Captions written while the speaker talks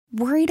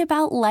Worried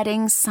about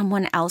letting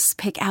someone else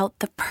pick out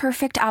the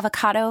perfect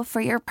avocado for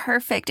your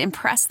perfect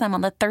impress them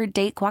on the third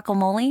date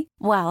guacamole?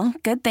 Well,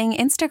 good thing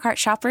Instacart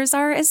shoppers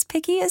are as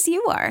picky as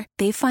you are.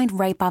 They find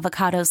ripe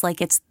avocados like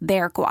it's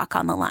their guac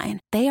on the line.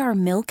 They are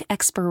milk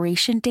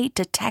expiration date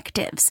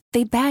detectives.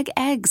 They bag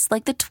eggs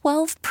like the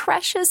 12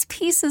 precious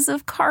pieces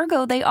of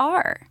cargo they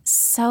are.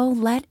 So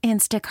let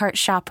Instacart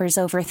shoppers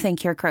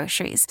overthink your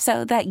groceries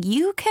so that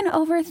you can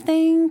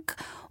overthink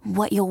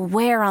what you'll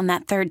wear on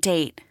that third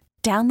date.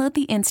 Download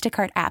the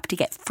Instacart app to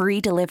get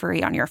free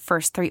delivery on your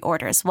first 3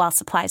 orders while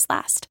supplies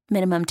last.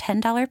 Minimum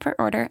 $10 per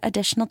order.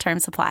 Additional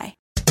terms apply.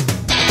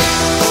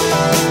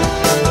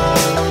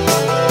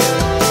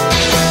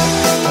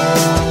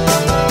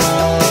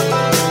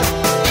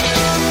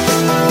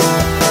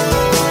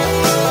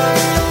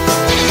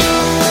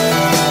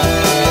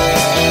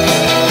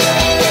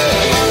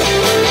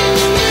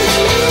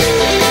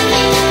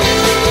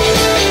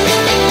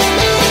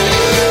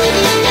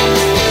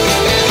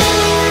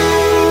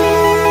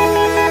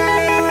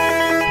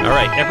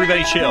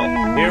 Everybody chill.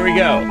 Here we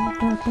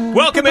go.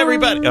 Welcome,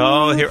 everybody.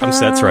 Oh, here.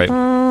 That's right.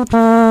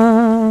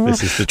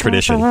 This is the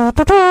tradition.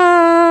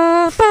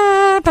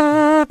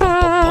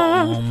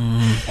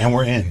 And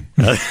we're in.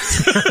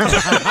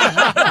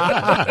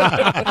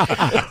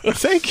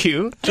 Thank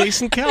you,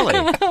 Jason Kelley.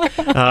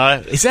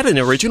 Is that an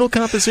original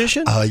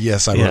composition?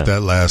 Yes, I wrote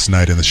that last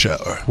night in the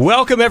shower.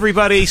 Welcome,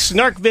 everybody.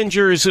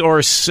 Snarkvengers or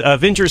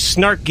Avengers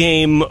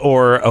Snarkgame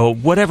or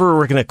whatever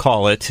we're going to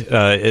call it.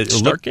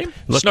 Snarkgame?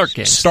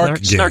 Snarkgame.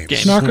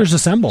 Snarkgame. Snarkers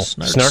Assemble.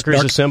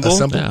 Snarkers Assemble?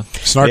 Yeah.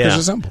 Snarkers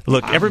Assemble.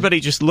 Look, everybody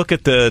just look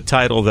at the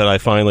title that I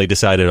finally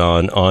decided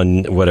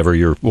on whatever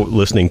you're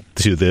listening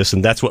to this,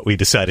 and that's what we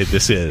decided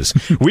this is.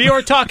 We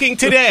are talking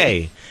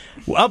today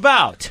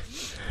about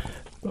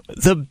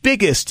the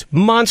biggest,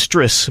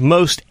 monstrous,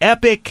 most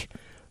epic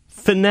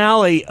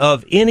finale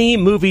of any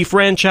movie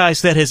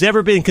franchise that has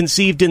ever been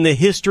conceived in the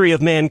history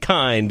of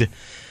mankind.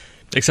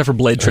 Except for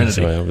Blade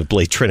Trinity.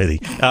 Blade Trinity.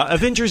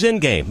 Avengers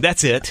ENDGAME.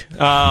 That's it.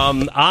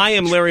 I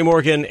am Larry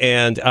Morgan,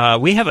 and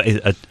we have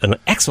an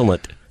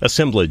excellent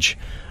assemblage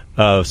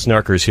of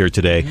Snarkers here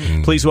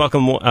today. Please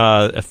welcome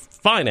a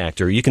fine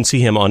actor. You can see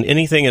him on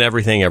anything and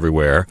everything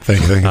everywhere.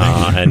 Thank you.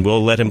 And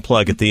we'll let him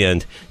plug at the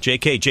end.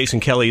 JK, Jason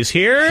Kelley is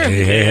here.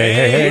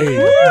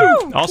 Hey.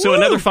 Also,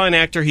 another fine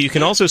actor who you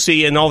can also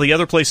see in all the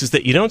other places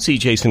that you don't see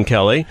Jason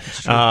Kelley.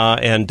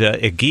 And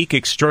a geek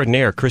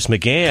extraordinaire, Chris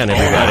McGahan,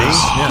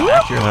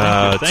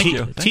 everybody. Thank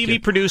you.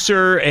 TV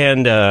producer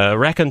and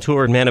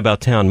raconteur and man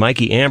about town,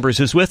 Mikey Ambers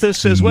is with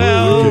us as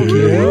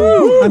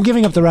well. I'm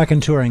giving up the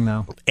raconteuring,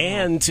 though.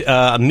 And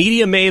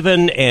media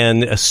maven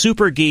and a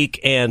super geek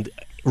and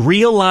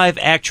real live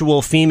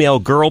actual female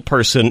girl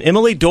person,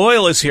 Emily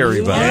Doyle is here,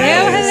 everybody.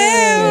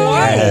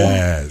 Hello.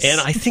 Yes.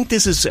 And I think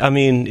this is,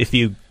 if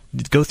you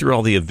go through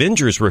all the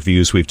Avengers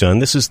reviews we've done,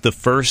 this is the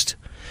first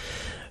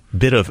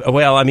bit of,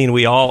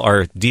 we all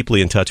are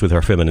deeply in touch with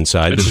our feminine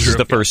side. This is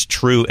the first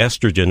true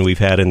estrogen we've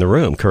had in the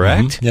room,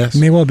 correct? Mm-hmm. Yes.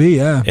 May well be,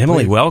 yeah.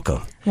 Emily,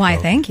 welcome. Why,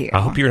 thank you. I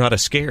hope you're not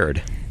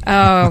scared.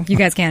 Oh, you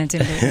guys can't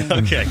intimidate me.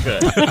 Okay,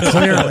 good.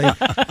 Clearly.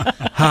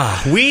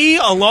 We,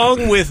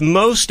 along with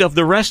most of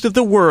the rest of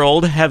the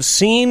world, have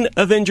seen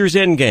Avengers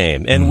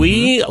ENDGAME, and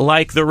we,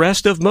 like the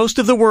rest of most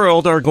of the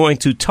world, are going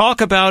to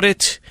talk about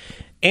it,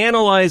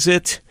 analyze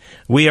it.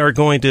 We are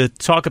going to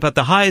talk about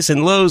the highs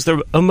and lows,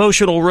 the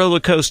emotional roller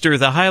coaster,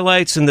 the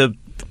highlights, and the,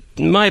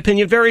 in my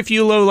opinion, very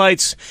few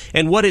lowlights,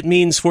 and what it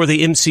means for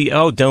the MCU.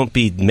 Oh, don't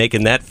be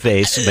making that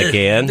face,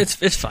 McGahan.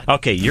 It's fine.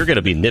 Okay, you're going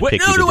to be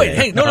nitpicky Wait.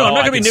 Hey, no, I'm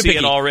not going to be nitpicky. See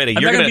it already.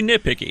 I'm not going to be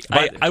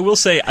nitpicky. I will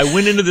say, I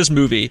went into this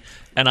movie,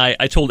 and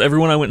I told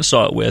everyone I went and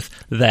saw it with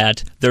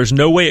that there's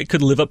no way it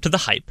could live up to the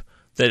hype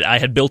that I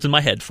had built in my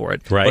head for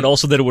it, right. But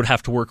also that it would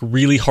have to work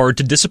really hard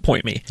to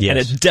disappoint me. Yes. And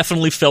it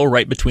definitely fell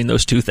right between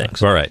those two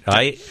things. All right.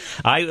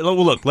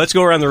 Look, let's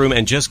go around the room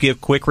and just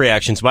give quick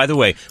reactions. By the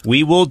way,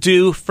 we will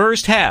do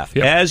first half,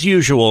 as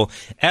usual,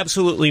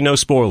 absolutely no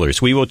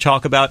spoilers. We will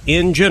talk about,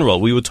 in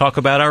general, we will talk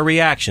about our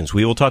reactions.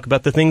 We will talk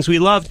about the things we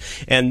loved.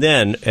 And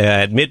then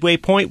at midway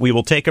point, we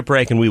will take a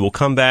break and we will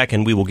come back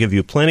and we will give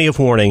you plenty of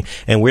warning.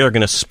 And we are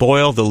going to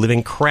spoil the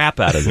living crap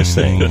out of this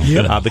thing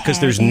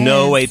because there's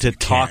no way to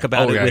talk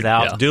about it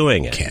without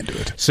doing it. Can't do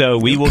it. So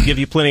we will give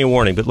you plenty of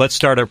warning, but let's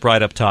start up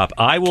right up top.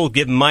 I will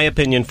give my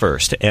opinion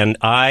first, and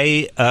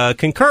I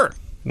concur,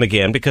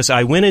 McGahan, because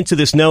I went into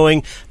this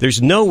knowing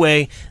there's no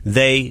way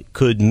they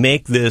could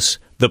make this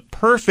the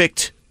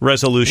perfect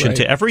resolution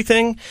to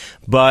everything,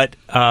 but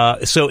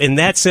so in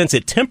that sense,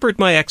 it tempered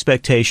my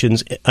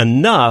expectations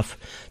enough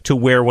to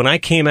where when I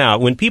came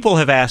out, when people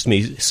have asked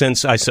me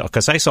since I saw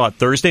it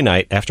Thursday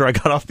night after I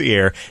got off the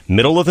air,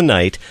 middle of the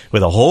night,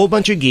 with a whole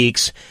bunch of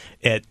geeks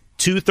at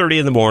 2:30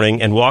 in the morning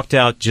and walked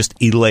out just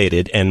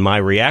elated, and my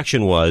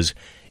reaction was,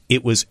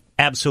 it was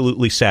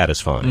absolutely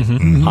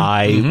satisfying.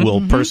 I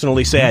will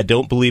personally say I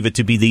don't believe it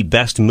to be the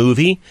best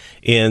movie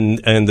in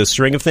the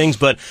string of things,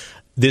 but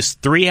this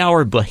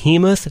 3-hour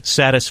behemoth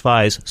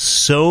satisfies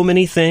so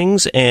many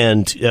things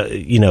and,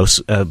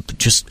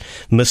 just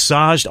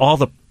massaged all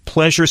the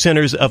pleasure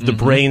centers of the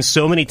brain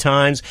so many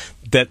times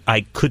that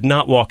I could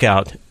not walk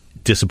out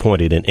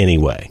disappointed in any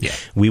way. Yeah.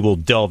 We will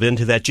delve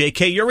into that.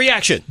 JK, your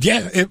reaction?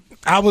 Yeah,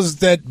 I was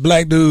that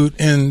black dude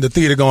in the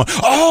theater going,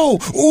 oh,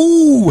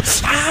 ooh,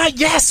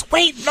 yes,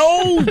 wait,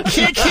 no,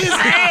 kick his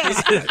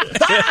ass.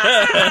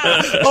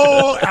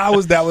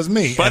 That was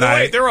me. By the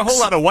way, there were a whole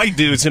lot of white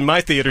dudes in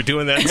my theater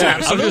doing that too. Yeah, I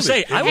was going to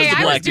say, I was the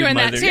I black was doing dude in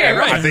my that theater. too.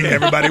 Right. I think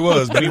everybody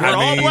was. But We were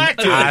all black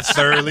dudes. I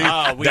thoroughly.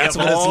 That's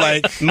what it's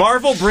like.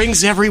 Marvel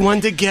brings everyone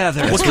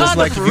together. That's what it's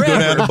like if you go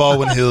down to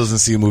Baldwin Hills and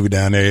see a movie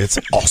down there. It's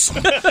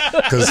awesome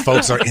because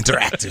folks are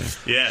interactive.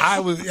 Yes.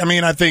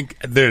 I think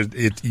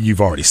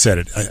you've already said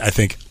it. I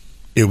think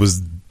it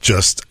was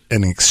just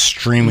an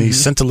extremely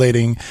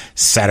scintillating,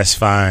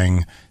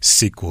 satisfying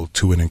sequel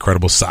to an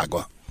incredible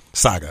saga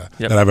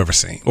that I've ever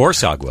seen. Or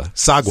Sagwa.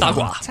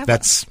 Sagwa.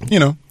 That's,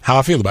 how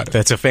I feel about it.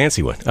 That's a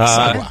fancy one.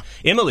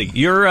 Emily,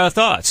 your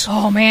thoughts?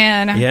 Oh,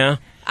 man. Yeah.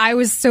 I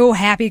was so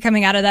happy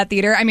coming out of that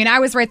theater. I mean, I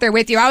was right there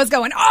with you. I was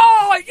going,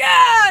 oh,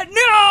 yeah,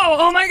 no,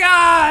 oh, my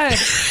God.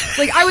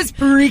 I was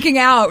freaking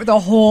out the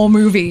whole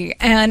movie.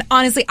 And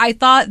honestly, I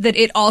thought that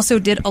it also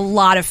did a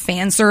lot of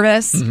fan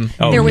service.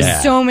 There was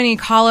so many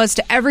call-outs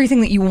to everything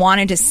that you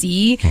wanted to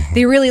see.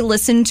 They really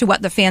listened to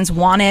what the fans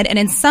wanted. And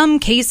in some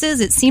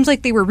cases, it seems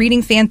like they were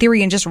reading fan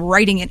theory and just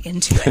writing it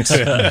into it.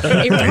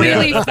 It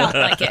really felt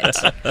like it.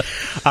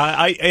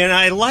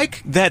 I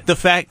like that the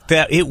fact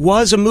that it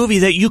was a movie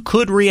that you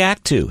could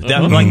react to.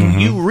 That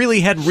you really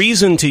had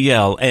reason to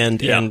yell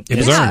and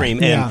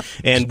scream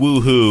and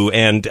woohoo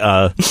and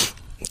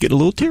get a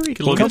little teary.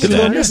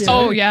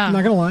 Oh, yeah. I'm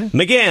not going to lie.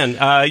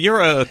 McGahan,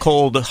 you're a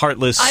cold,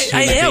 heartless.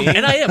 I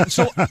am.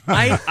 So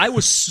I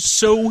was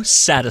so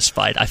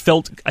satisfied. I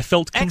felt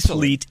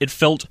complete. It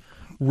felt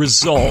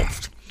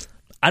resolved.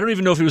 I don't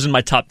even know if it was in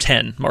my top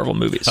 10 Marvel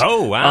movies.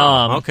 Oh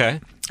wow! Okay.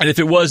 And if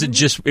it was,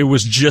 it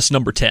was just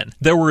number 10.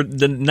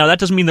 Now that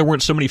doesn't mean there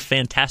weren't so many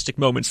fantastic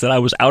moments that I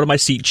was out of my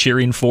seat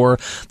cheering for.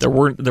 There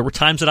were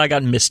times that I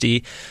got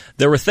misty.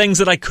 There were things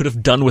that I could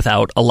have done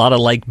without. A lot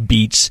of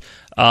beats,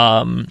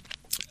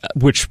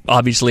 which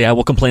obviously I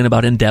will complain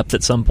about in depth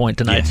at some point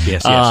tonight.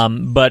 Yes.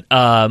 But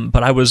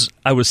I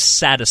was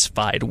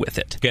satisfied with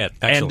it. Good.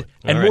 Excellent.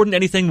 And more than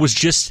anything, was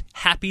just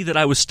happy that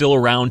I was still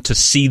around to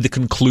see the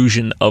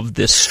conclusion of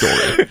this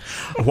story.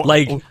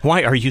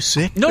 Why are you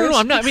sick? No,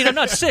 I'm not. I mean, I'm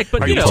not sick,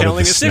 but are you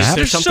telling us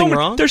there's something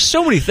wrong? There's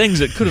so many things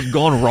that could have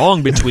gone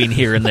wrong between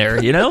here and there.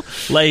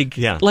 Like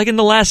in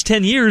the last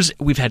 10 years,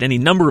 we've had any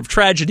number of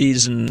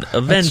tragedies and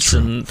events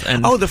and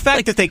the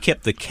fact that they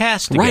kept the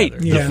cast together, right?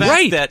 The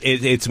fact that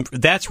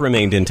that's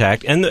remained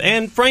intact,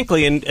 and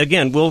frankly, and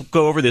again, we'll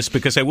go over this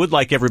because I would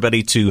like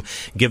everybody to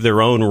give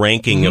their own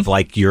ranking of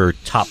your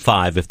top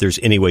 5 if there's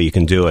any way you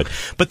can do it.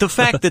 But the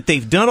fact that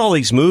they've done all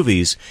these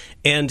movies,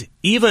 and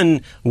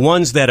even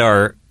ones that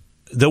are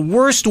the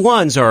worst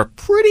ones are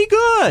pretty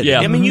good.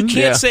 Yeah. I mean, you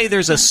can't say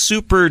there's a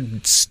super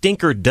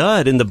stinker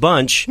dud in the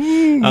bunch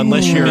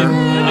unless you're. Okay,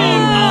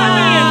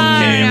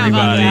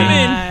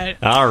 everybody.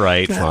 All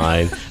right,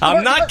 fine.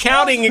 I'm not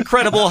counting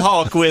Incredible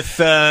Hulk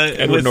with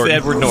Edward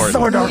Norton.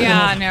 Thor Dark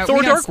World.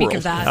 We don't speak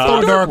of that.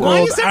 Thor Dark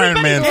World,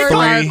 Iron Man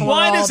 3.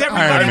 Why does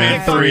everybody Iron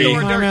Man 3.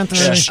 Iron Man 3.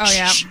 Oh,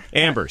 yeah.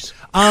 Ambers.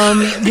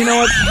 You know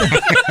what?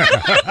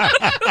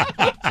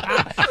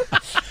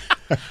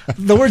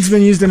 The word's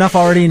been used enough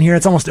already in here.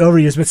 It's almost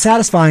overused, but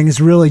satisfying is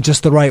really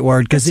just the right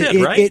word because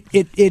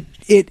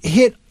it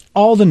hit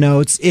all the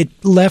notes. It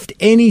left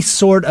any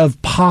sort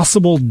of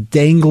possible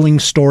dangling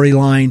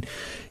storyline,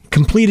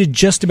 completed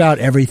just about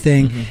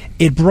everything.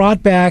 It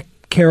brought back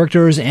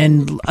characters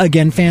and,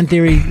 again, fan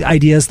theory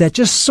ideas that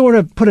just sort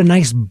of put a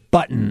nice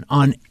button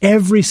on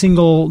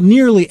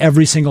nearly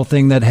every single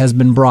thing that has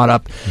been brought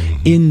up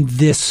in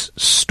this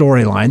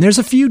storyline. There's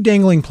a few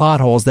dangling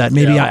plot holes that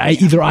maybe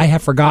either I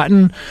have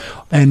forgotten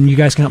and you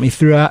guys can help me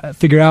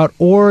figure out,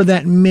 or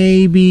that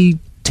maybe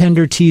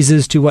tender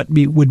teases to what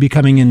would be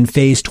coming in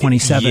Phase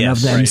 27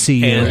 of the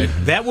MCU. And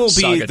that will be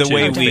Saga the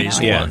way we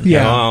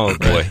Yeah. Oh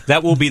boy,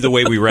 that will be the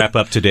way we wrap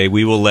up today.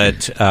 We will let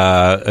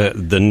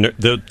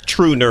the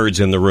true nerds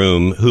in the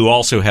room who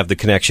also have the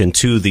connection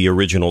to the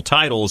original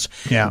titles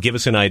give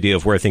us an idea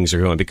of where things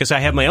are going. Because I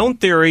have my own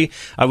theory.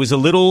 I was a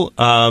little.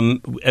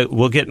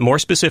 We'll get more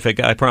specific,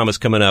 I promise,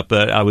 coming up.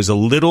 But I was a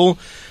little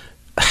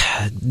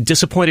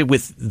disappointed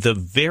with the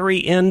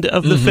very end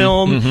of the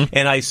film,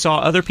 and I saw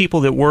other people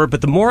that were,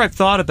 but the more I've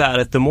thought about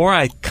it, the more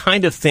I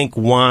kind of think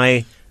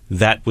why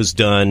that was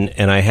done,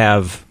 and I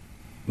have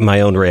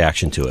my own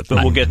reaction to it,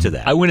 but we'll get to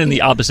that. I went in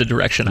the opposite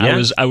direction.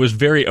 I was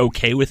very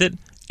okay with it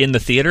in the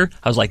theater.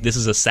 I was like, this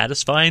is a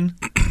satisfying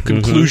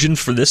conclusion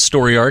for this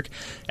story arc,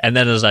 and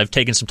then as I've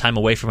taken some time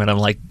away from it, I'm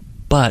like,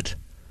 but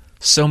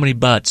so many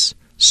buts.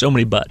 So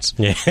many butts.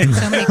 So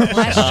many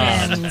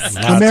questions.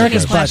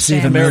 America's butts,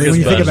 even, when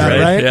you think about it,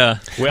 right? Yeah.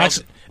 Well,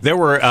 There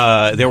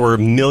were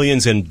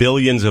millions and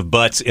billions of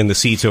butts in the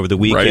seats over the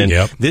weekend. Right,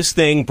 yep. This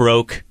thing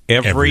broke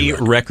every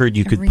record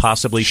you could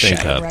possibly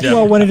think of.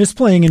 Well, when it is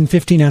playing in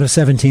 15 out of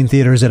 17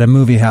 theaters at a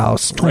movie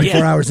house,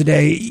 24 hours a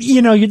day,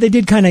 they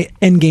did kind of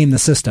endgame the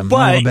system a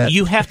little bit. But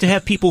you have to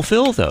have people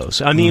fill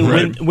those. I mean,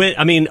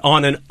 when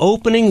on an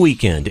opening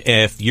weekend,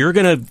 if you're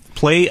going to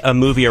play a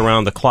movie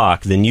around the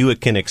clock, then you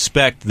can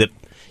expect that.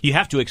 You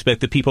have to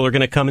expect that people are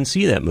going to come and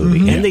see that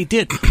movie. And they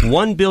did.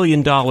 $1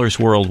 billion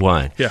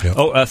worldwide. Yeah.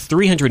 Oh,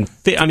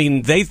 350. I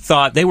mean,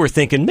 they were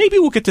thinking maybe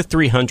we'll get to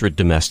 300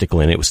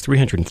 domestically, and it was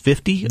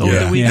 350 over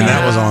the weekend. And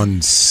that was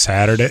on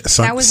Saturday.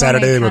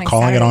 Saturday they were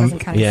calling it on.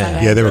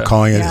 They were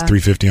calling it at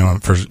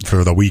 350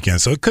 for the weekend.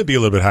 So it could be a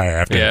little bit higher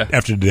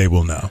after today.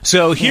 We'll know.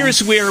 So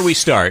here's where we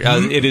start.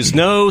 It is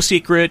no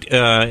secret,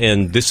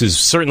 and this is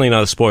certainly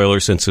not a spoiler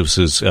since this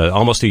was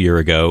almost a year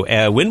ago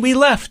when we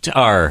left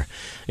our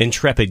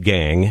intrepid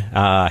gang.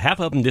 Half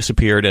of them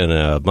disappeared in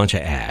a bunch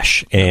of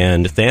ash,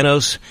 and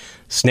Thanos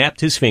snapped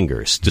his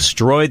fingers,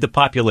 destroyed the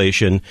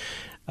population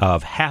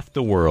of half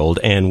the world,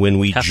 and when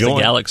we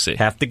joined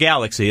half the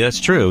galaxy, that's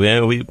true.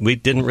 And we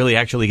didn't really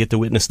actually get to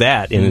witness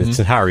that in its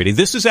entirety.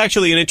 This is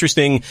actually an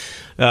interesting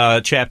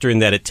chapter in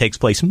that it takes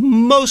place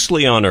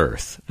mostly on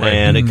Earth,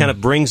 and it kind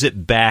of brings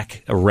it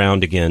back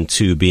around again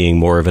to being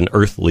more of an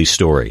earthly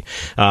story.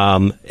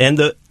 And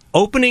the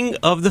opening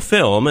of the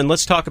film, and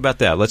let's talk about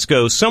that. Let's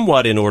go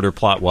somewhat in order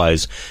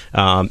plot-wise.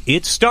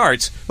 It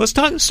starts,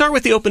 start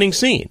with the opening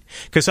scene,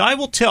 because I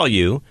will tell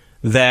you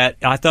that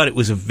I thought it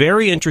was a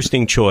very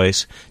interesting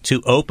choice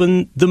to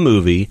open the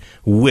movie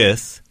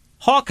with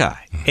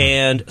Hawkeye,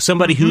 and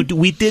somebody who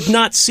we did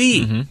not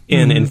see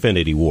in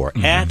Infinity War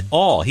at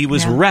all. He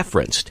was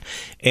referenced,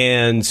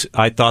 and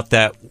I thought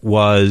that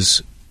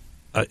was...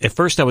 at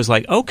first I was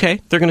like,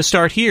 okay, they're going to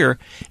start here,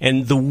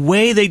 and the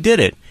way they did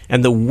it,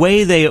 and the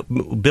way they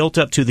built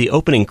up to the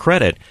opening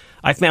credit,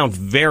 I found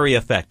very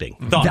affecting.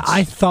 Thoughts?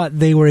 I thought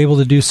they were able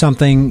to do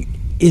something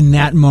in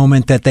that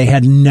moment that they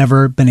had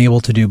never been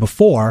able to do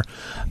before,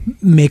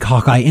 make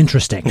Hawkeye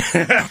interesting.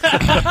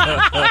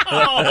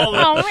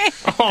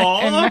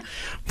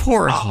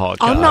 Poor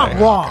Hawkeye. I'm not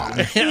wrong.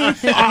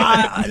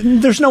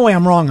 There's no way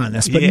I'm wrong on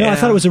this, but no, I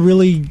thought it was a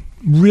really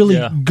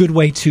good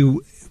way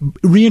to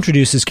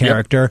reintroduce his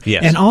character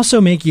and also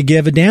make you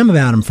give a damn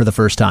about him for the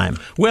first time.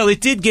 Well,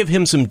 it did give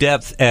him some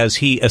depth as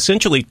he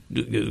essentially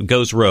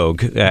goes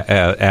rogue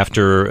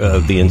after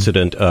the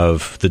incident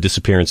of the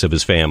disappearance of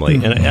his family.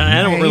 And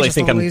I don't really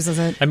think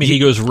he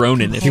goes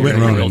Ronin. He went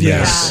Ronin,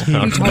 yes.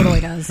 Yeah, he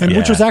totally does. And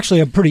which was actually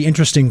a pretty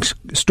interesting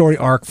story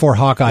arc for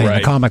Hawkeye in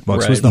the comic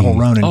books, was the whole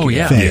Ronin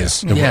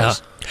phase. It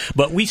was.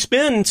 But we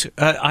spend,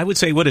 I would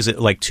say,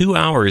 2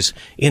 hours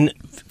in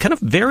kind of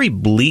very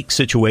bleak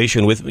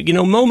situation with,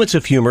 moments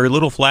of humor,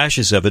 little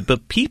flashes of it,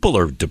 but people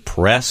are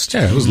depressed.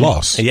 Yeah, it was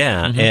lost.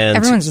 Yeah. And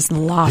everyone's just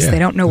lost. They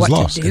don't know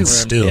what to do. And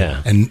still.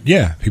 Yeah. And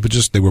people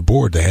they were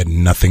bored. They had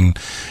nothing.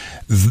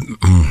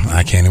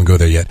 I can't even go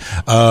there yet.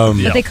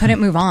 But they couldn't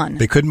move on.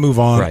 They couldn't move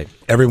on. Right.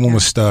 Everyone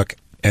was stuck,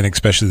 and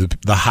especially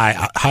the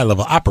high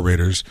level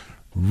operators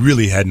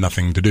really had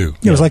nothing to do.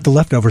 It was like the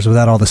leftovers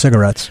without all the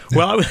cigarettes.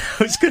 Well, I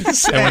was going to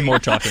say... and more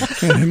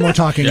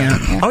talking.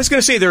 I was going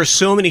to say there are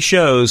so many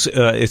shows,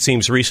 it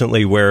seems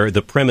recently, where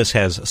the premise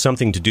has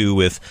something to do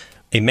with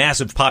a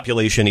massive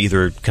population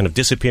either kind of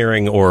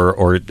disappearing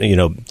or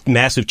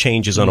massive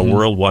changes on a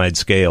worldwide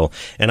scale.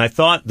 And I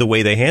thought the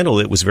way they handled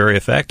it was very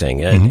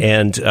affecting.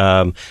 And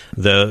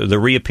the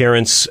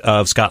reappearance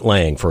of Scott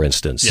Lang, for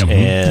instance. Yep.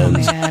 And, oh,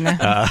 man.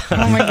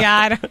 Oh, my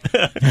God.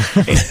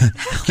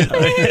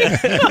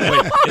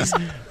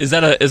 Is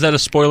that a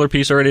spoiler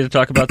piece already to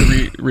talk about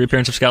the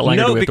reappearance of Scott Lang?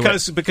 No,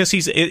 because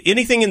he's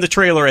anything in the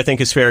trailer I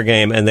think is fair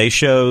game, and they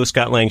show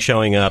Scott Lang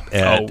showing up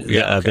at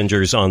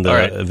Avengers on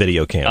the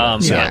video camera.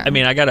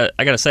 I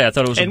gotta say, I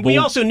thought it was. And we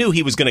also knew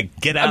he was going to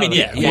get out. We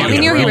knew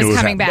he was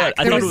coming back.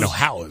 I didn't know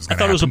how it was. I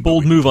thought it was a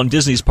bold move on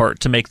Disney's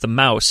part to make the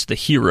mouse the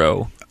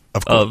hero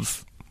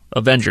of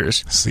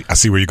Avengers. I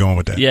see where you're going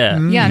with that.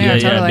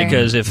 Totally.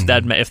 Because if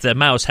that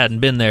mouse hadn't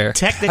been there,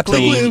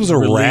 technically it was a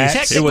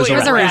rat. It was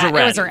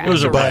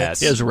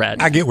a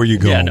rat. I get where you're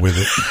going with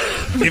it.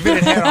 If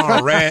it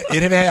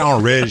had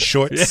on red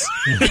shorts,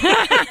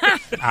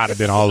 I'd have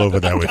been all over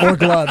that with or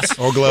gloves,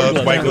 white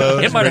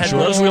gloves. It might have had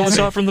gloves. We only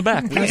saw it from the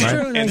back. That's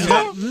true.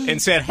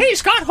 And said, "Hey,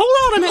 Scott, hold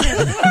on a minute.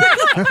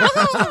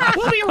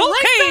 We'll be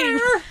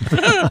right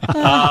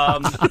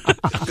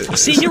there.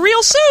 See you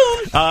real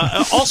soon."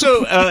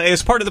 Also,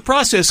 as part of the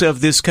process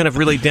of this kind of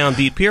really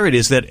downbeat period,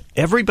 is that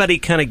everybody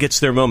kind of gets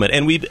their moment,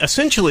 and we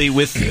essentially,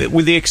 with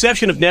the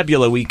exception of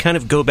Nebula, we kind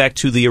of go back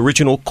to the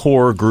original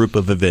core group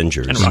of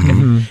Avengers and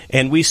Rocket,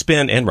 and we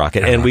spend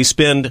we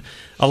spend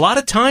a lot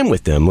of time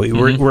with them.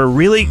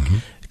 We're really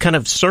kind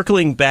of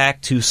circling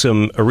back to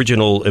some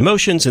original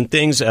emotions and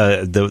things.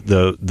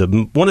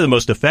 The one of the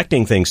most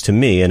affecting things to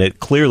me, and it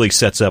clearly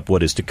sets up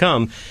what is to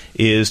come,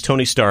 is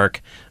Tony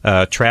Stark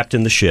trapped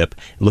in the ship,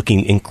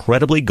 looking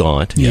incredibly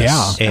gaunt,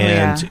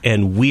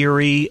 and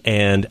weary.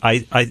 And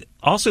I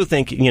also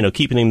think,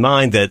 keeping in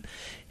mind that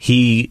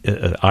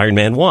Iron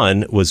Man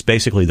 1 was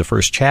basically the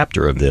first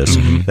chapter of this.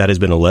 Mm-hmm. That has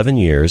been 11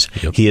 years.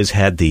 Yep. He has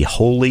had the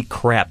holy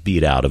crap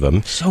beat out of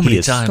him. So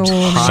many times.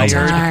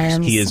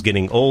 Tired. He is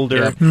getting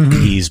older. Yep.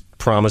 Mm-hmm. He's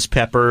promised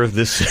Pepper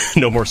this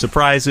no more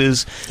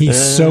surprises. He's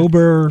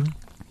sober.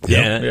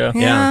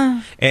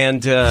 Yeah.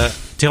 And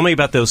tell me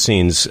about those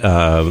scenes,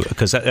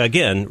 because,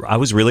 again, I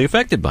was really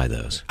affected by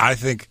those. I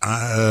think,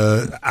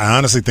 I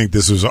honestly think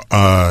this was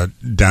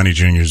Downey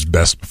Jr.'s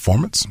best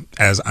performance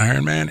as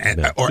Iron Man,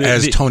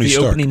 as Tony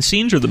Stark. The opening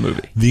scenes or the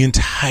movie? The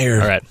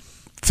entire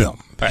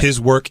film. Right.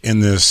 His work in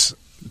this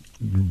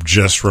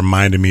just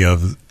reminded me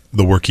of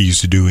the work he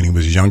used to do when he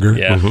was younger.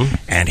 Yeah. Mm-hmm.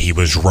 And he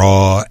was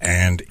raw,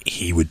 and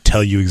he would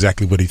tell you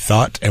exactly what he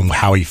thought and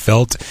how he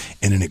felt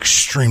in an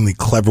extremely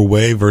clever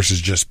way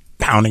versus just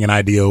pounding an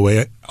idea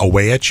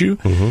away at you.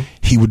 Mm-hmm.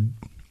 He would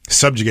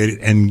subjugate it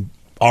and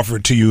offer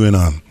it to you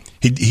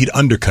he'd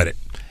undercut it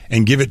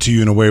and give it to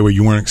you in a way where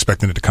you weren't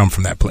expecting it to come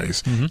from that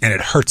place. Mm-hmm. And it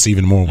hurts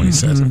even more when he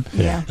says it.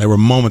 Yeah. There were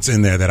moments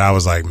in there that I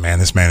was like, man,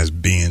 this man is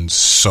being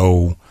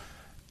so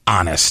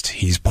honest.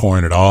 He's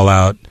pouring it all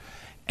out.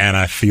 And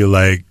I feel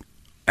like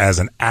as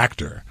an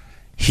actor,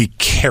 he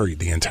carried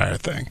the entire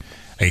thing.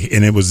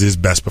 And it was his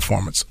best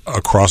performance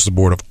across the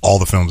board of all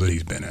the films that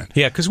he's been in.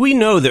 Yeah, because we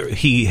know that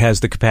he has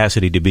the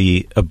capacity to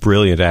be a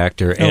brilliant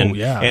actor. And,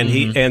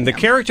 the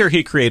character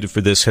he created for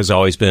this has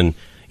always been,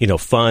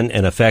 fun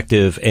and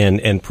effective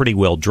and pretty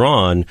well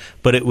drawn.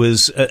 But it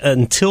was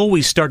until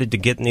we started to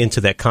get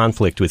into that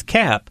conflict with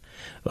Cap,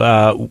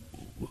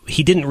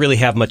 he didn't really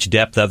have much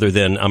depth other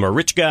than I'm a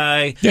rich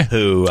guy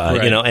who,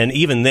 and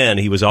even then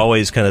he was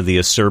always kind of the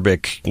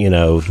acerbic,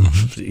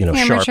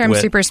 sharp I'm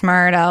wit. super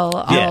smart.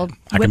 I'll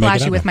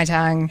whiplash you with my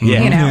tongue.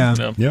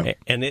 Yeah.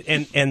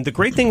 And the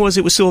great thing was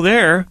it was still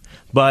there,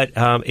 but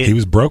he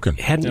was broken.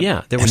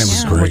 There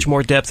was so much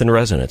more depth and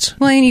resonance.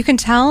 Well, and you can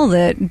tell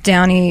that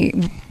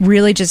Downey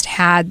really just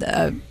had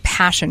a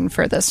passion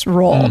for this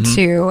role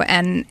too,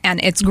 and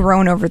it's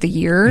grown over the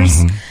years.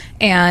 Mm-hmm.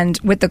 And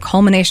with the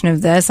culmination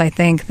of this, I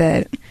think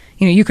that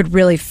you could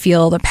really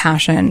feel the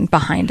passion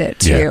behind it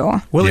too.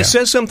 Yeah. Well, it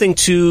says something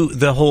to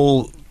the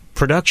whole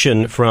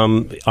production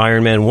from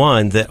Iron Man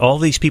 1 that all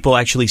these people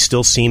actually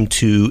still seemed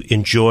to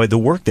enjoy the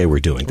work they were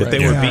doing, that they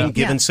were being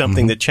given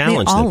something that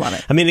challenged them. Love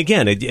it. I mean,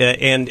 again,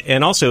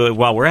 and also,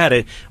 while we're at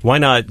it, why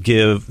not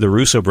give the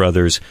Russo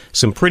brothers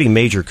some pretty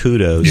major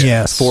kudos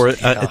for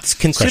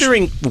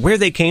considering where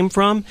they came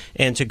from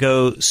and to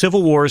go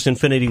Civil Wars,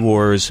 Infinity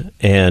Wars,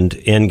 and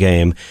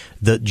Endgame.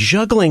 The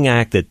juggling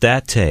act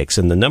that takes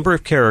and the number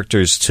of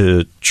characters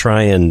to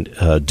try and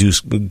do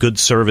good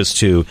service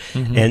to,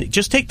 and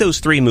just take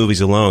those 3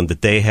 movies alone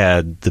that they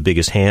had the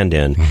biggest hand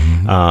in,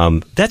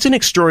 that's an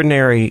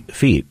extraordinary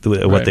feat,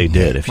 what they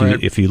did.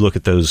 If you look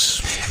at those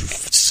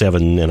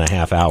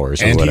 7.5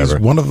 hours or whatever.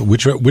 He's one of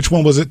which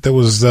one was it that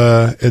was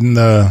in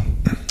the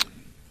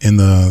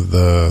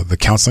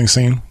counseling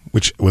scene?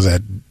 Which was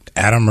that?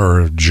 Adam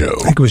or Joe?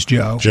 I think it was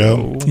Joe.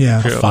 Joe?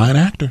 Yeah. A fine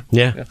actor.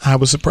 Yeah. I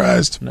was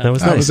surprised. That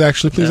was nice. I was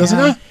actually pleased. I was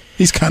like,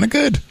 he's kind of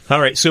good.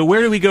 All right, so where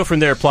do we go from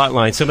there, plot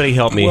line? Somebody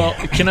help me. Well,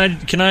 can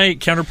I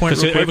counterpoint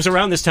real quick? It was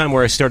around this time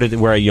where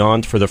I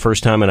yawned for the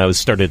first time and I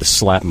started to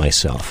slap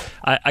myself.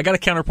 I got to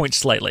counterpoint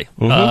slightly.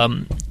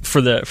 For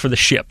the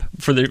ship.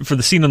 For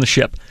the scene on the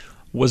ship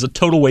was a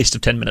total waste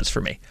of 10 minutes for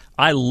me.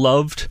 I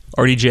loved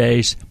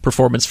RDJ's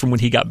performance from when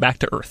he got back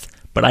to Earth,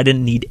 but I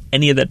didn't need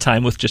any of that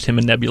time with just him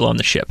and Nebula on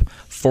the ship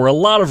for a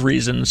lot of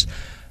reasons,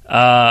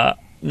 not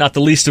the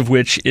least of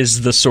which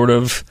is the sort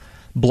of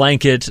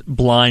blanket,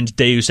 blind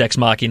Deus Ex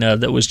Machina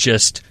that was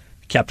just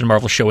Captain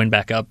Marvel showing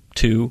back up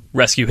to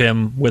rescue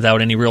him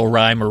without any real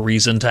rhyme or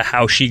reason to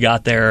how she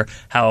got there,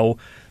 how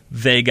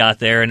they got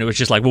there, and it was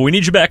just like, well, we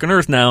need you back on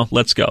Earth now,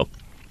 let's go.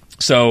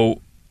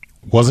 So,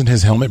 wasn't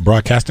his helmet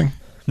broadcasting?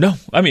 No,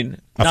 I mean,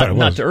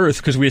 not to Earth,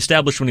 because we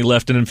established when he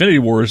left in Infinity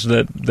Wars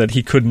that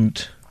he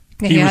couldn't.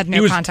 He had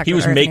no contact with Earth He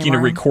was making anymore.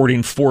 a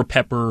recording for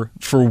Pepper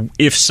for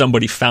if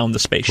somebody found the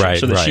spaceship,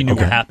 so that she knew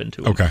what happened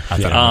to him. Okay, I thought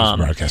it was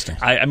broadcasting.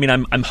 I mean,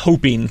 I'm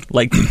hoping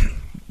like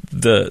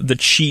the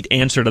cheat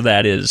answer to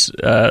that is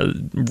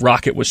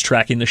Rocket was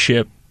tracking the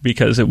ship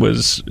because it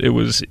was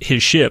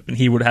his ship and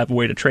he would have a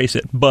way to trace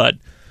it. But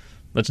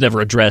that's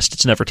never addressed.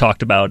 It's never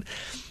talked about.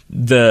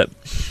 The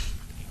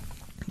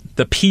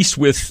piece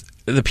with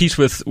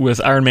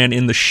Iron Man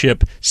in the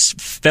ship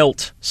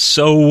felt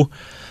so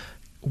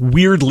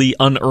weirdly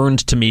unearned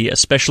to me,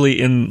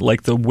 especially in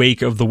like the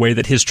wake of the way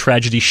that his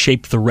tragedy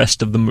shaped the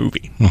rest of the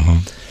movie.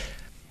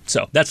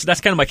 So that's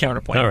kind of my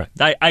counterpoint. All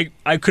right.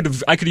 I could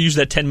have used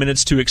that 10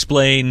 minutes to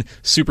explain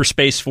Super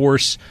Space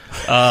Force.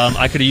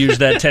 I could have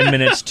used that 10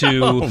 minutes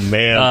to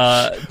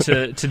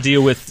to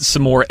deal with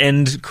some more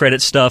end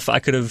credit stuff. I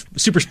could have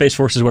Super Space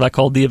Force is what I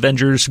called the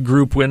Avengers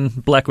group when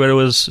Black Widow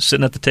was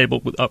sitting at the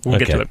table. We'll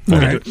get to it. We'll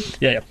get to it.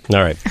 Yeah.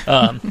 All right.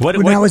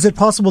 Now, is it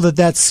possible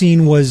that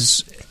scene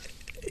was?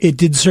 It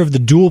did serve the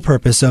dual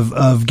purpose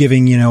of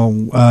giving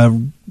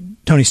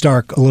Tony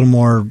Stark a little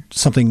more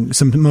some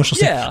emotional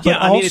stuff. But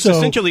I mean, it's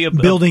essentially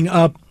building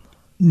up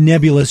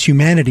Nebula's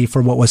humanity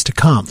for what was to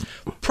come.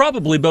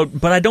 Probably,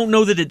 but I don't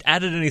know that it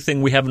added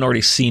anything we haven't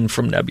already seen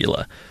from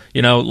Nebula.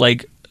 You know,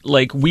 like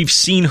we've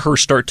seen her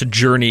start to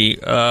journey.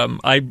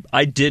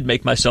 I did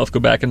make myself go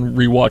back and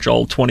rewatch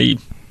all 20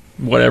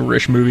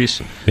 whatever-ish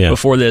movies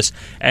before this.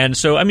 And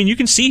so, I mean, you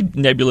can see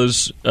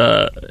Nebula's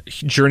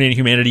journey in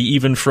humanity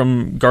even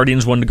from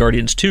Guardians 1 to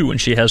Guardians 2 when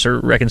she has her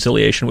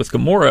reconciliation with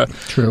Gamora.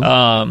 True.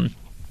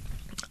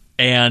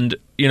 And,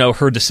 you know,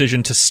 her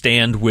decision to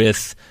stand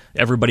with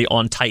everybody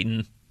on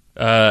Titan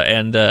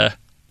and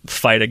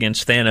fight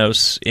against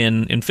Thanos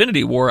in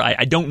Infinity War.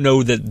 I don't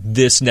know that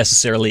this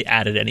necessarily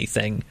added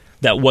anything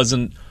that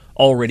wasn't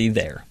already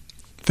there.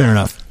 Fair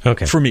enough.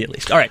 Okay. For me, at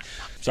least. All right.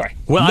 Sorry.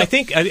 Well, I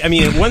think, I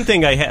mean, one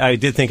thing I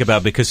did think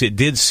about, because it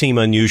did seem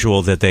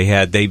unusual that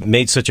they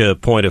made such a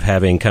point of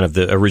having kind of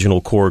the original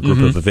core group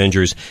of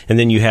Avengers, and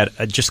then you had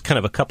just kind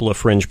of a couple of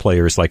fringe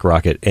players like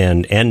Rocket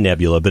and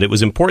Nebula, but it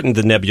was important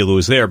that Nebula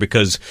was there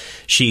because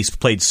she's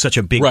played such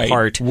a big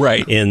part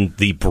in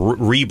the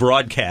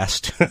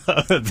rebroadcast,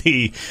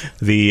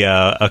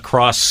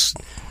 across,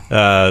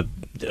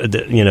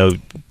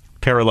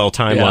 parallel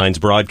timelines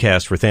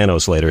broadcast for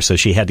Thanos later, so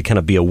she had to kind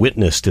of be a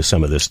witness to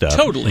some of this stuff.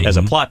 Totally. As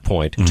a plot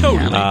point.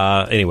 Totally.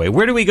 Anyway,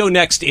 where do we go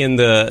next in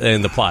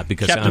the plot?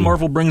 Because Captain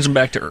Marvel brings him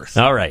back to Earth.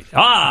 All right.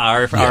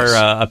 Our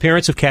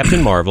appearance of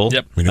Captain Marvel.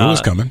 Yep. We knew it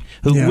was coming.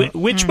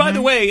 Which, by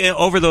the way,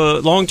 over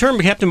the long term,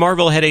 Captain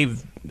Marvel had a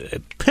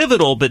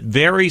pivotal but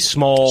very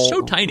small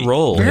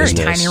role. Very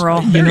tiny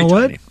role. You know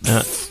what?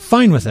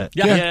 Fine with it.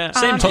 Yeah.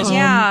 Same.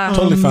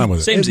 Totally fine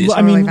with it.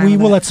 I mean, we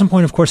will at some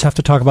point, of course, have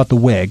to talk about the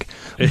wig.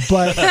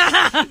 But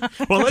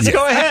well, let's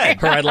go ahead.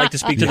 Her, I'd like to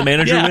speak to the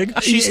manager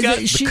wig. She's got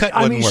the cut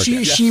wasn't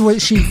working.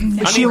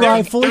 She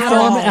arrived fully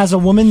formed as a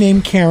woman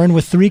named Karen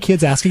with 3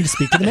 kids asking to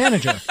speak to the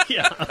manager.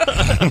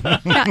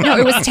 No,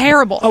 it was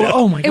terrible.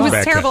 Oh my God. It was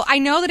terrible. I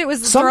know that it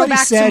was a Somebody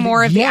throwback said to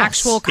more of the yes.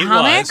 actual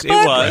comic book, It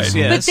was,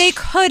 yes. but they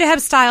could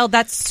have styled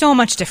that so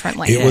much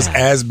differently. It was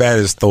as bad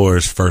as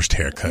Thor's first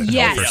haircut.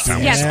 Yes,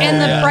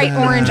 and the bright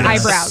orange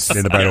eyebrows.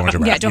 And the bright orange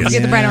eyebrows. Yeah, don't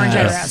forget the bright orange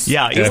eyebrows.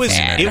 Yeah,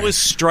 it was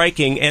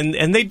striking,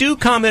 and they do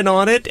comment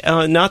on it.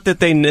 Not that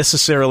they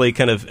necessarily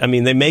kind of. I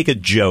mean, they make a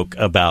joke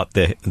about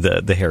the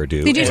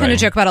hairdo. They do tend to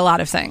joke about a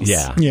lot of things.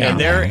 Yeah.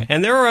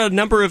 And there are a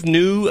number of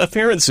new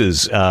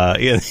appearances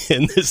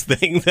in this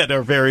thing that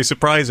are very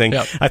surprising.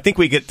 Yep. I think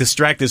we get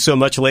distracted so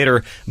much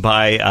later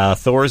by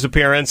Thor's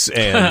appearance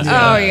and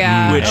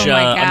which oh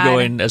my God. I'm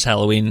going as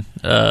Halloween.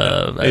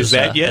 Is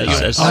that yet?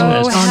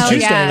 on Tuesday,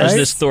 yes. As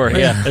this Thor,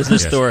 as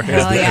this Thor,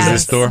 As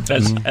this Thor.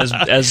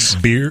 as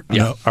Beer.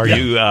 Yeah. No. Are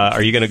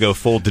you going to go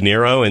full De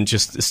Niro and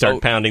just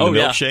start pounding the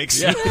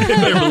milkshakes? Yeah.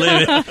 Better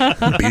believe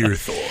it. Beer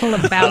Thor.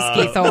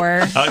 Lebowski Thor.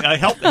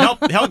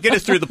 Help get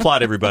us through the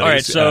plot, everybody. All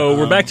right, so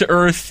we're back to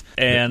Earth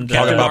and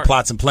Talking about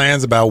plots and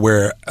plans about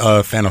where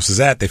Thanos is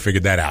at, they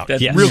figured that out.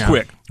 real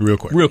quick. Real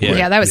quick.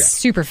 Yeah, that was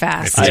super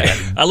fast.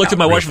 I looked at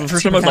my watch for the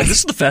first time. I was like, "This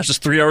is the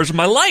fastest 3 hours of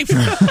my life."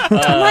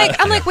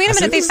 I'm like, wait a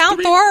minute, they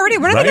found Thor already.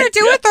 What are they going to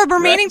do with the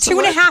remaining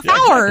 2.5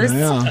 hours?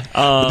 Yeah.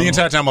 But the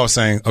entire time I was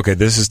saying, okay,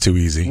 this is too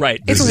easy.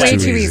 Right. It's way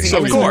too easy.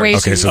 It was way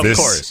too easy. So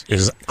this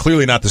is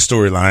clearly not the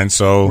storyline.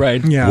 So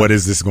what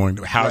is this going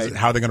to? How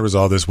are they going to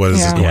resolve this? What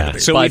is this going to be?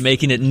 So by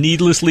making it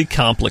needlessly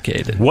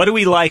complicated. What do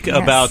we like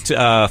about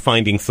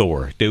finding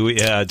Thor?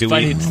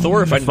 Finding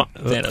Thor or finding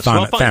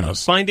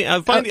Thanos?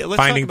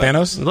 Finding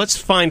Thanos? Let's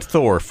find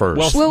Thor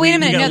first. Well, wait a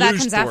minute. we No, gotta that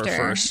lose comes Thor after.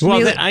 first.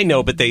 Well, I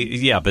know, but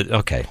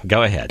okay,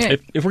 go ahead.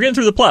 If we're getting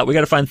through the plot, we got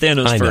to find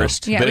Thanos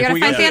first. Yeah, But we if got to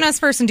we find gotta- Thanos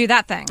first and do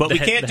that thing. But we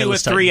The can't do a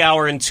headless title.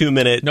 3-hour and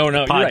 2-minute No,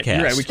 you're right.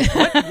 podcast.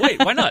 You're right. Wait,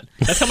 why not?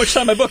 That's how much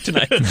time I booked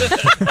tonight.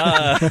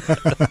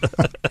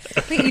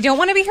 Wait, you don't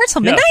want to be here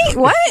till midnight?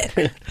 What?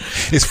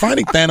 Is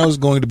Finding Thanos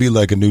going to be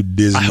like a new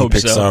Disney I hope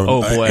so. Pixar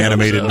Oh, boy, I hope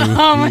animated so. movie?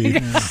 Oh my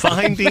God.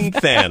 Finding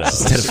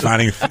Thanos. Instead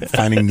of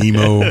finding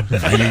Nemo.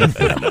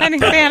 Finding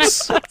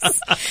Thanos.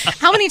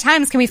 How many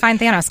times can we find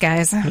Thanos,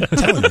 guys? I'm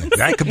telling you,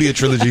 that could be a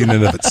trilogy in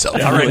and of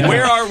itself. All right,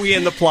 where are we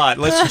in the plot?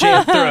 Let's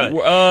jam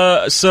through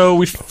it. So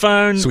we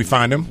find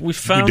him. We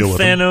found deal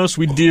with him. Thanos.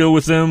 We deal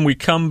with him. We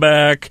come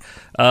back.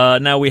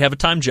 Now we have a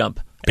time jump.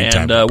 Big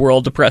time. We're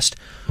all depressed.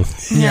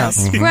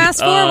 Yes. Fast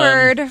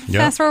forward.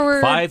 Fast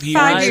forward. 5 years.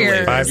 5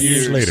 years. 5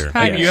 years later.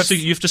 5 You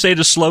have to say it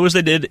as slow as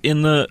they did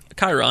in the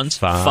Chirons.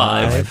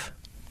 5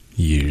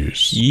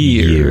 years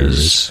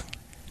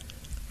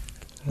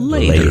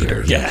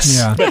later. Yes.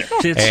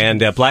 Yeah.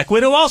 And Black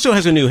Widow also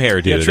has a new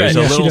hairdo. That's right. There's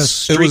a Yeah, little she does.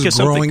 streak It was of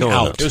something growing going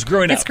out. on. It was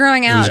growing out. It's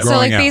growing out. So, growing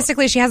like, out.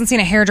 basically, she hasn't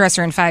seen a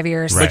hairdresser in 5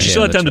 years. Right. But she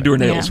still had time to do her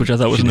nails, Yeah. which I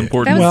thought was an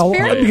important. That was Well,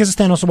 very- because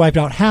Thanos wiped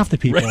out half the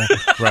people. Right.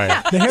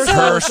 The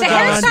hairstylist the is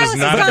hairstylist gone. is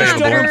not gone. available.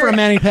 Still room for a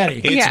mani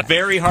pedi. It's Yeah.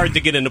 very hard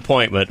to get an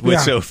appointment with Yeah.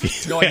 Sophie.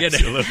 No, I get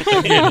it.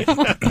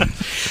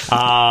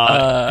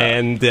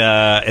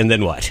 And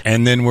then what?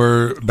 And then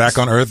we're back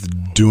on Earth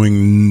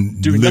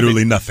doing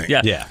literally nothing.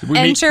 Yeah. Yeah. We meet-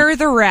 Enter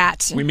the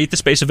rat. We meet the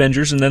Space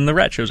Avengers, and then the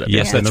Rat shows up.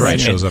 Yes, that's right.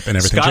 Shows up and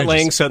everything Scott changes.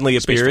 Lang suddenly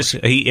appears.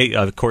 He,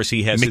 of course,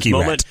 he has Mickey his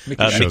moment.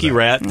 Rat. Mickey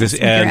Rat,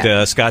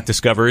 and Scott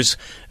discovers,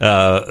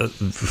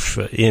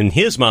 in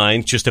his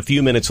mind, just a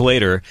few minutes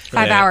later,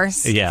 5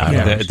 hours. Yeah,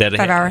 5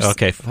 hours.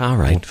 Okay, all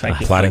right.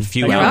 Plotting. A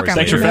few You're hours. welcome.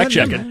 Thanks for later. fact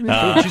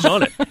checking. She's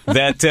on it.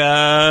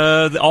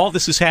 That all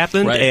this has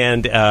happened, Right.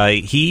 and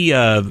he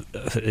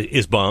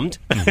is bummed,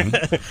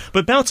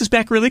 but bounces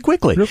back really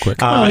quickly. Real quick.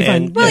 Well,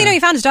 he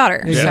found his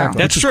daughter. Yeah. So.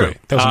 That's Which is true.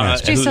 great. That was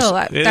nice. She's still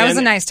alive. That was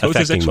a nice touch. Both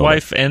his Affecting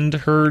ex-wife and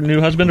her new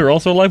husband are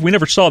also alive. We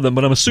never saw them,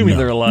 but I'm assuming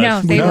they're alive.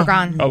 No, they were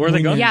gone. Oh, were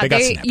they gone? Yeah, They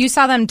got snapped. you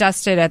saw them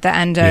dusted at the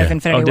end of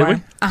Infinity Oh, did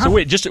War. we? So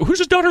wait, just who's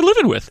his daughter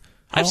living with?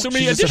 I have so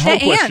many she's just additional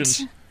The aunt.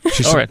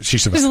 questions. All right.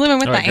 She's She's living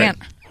with All right, the aunt.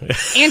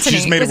 Anthony.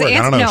 She's made Was it work.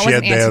 I don't know. No, She it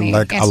had wasn't Anthony.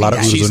 like a Anthony lot of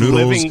died. She's oodles and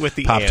living noodles, with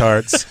the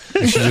Pop-Tarts,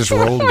 and she just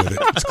rolled with it.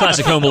 It's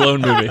classic Home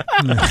Alone movie.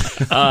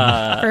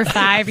 For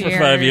 5 years.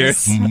 5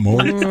 years.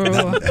 More.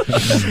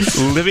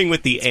 Living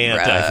with the Ant,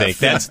 I think.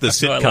 That's the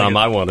sitcom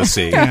I want to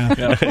see.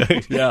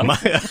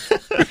 Yeah.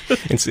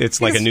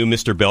 It's like a new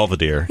Mr.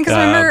 Belvedere. Because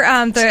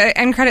remember the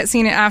end credit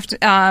scene after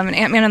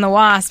Ant-Man and the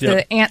Wasp, Yep.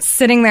 the ant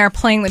sitting there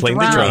playing the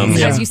drums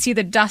Yeah. as you see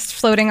the dust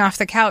floating off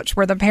the couch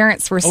where the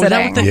parents were Oh, is that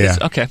sitting. what that Yeah. is?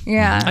 Okay.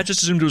 Yeah. I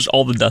just assumed it was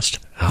all the dust.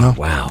 Oh,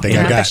 wow. They Yeah,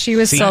 got but got. she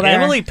was See, still there.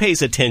 Emily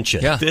pays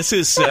attention. Yeah. This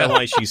is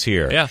why she's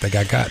here. Yeah. They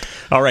got.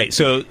 All right,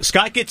 so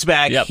Scott gets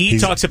back. Yep. He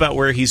talks about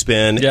where he's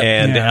been Yep.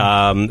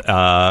 and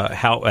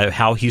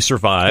how he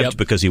survived Yep.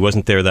 because he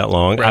wasn't there that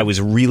long. Right. I was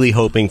really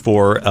hoping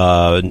for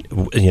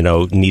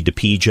need to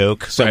pee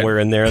joke somewhere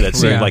in there. That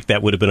seemed Yeah. like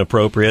that would have been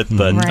appropriate,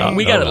 but Right.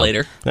 We got it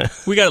later.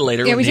 We got it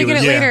later. Yeah, we when he did get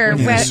was- it later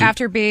Yeah.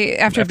 after Baby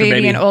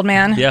Baby. and Old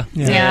Man. Yeah.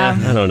 Yeah.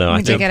 I don't know. We I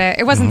did think get it.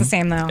 It wasn't the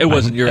same, though. It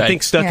wasn't. You're right. I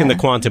think stuck in Yeah. the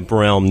quantum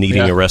realm, needing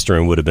Yeah. a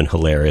restroom would have been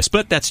hilarious,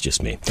 but that's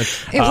just me. It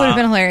would have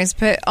been hilarious,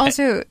 but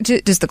also,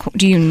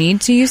 do you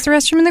need to use the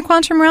restroom in the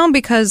quantum realm?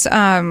 Because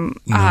Mom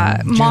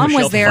was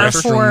Michelle there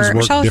Pfeiffer? for Restrooms work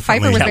Michelle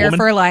Pfeiffer was there Catwoman?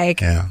 for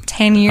like Yeah.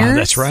 10 years. Oh,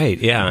 that's right.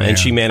 Yeah, and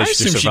she I managed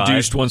to assume she survive.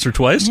 douched once or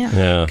twice.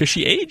 Yeah. Because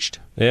she aged.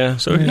 Yeah.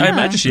 So I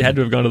imagine she had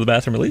to have gone to the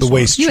bathroom at least The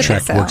waste You would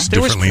check think so. works There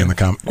was- differently in the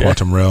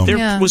quantum realm. There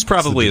Yeah. was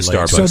probably a It's a bit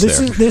late. Starbucks So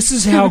there. this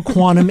is how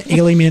quantum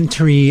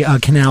alimentary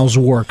canals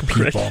work,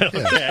 people.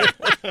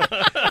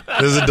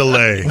 There's a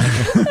delay.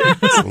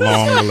 It's a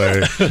long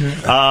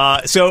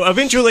delay. So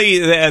eventually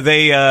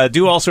they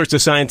do all sorts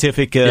of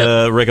scientific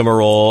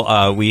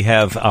rigmarole. We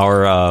have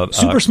our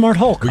Super smart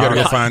Hulk. We got to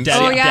go find.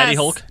 Daddy- Oh, yes. Daddy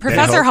Hulk?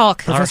 Professor Hulk.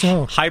 Professor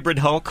Hulk. hybrid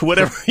Hulk,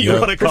 whatever you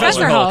want to call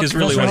Professor it. Hulk is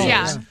really what he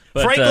Yeah. is.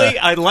 But, Frankly,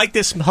 I like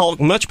this Hulk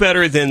much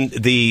better than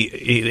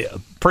the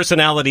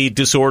personality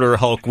disorder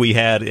Hulk we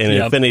had in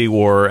Yep. Infinity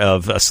War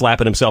of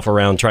slapping himself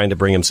around trying to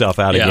bring himself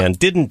out Yeah. again.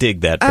 Didn't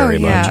dig that Oh, very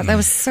yeah. much. That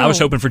was so. I was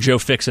hoping for Joe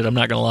Fix-It. I'm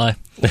not going to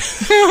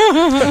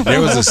lie. There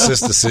was a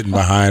sister sitting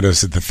behind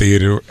us at the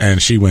theater,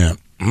 and she went,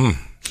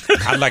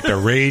 I'd like to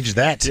rage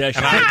that. Yeah, she-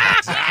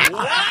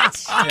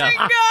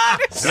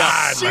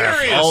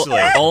 Seriously.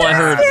 all I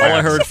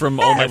heard from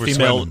all my were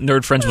female sweating.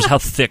 nerd friends was how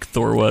thick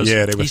Thor was.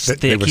 Yeah, they were He's thick.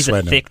 thick. They were He's a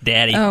sweating. thick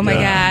daddy. Oh my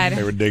God!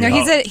 They were digging No,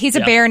 it. he's a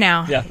Yeah. bear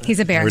now. Yeah. He's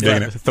a bear. We're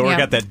digging it. Thor Yeah.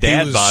 got that He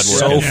dad was bod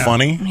so working.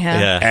 funny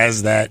Yeah.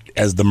 as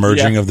the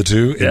merging Yeah. of the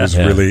two. It Yeah. was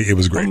Yeah. really, it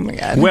was great. Oh my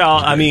God. Well,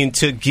 I mean,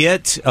 to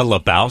get a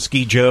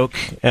Lebowski joke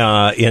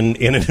in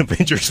an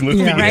Avengers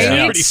movie Yeah. is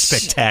Right? pretty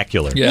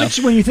spectacular. Yeah. Which,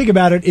 when you think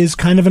about it, is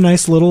kind of a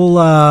nice little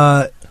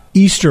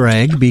Easter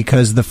egg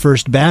because the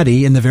first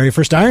baddie in the very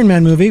first Iron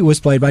Man movie was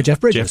played by Jeff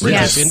Bridges. Jeff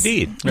Bridges, Yes.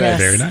 indeed. Yes.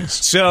 Very nice.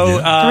 So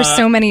There were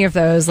so many of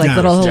those, like Yeah.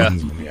 little.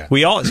 Yeah.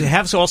 we all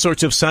have all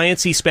sorts of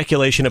sciencey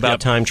speculation about Yep.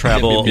 time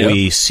travel. Yep.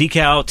 We seek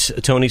out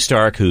Tony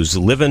Stark, who's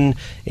living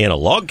in a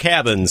log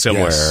cabin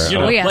somewhere. Yes. You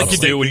know, Oh, yes. like you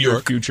do when New you're a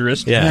York.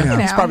 futurist. Yeah. You know.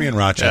 It's probably in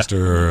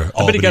Rochester or I bet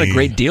Albany. he got a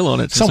great deal on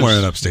it. Somewhere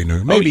in upstate New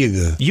York. Maybe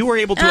the You were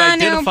able to No,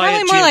 identify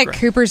probably it more like geogra-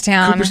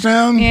 Cooperstown.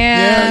 Cooperstown?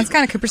 Yeah, it's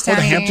kind of Cooperstown.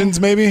 or the Hamptons,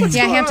 maybe?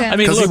 Yeah, Hampton. I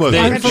mean, 'Cause he look, was- they,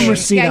 I'm from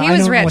Reseda. Yeah, he I was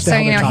don't know rich, what the so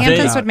hell they're talking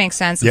Hamptons about. would make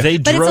sense. Yeah. They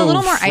But it's a little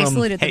drove more from-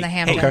 isolated than the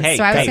Hamptons, hey,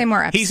 so I would hey. say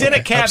more upstate. He's in a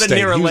cabin Upstate.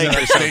 near a He was lake in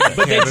or a something.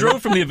 But they cabin.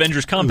 drove from the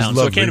Avengers compound,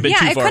 so it can't have been Yeah,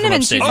 too it far couldn't from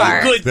have been too upstate. far.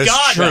 Oh, good That's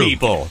God, true.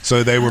 people.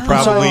 So they were So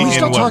probably we're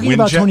still in talking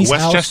about Tony's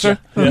house. Westchester?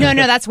 No,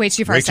 that's way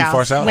too far Way too south.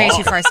 far south? Way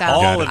too far south.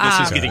 All of this is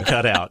Ah. getting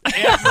cut out.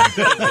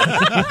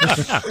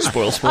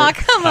 Spoil Oh,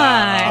 come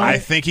on. I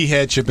think he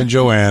had Chip and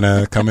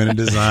Joanna come in and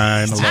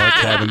design a log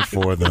cabin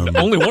for them.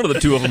 Only one of the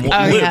two of them Oh,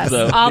 lived, yes.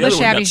 though. All the other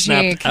one got shabby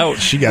snapped chic. out.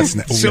 She got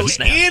snapped. So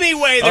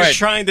anyway, they're All right.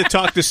 trying to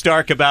talk to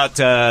Stark about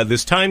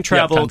this time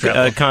travel, time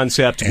travel.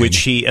 concept, And which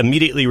he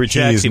immediately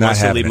rejects. is He not wants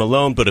to having leave him it.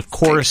 alone, but of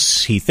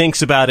course he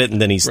thinks about it,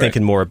 and then he's Right.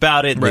 thinking more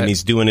about it, and then Right.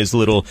 he's doing his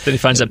little... Then he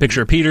finds that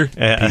picture of Peter.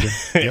 And his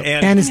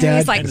And dad.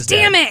 he's like,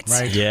 damn it.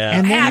 Yeah.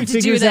 and then have he to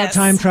do figures out this.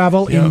 time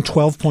travel in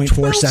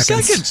 12.4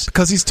 seconds.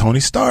 Because he's Tony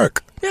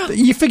Stark.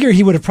 You figure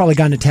he would have probably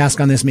gone to task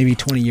on this maybe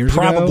 20 years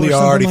ago. Probably or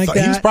something already like thought.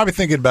 He was that. probably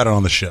thinking about it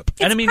on the ship.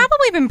 And I mean,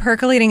 Probably been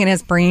percolating in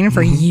his brain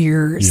for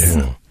years.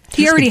 Yeah.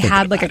 He already been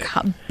had thinking like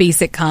a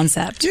basic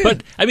concept.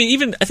 but I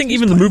mean, I think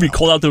even the movie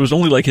called out there was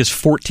only like his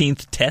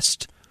 14th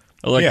test.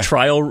 like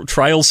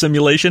trial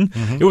simulation.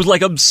 It was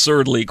like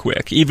absurdly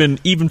quick,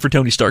 even for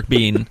Tony Stark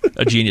being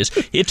a genius.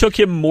 It took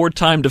him more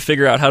time to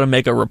figure out how to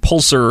make a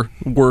repulsor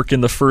work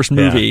in the first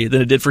movie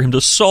than it did for him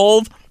to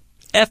solve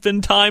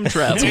effing time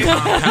travel.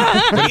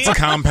 It's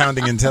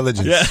compounding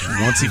intelligence.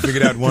 Once he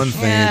figured out one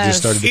thing, it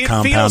just started to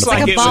compound. It's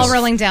like a ball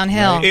rolling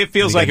downhill. It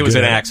feels like it was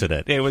an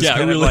accident. It was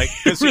kind of like,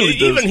 really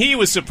even he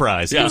was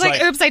surprised. He was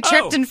like, oops, I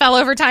tripped and fell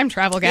over time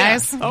travel,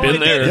 guys. Been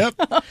there.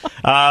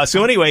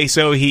 So anyway,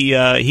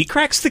 he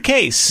cracks the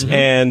case,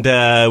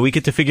 and we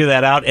get to figure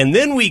that out. And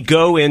then we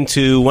go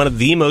into one of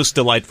the most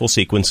delightful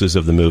sequences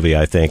of the movie,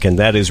 I think, and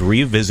that is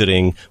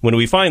revisiting, when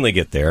we finally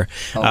get there.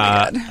 Oh,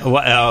 my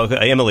God.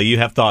 Emily, you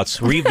have thoughts.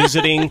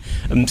 Revisiting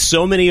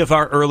so many of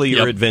our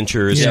earlier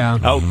adventures.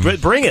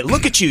 Bring it.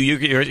 Look at you.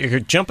 You're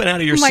jumping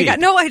out of your seat. Oh my God.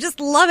 No, I just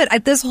love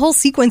it. This whole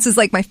sequence is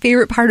like my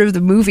favorite part of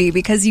the movie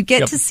because you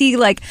get to see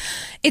like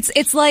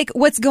it's like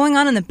what's going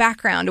on in the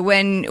background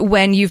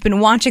when you've been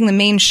watching the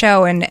main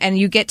show and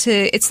you get to,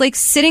 it's like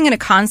sitting in a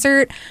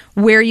concert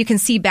where you can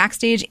see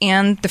backstage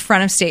and the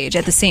front of stage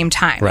at the same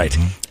time. Right.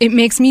 It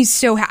makes me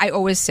so I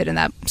always sit in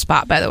that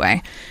spot, by the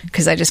way,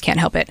 because I just can't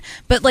help it.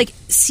 But like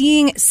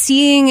seeing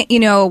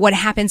what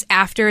happens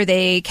after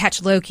they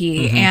catch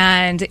Loki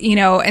and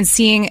and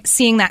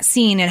seeing that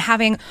scene and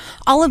having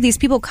all of these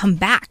people come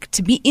back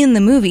to be in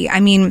the movie.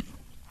 I mean,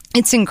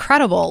 it's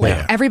incredible.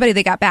 Like everybody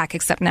they got back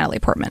except Natalie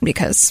Portman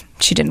because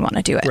she didn't want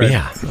to do it. Right.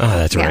 Yeah. Oh,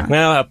 that's right.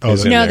 Yeah.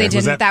 No, they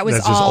didn't. That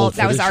was all.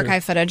 That was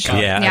archive footage.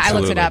 Yeah, I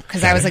looked it up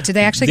because I was like, did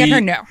they actually get her?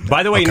 No.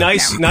 By the way,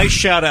 nice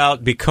shout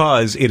out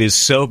because it is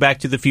so Back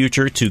to the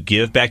Future to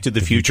give Back to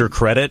the Future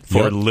credit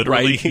for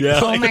literally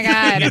oh my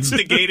God,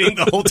 instigating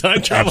the whole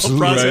time travel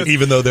process. Right.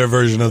 Even though their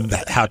version of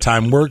how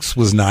time works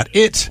was not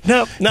it.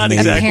 No, not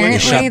exactly.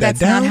 Apparently,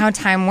 that's not how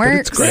time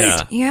works. But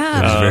it's great. Yeah.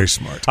 It was very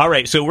smart. All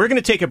right, so we're going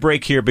to take a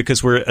break here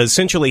because we're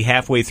essentially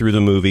halfway through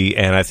the movie,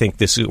 and I think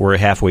we're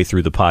halfway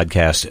through the podcast.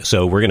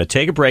 So we're going to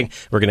take a break.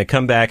 We're going to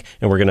come back,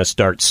 and we're going to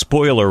start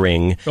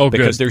spoilering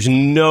because there's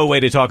no way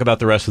to talk about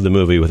the rest of the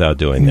movie without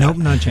doing that. Nope,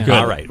 not chance.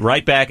 All right,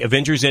 right back.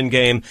 Avengers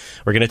ENDGAME.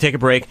 We're going to take a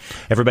break.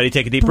 Everybody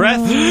take a deep breath.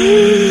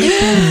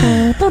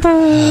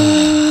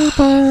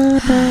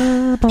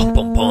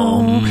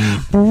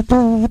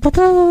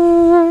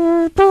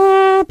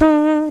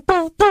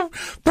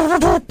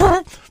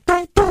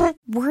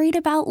 Worried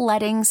about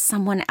letting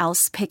someone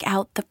else pick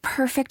out the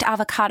perfect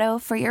avocado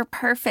for your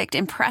perfect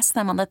impress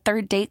them on the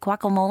third date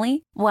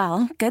guacamole?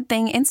 Well, good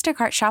thing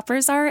Instacart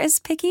shoppers are as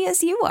picky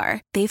as you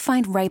are. They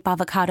find ripe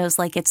avocados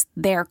like it's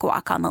their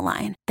guac on the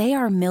line. They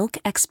are milk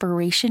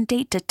expiration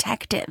date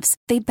detectives.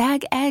 They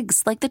bag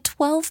eggs like the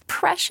 12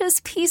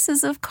 precious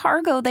pieces of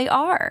cargo they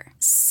are.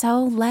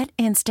 So let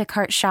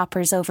Instacart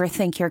shoppers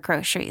overthink your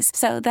groceries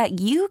so that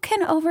you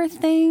can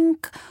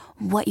overthink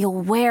what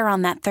you'll wear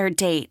on that third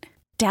date.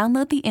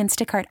 Download the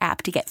Instacart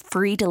app to get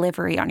free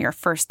delivery on your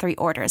first 3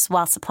 orders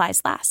while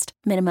supplies last.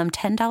 Minimum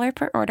 $10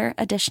 per order.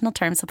 Additional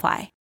terms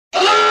apply.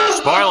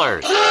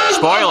 Spoilers!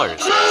 Spoilers!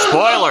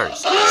 Spoilers!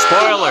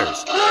 Spoilers!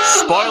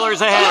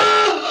 Spoilers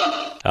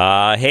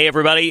ahead! Hey,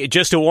 everybody.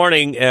 Just a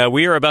warning.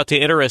 We are about to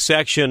enter a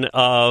section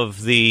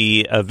of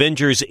the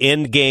Avengers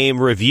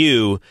ENDGAME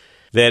review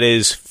that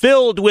is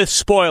filled with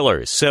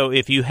spoilers. So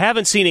if you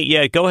haven't seen it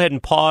yet, go ahead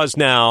and pause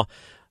now.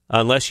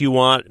 Unless you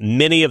want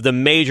many of the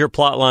major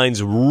plot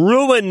lines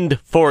ruined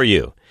for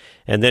you,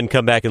 and then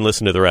come back and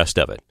listen to the rest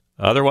of it.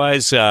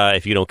 Otherwise,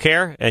 if you don't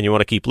care and you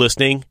want to keep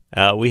listening,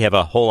 we have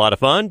a whole lot of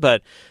fun,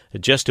 but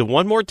just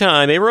one more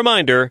time, a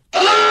reminder.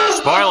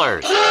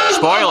 Spoilers!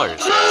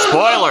 Spoilers!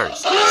 Spoilers!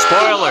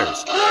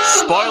 Spoilers!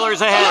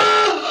 Spoilers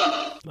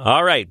ahead!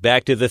 All right,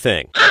 back to the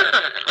thing.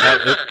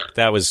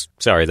 That was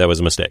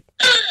a mistake.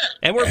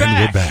 And we're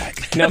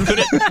back.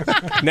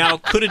 Now,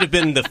 could it have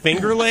been the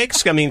Finger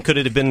Lakes? I mean, could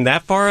it have been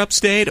that far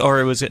upstate,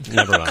 or was it?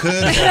 Never mind.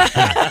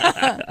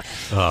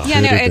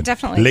 It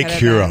definitely Lake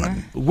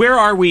Huron. Where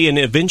are we in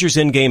Avengers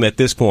ENDGAME at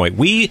this point?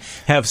 We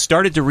have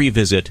started to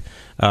revisit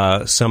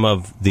some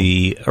of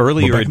the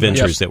earlier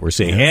adventures that we're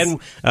seeing. Yes.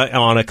 And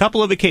on a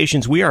couple of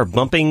occasions, we are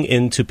bumping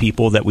into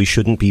people that we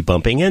shouldn't be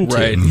bumping into.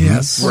 Right.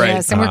 Yes. Right.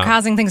 Yes, and we're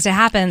causing things to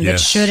happen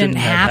that shouldn't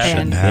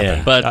happen.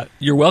 Yeah. But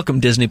you're welcome,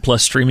 Disney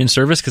Plus streaming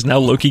service, because now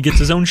Loki gets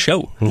his own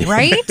show.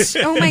 Right?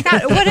 Oh, my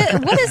God.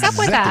 What is up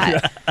with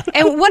that?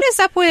 And what is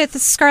up with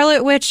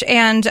Scarlet Witch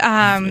and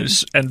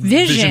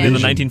Vision in the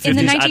 1950s? In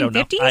the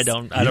 1950s? I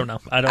don't know.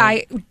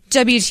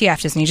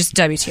 WTF, Disney. Just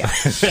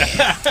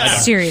WTF.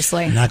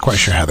 Seriously. Not quite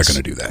sure how they're going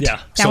to do that.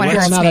 Yeah. That one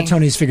hurts now me. that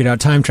Tony's figured out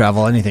time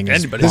travel, anything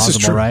is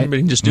possible, right?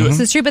 Anybody can just do it. This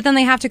is true, but then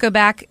they have to go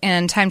back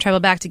and time travel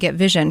back to get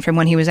Vision from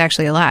when he was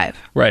actually alive.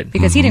 Right.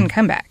 Because he didn't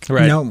come back.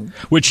 Right. No.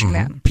 Which,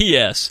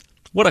 P.S.,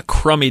 what a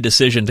crummy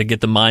decision to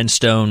get the Mind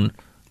Stone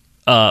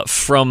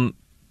from...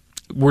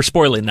 We're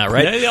spoiling that,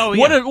 right? Yeah.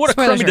 What a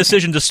crummy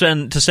decision to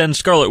send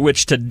Scarlet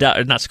Witch to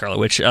die, not Scarlet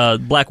Witch,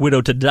 Black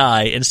Widow to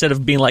die, instead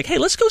of being like, hey,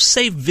 let's go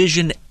save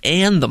Vision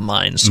and the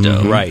Mind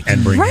Stone. Right.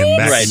 And bring him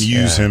back Right. and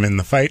use him in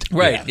the fight.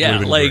 Right, yeah.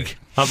 Like,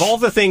 Of all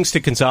the things to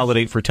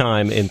consolidate for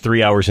time in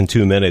 3 hours and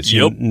 2 minutes,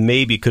 you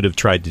maybe could have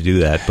tried to do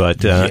that,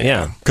 but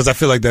yeah. Because I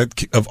feel like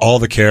that of all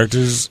the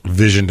characters,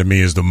 Vision to me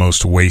is the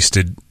most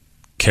wasted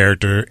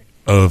character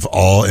of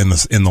all in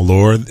the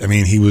lore. I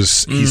mean, he's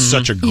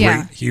such a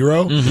great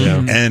hero,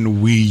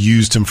 and we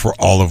used him for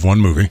all of one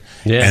movie,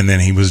 and then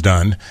he was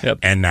done,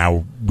 and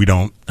now we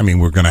don't. I mean,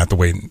 we're gonna have to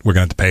wait. We're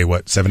gonna have to pay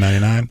what,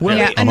 $7.99?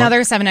 Well,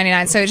 another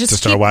 $7.99. So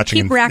just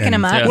keep racking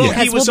him up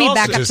because we'll be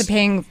back up to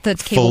paying the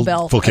cable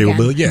bill. Full cable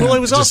bill, yeah. Well, it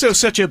was also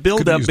such a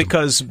build-up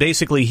because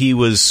basically he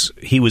was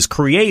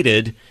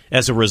created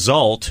as a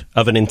result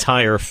of an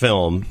entire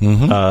film,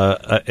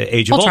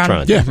 Age of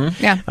Ultron.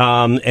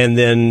 And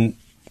then.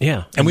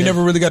 Yeah, and we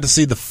never really got to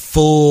see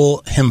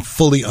him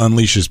fully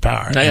unleash his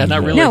power. No,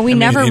 not really. No, we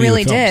never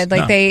really did.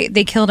 Like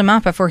they killed him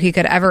up before he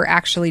could ever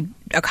actually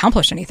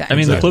accomplish anything. I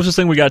mean, the closest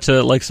thing we got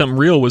to like something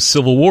real was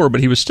Civil War, but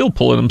he was still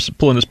pulling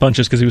his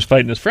punches because he was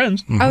fighting his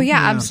friends. Oh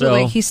yeah,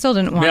 absolutely. So, he still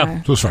didn't want to.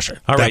 It was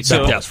frustrating. All right,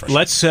 so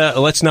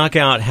let's knock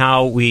out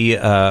how we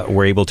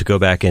were able to go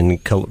back and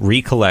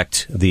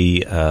recollect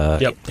the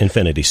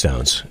Infinity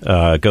Stones.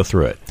 Go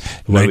through it.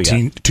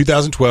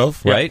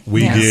 2012, right?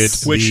 We did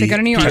which they go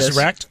to New York.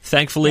 Tesseract.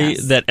 Thankfully,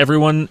 that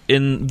everyone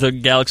in the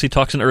galaxy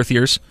talks in Earth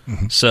years,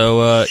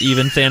 so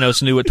even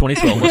Thanos knew what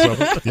 2012 was.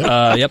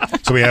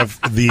 So we have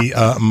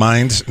the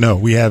Mind. No,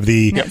 we have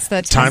the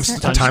Time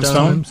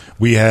Stone.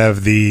 We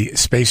have the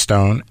Space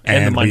Stone,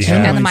 and we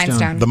have the Mind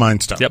Stone. The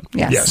Mind Stone. Yep.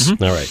 Yes. All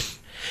right.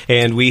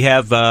 And we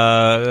have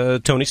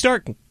Tony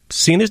Stark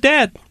seeing his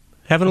dad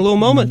having a little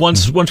moment.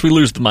 Once we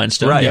lose the Mind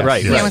Stone. Right.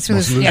 Yeah, once we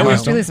lose the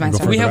Mind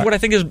Stone. We have what I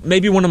think is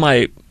maybe one of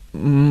my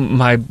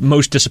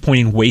most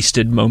disappointing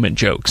wasted moment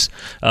jokes.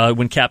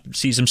 When Cap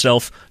sees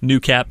himself, new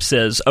Cap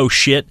says, "Oh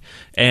shit,"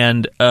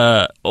 and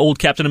old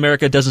Captain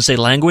America doesn't say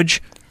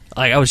language.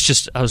 I was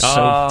so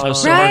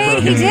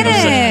heartbroken. He did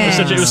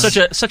it. It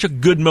was such a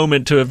good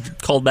moment to have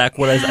called back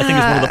what I think is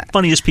one of the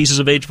funniest pieces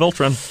of Age of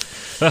Ultron.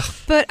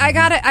 But I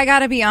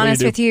gotta be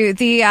honest with you.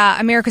 The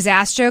America's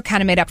ass joke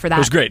kind of made up for that. It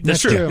was great.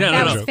 That's true.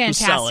 That was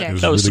fantastic.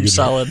 That was some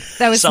solid.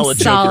 That was solid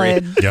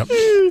jokery. Yep.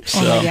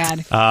 Oh my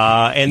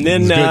god. And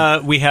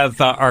then we have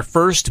our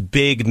first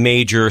big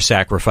major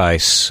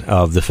sacrifice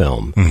of the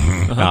film,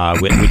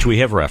 which we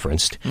have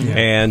referenced.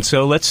 And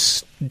so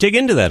let's dig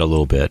into that a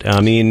little bit.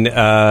 I mean,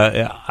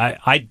 I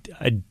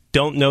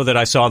don't know that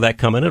I saw that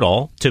coming at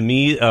all. To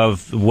me,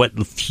 of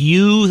what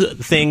few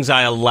things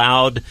I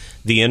allowed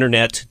the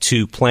internet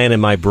to plant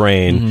in my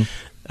brain,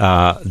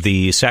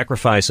 the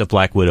sacrifice of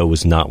Black Widow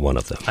was not one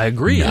of them. I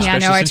agree. Yeah,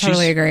 no, I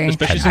totally agree.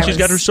 Especially since she's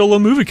got her solo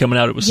movie coming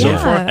out. It was so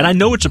far. And I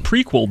know it's a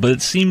prequel, but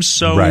it seems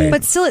so... Right.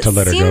 But still, to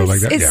let her go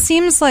like that, it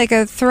seems like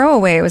a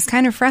throwaway. It was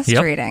kind of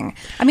frustrating. Yep.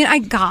 I mean, I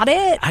got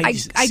it.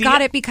 I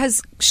got it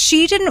because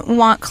she didn't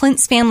want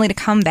Clint's family to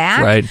come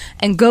back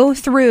and go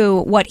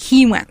through what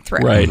he went through.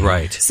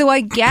 Right. So I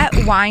get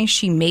why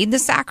she made the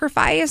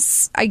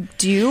sacrifice. I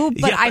do,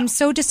 but I'm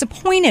so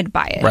disappointed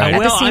by it at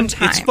the same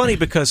time. It's funny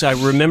because I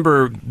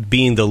remember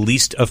being the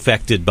least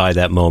affected by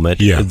that moment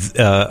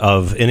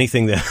of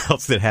anything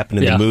else that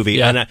happened in the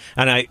movie, and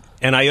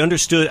I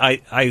understood.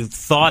 I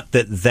thought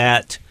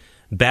that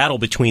battle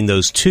between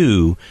those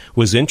two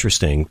was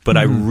interesting, but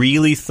I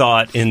really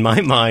thought in my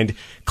mind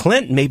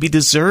Clint maybe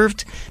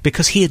deserved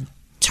because he had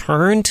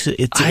turned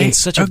in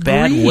such a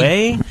bad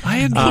way. I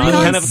agree.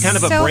 Kind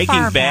of a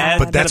Breaking Bad.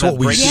 But that's what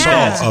we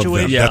saw of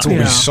them. That's what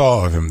we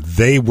saw of him.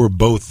 They were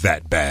both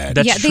that bad.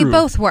 That's true. They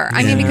both were.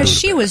 I mean, because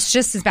she was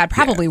just as bad,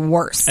 probably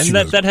worse. And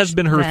that has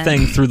been her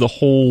thing through the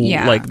whole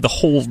the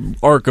whole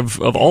arc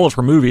of all of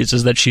her movies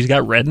is that she's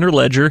got red in her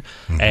ledger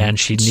and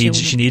she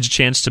needs a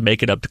chance to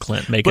make it up to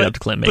Clint. Make it up to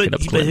Clint.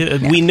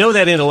 We know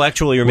that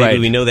intellectually, or maybe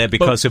we know that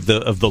because of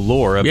the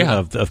lore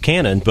of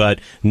canon, but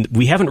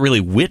we haven't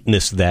really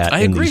witnessed that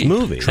in these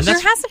movies. There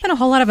hasn't been a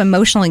whole lot of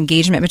emotional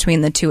engagement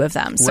between the two of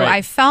them. So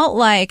I felt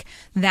like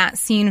that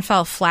scene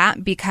fell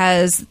flat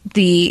because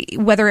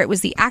whether it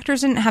was the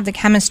actors didn't have the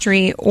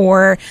chemistry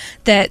or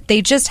that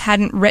they just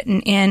hadn't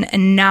written in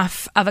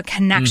enough of a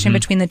connection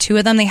between the two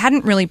of them. They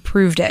hadn't really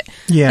proved it.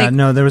 Yeah,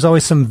 there was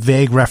always some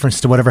vague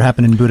reference to whatever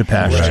happened in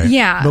Budapest. Right.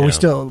 Yeah. But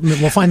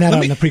we'll find that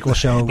out in the prequel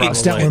show.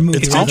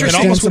 It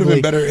almost would have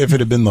been better if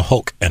it had been the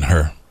Hulk and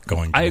her.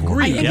 I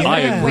agree. I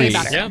agree. Way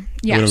better.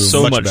 Yeah.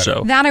 So much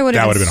so. That I would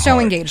have been so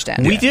engaged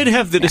in. We did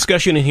have the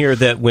discussion in here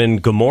that when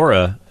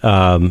Gamora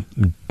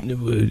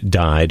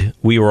died,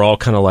 we were all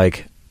kind of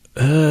like,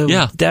 are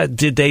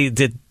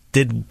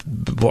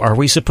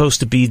we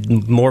supposed to be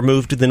more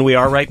moved than we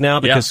are right now?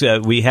 Because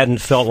we hadn't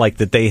felt like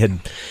that they had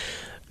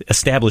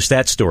established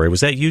that story. Was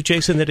that you,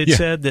 Jason, that had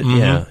said that?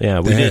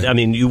 We did. I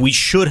mean, we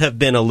should have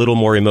been a little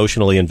more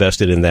emotionally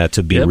invested in that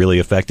to be really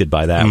affected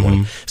by that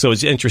one. So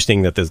it's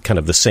interesting that the kind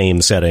of the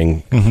same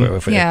setting kind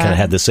of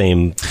had the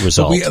same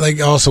result.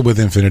 But also with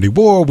Infinity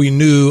War, we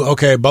knew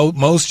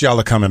most y'all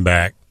are coming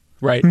back.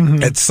 Right.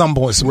 At some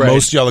point,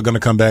 most y'all are going to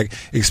come back,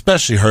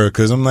 especially her,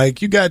 because I'm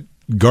like, you got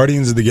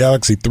Guardians of the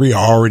Galaxy 3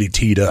 are already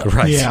teed up.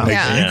 Right. Yeah.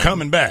 Like, you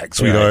coming back,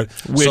 sweetheart.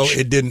 Which- so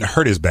it didn't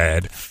hurt as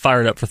bad.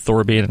 Fired up for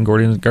Thor being in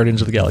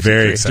Guardians of the Galaxy.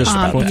 Very 3. excited Just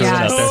about want to that. throw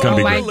that out there. It's gonna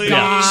be Oh my great.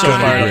 God. So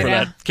fired up for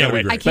that. Can't Gonna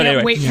wait. be great. I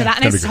can't wait for that, and I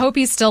That'd be great. hope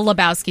he's still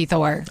Lebowski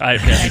Thor. I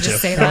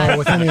just say that.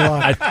 With any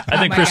luck. I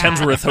think my Chris God.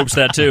 Hemsworth hopes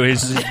that too.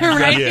 He's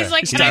Right? Yeah. He's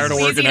like, He's can I tired of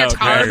please working eat a out. tarp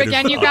Tired of-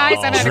 again, you guys?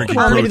 I've had a drinking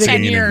carb for protein 10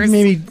 and- years.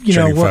 Maybe,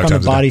 Training work 5 on the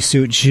times a day.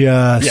 bodysuit just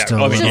Yeah,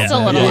 a I mean, little. Just a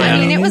little. Yeah. I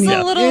mean, it was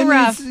Yeah. a little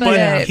rough, but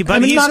Yeah. But I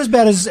mean, he's- not as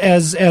bad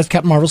as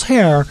Captain Marvel's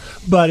hair,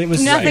 but it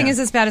was nothing is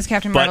as bad as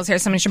Captain But- Marvel's hair.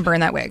 Somebody should burn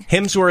that wig.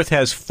 Hemsworth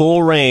has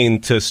full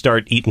reign to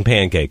start eating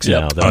pancakes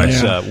Yep. now, though, Oh,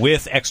 It's, yeah.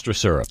 with extra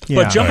syrup.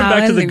 Yeah. But jumping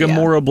back to the Hallelujah.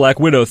 Gamora Black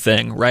Widow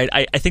thing, right?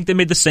 I think they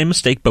made the same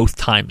mistake both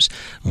times.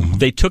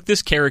 They took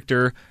this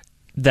character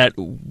that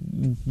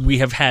we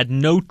have had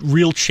no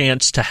real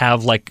chance to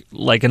have like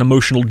an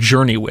emotional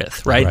journey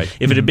with, right? Right.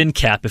 If it had been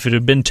Cap, if it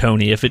had been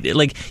Tony, if it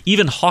like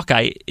even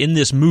Hawkeye in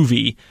this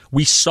movie,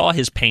 we saw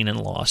his pain and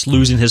loss,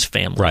 losing his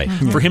family. Right.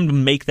 For him to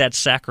make that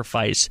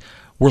sacrifice,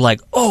 we're like,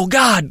 oh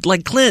God,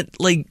 like Clint,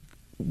 like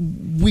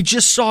we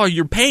just saw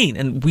your pain,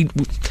 and we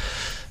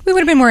We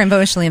would have been more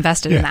emotionally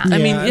invested in that. I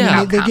mean,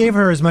 yeah. They gave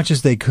her as much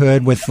as they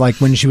could with like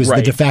when she was the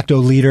Right. de facto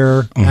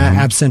leader,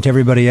 absent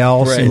everybody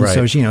else, Right. and Right.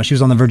 so she was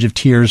on the verge of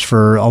tears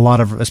for a lot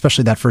of,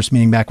 especially that first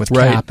meeting back with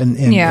Right. Cap and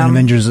Yeah.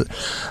 Avengers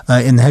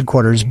in the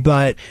headquarters.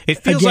 But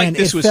It feels again, like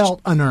this it was- felt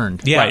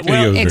unearned. Yeah, Right.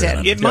 well, It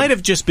did. It might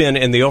have just been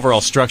in the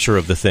overall structure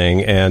of the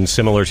thing, and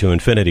similar to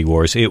Infinity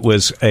Wars, it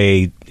was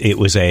a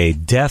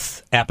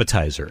death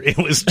appetizer. It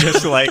was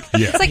just like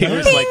It's like,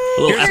 here's bing, like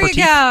here you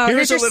go.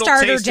 here's Here's a your little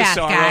starter taste of death,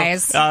 sorrow.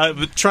 guys.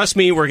 But trust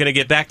me, we're going to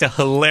get back to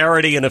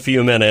hilarity in a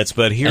few minutes.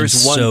 But here's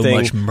and one so thing.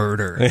 much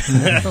murder.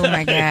 Oh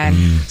my God.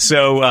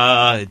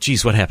 So,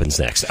 geez, what happens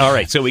next? All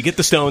right, so we get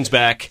the stones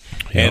back,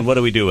 and what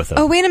do we do with them?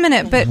 Oh, wait a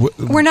minute. But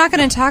we're not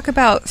going to talk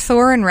about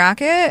Thor and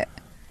Rocket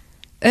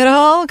at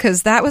all?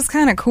 Because that was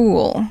kind of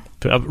cool.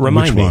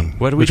 Remind Which me, one?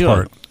 what do we Which do?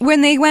 part?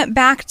 When they went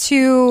back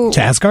to...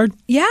 To Asgard?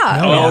 Yeah.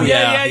 Oh,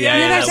 yeah. Back to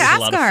That was a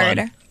lot of Asgard.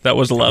 fun. That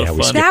was a lot Yeah, of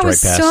we fun. skipped That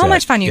was right past so that.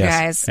 much fun, you Yes.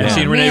 guys. Yeah. Oh,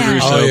 Seeing Rene man.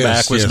 Russo Oh, yes,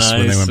 back was yes,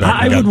 when they nice. went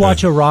back. I got would the-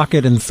 watch a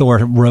Rocket and Thor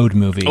road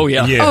movie. Oh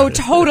yeah. Yeah. Oh,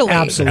 totally.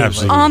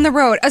 Absolutely. On the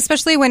road,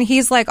 especially when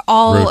he's like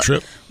all Road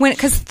trip.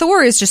 because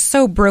Thor is just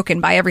so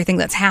broken by everything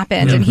that's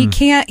happened, and he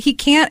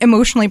can't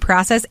emotionally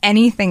process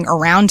anything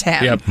around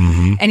him. Yep.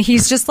 And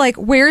he's just like,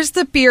 "Where's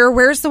the beer?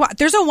 Where's the?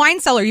 There's a wine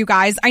cellar, you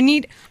guys.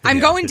 I'm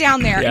going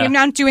down there. Yeah. I'm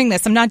not doing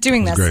this. I'm not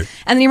doing this." great.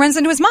 And then he runs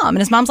into his mom, and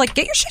his mom's like,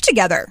 "Get your shit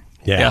together."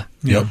 Yeah.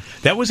 Yep.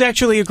 That was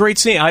actually a great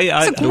scene.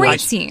 It's a great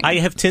scene. I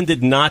have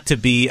tended not to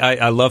be.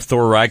 I love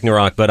Thor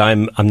Ragnarok, but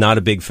I'm not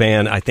a big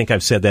fan. I think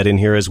I've said that in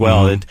here as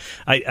well.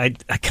 I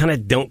kind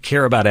of don't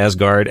care about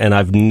Asgard, and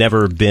I've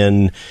never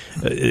been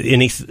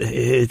any.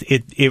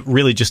 It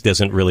really just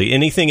doesn't really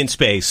anything in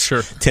space.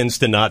 Sure. Tends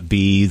to not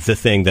be the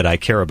thing that I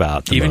care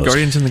about. The Even most.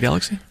 Guardians in the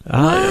Galaxy.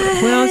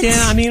 Well,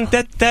 yeah. I mean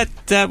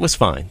that was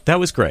fine. That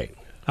was great.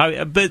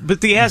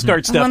 But the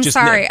Asgard stuff. Oh, I'm just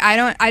sorry.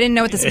 I didn't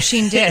know what this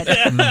machine did.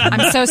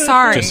 I'm so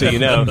sorry. Just so you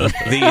know,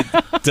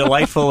 the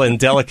delightful and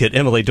delicate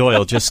Emily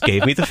Doyle just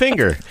gave me the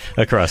finger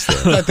across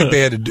there. I think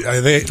they had to do,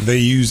 they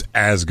use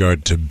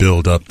Asgard to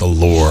build up the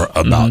lore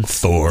about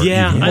Thor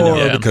Yeah, even I know. more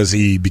Yeah. because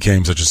he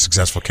became such a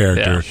successful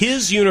character. Yeah.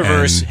 His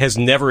universe And- has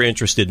never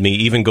interested me,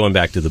 even going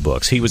back to the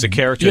books. He was a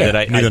character Yeah, that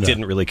I neither did I.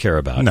 didn't really care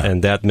about, No.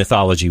 and that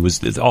mythology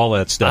was all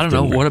that stuff. I don't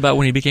know. didn't- What about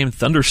when he became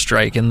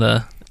Thunderstrike in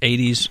the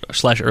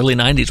 80s/early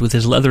 90s with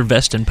his leather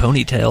vest and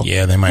ponytail?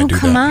 Yeah, they might Oh, do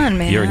come that. on,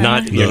 man. You're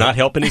not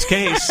helping his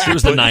case. It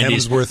was the Put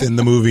 90s. Hemsworth in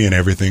the movie and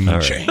everything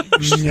changed.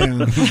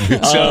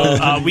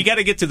 So we got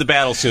to get to the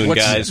battle soon,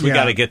 What's- guys. We yeah.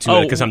 got to get to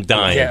it because I'm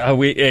dying.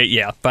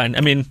 Yeah, fine.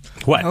 I mean,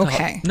 What?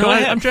 Okay. no, Go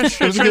ahead. I'm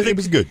just It was good. It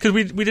was good. because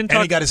we didn't And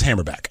talk. he got his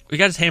hammer back. We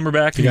got his hammer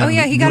back, Oh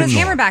yeah, he got his Mjolnir.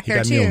 hammer back He there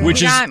got too. Mjolnir.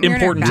 which is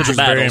important to the Which is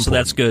very battle. So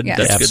that's good. Yes.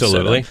 That's good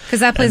Absolutely. because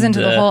that plays into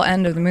the And, whole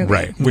end of the movie.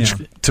 Right. Which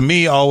to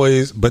me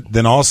always, but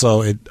then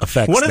also it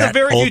affects One of the that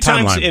very whole few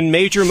times timeline. in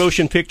major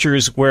motion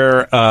pictures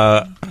where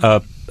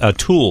a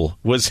tool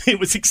was it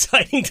was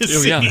exciting to Oh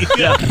see. yeah,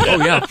 yeah.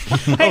 Oh yeah.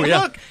 Hey, Oh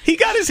yeah. look, he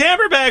got his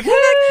hammer back.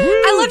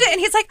 I loved it, and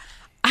he's like,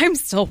 "I'm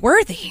still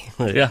worthy."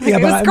 Yeah.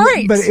 It was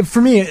great. But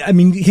for me, I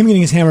mean, him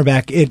getting his hammer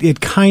back, it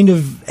kind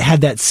of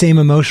had that same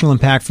emotional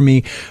impact for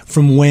me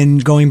from when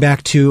going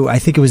back to, I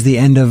think it was the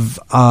end of,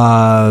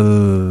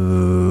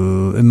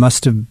 it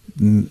must have,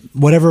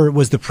 whatever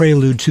was the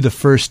prelude to the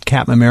first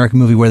Captain America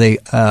movie where they,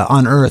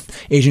 on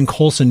Earth, Agent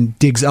Coulson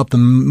digs up the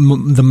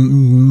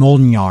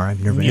Mjolnir.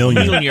 I've never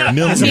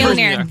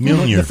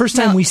Mjolnir. The first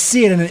time we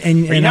see it, and Are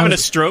you I having a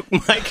was- stroke,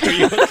 Mike? Are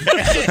you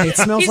okay? it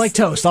smells like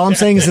toast. All I'm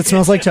saying is it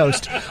smells like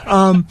toast.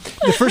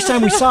 The first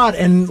time we saw it,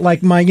 and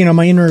like my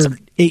inner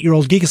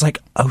 8-year-old geek is like,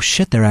 oh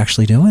shit, they're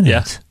actually doing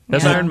Yeah. it.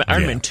 That's Iron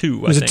Man 2.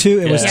 Was it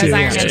 2? It was 2. It was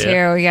Iron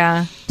Man 2,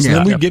 yeah. So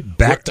then we get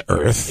back to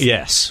Earth.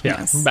 Yes.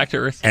 Yeah, we're back to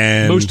Earth.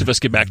 And most of us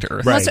get back to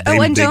Earth. Right.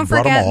 And don't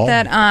forget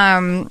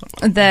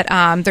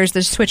that there's the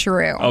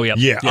switcheroo. Oh, yeah.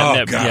 Yeah.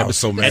 Oh, God. I was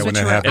so mad when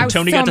that happened. And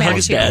Tony got to hug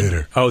his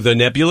dad. Oh, the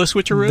Nebula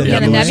switcheroo?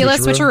 The Nebula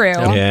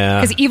switcheroo.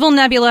 Yeah. Because evil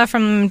Nebula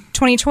from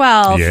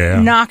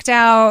 2012 knocked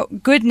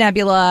out good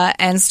Nebula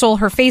and stole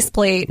her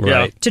faceplate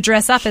to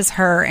dress up as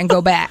her and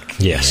go back.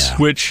 Yes. Yeah.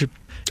 Which...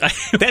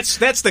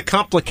 that's the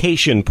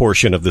complication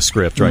portion of the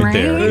script right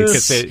there.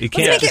 Let's make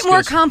it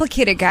more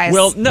complicated, guys.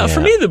 Well, no,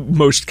 for me the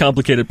most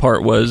complicated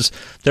part was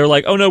they're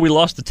like, oh no, we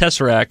lost the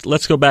Tesseract.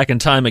 Let's go back in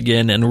time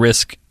again and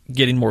risk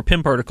getting more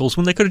Pym particles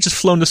when they could have just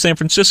flown to San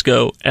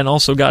Francisco and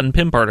also gotten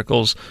Pym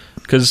particles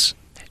because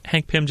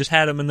Hank Pym just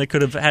had them and they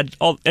could have had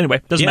all. Anyway,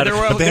 doesn't matter.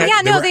 They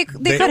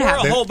could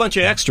have a whole bunch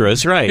of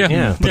extras, right?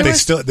 Yeah. But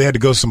they had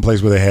to go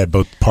someplace where they had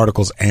both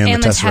particles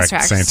and the Tesseract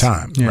at the same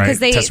time, right?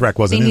 Tesseract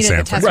wasn't in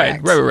San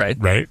Francisco, right.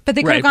 But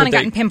they could have gone and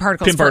gotten Pym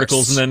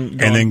particles, and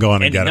then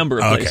gone and got a number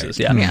of places,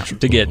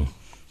 to get.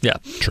 Yeah,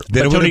 true.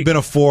 Then it would have been a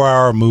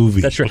 4-hour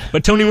movie. That's right.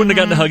 But Tony wouldn't have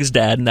gotten to hug his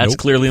dad, and that's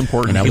clearly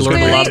important. And he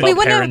learned a lot about we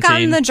wouldn't have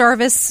gotten the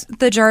Jarvis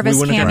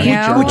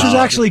cameo, which was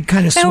actually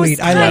kind of sweet.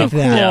 I like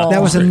that. Yeah.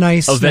 That was a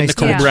nice. Event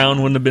Nicole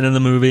Brown wouldn't have been in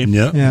the movie.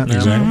 Yeah.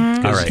 Exactly.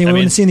 All right. We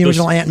wouldn't have seen the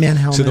original Ant-Man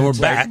helmet. So then we're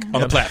back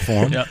on the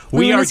platform.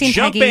 We are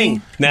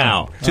jumping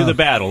now to the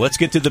battle. Let's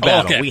get to the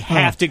battle. We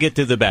have to get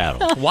to the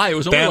battle. Why? It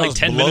was only like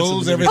 10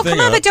 minutes. Oh, come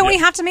on, but don't we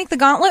have to make the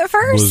gauntlet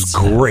first? Was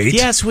great.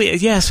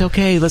 Yes,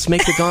 okay, let's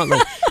make the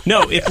gauntlet.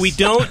 No, if we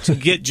don't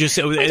get just...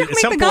 At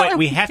some point,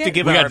 we have to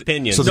give our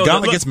opinion. So the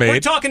gauntlet gets made.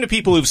 We're talking to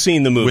people who've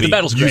seen the movie. The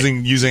battle's great.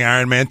 Using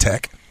Iron Man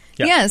tech.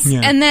 Yeah. Yes,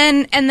 and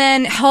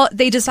then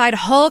they decide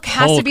Hulk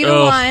has to be the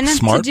one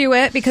to do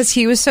it because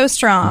he was so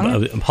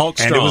strong. Hulk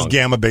strong. And it was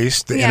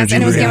gamma-based. The energy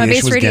and it was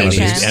gamma-based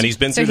radiation. And he's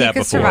been through that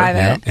before. So he could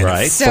survive it.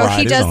 Right. So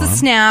he does the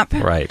snap.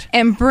 Right.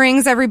 And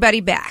brings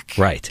everybody back.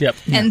 Right. Yep.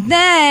 And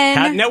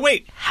then... Now,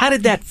 wait. How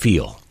did that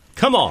feel?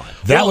 Come on.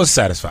 That was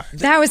satisfying.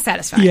 That was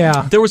satisfying.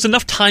 Yeah. There was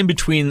enough time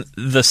between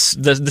the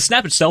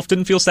snap itself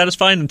didn't feel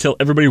satisfying until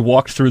everybody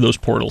walked through those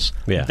portals.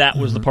 Yeah. That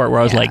was the part where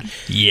I was like,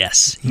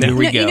 yes, here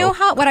we go. You know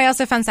what I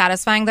also found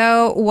satisfying,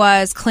 though,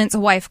 was Clint's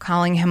wife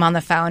calling him on the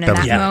phone in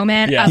that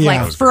moment of,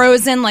 like,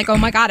 frozen, like, oh,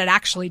 my God, it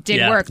actually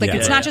did work. Like,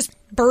 it's not just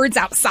birds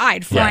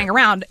outside flying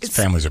around. It's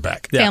families are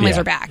back. Families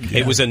are back.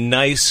 It was a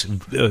nice,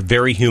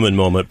 very human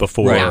moment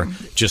before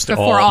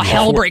all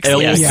hell breaks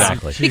loose.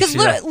 Exactly. Because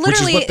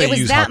literally, it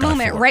was that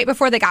moment right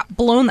before they got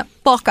blown the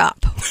fuck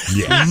up.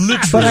 Yeah.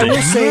 But I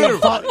will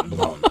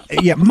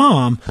say,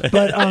 Mom.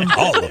 But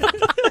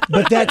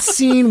but that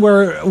scene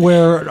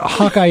where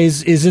Hawkeye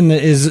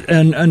is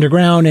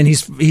underground and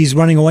he's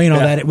running away and all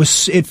that,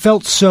 it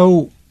felt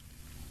so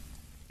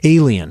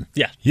alien.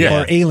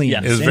 Or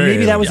aliens. Yeah. And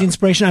maybe that was the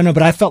inspiration. I don't know,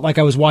 but I felt like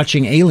I was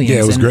watching Aliens.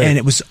 Yeah, it was great. And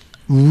it was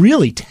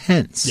really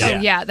tense.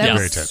 That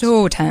was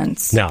so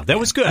tense. No, that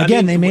was good.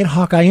 Again, they made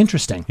Hawkeye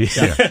interesting.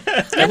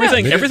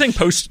 Everything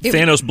post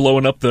Thanos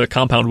blowing up the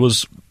compound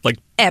was like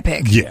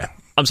epic. Yeah.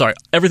 I'm sorry.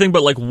 Everything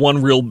but like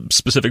one real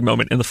specific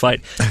moment in the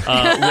fight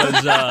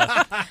was.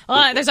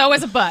 There's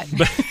always a but.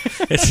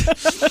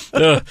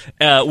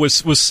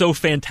 Was so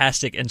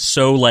fantastic and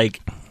so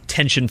like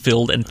tension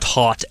filled and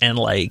taut and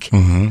like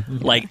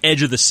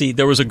edge of the seat.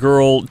 There was a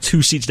girl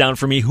 2 seats down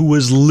from me who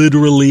was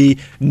literally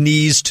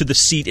knees to the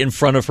seat in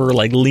front of her,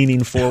 like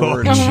leaning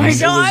forward. Oh my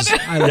God!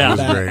 That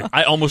was great.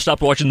 I almost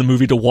stopped watching the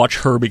movie to watch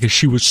her because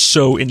she was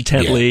so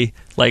intently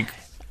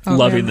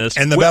loving this.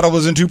 And the battle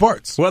was in 2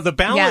 parts. Well, the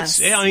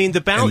balance. Yes. I mean,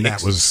 the balance. And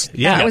that was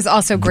That was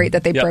also great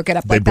that they broke it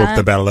up. They broke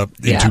the battle up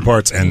in 2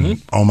 parts,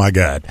 and oh my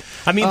God!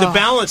 I mean, the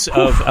balance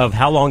of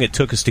how long it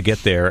took us to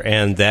get there,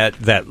 and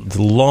that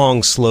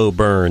long, slow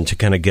burn to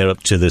kind of get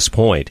up to this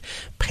point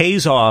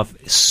pays off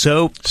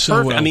so perfect.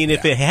 well. I mean,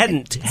 if it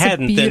hadn't,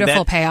 beautiful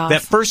then payoff.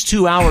 that first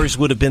 2 hours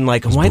would have been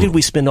like, why did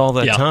we spend all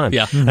that time?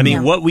 Yeah. I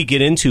mean, what we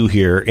get into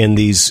here in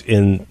these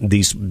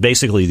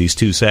basically these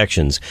 2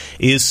 sections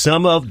is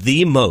some of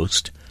the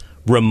most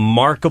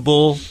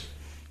remarkable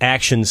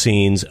action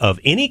scenes of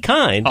any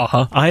kind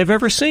I have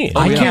ever seen.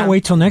 I can't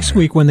wait till next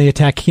week when they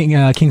attack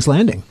King's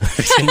Landing.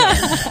 It's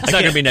not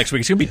going to be next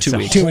week. It's going to be 2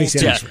 weeks. 2 weeks.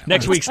 Yeah.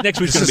 Next week's going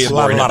to be a a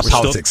lot boring of episode.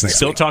 politics next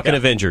Still week. talking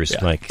Avengers,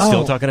 Mike.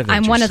 Still talking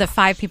Avengers. I'm one of the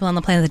 5 people on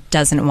the planet that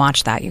doesn't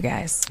watch that. You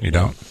guys. You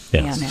don't?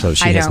 Yes. Yeah, no. So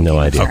she I has don't. no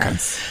idea. Okay.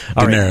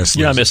 All right. Daenerys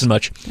You're not lives. missing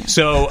much.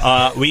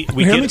 So we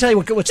Here, let me tell you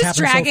what's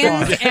happened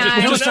Dragons so far.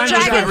 and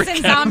dragons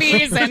and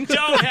zombies and.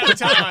 don't have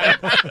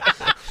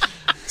time.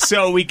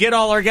 So we get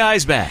all our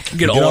guys back.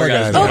 Get all our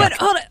guys. Oh, but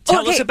hold on.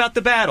 Tell us about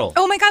the battle.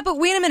 Oh my God! But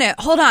wait a minute.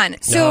 Hold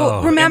on.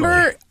 So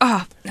remember?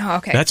 Emily.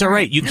 Okay. That's all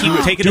right. You keep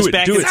taking us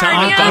back in do it.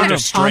 time. Sorry, Doctor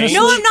Strange.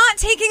 No, I'm not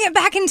taking it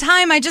back in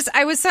time. I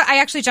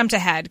actually jumped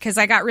ahead because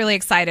I got really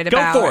excited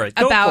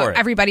about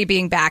everybody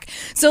being back.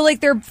 So like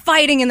they're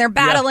fighting and they're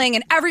battling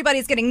and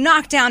everybody's getting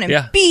knocked down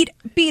and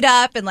beat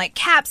up and like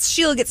Cap's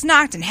shield gets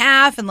knocked in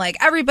half and like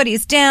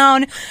everybody's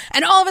down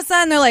and all of a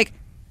sudden they're like,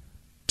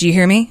 "Do you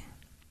hear me?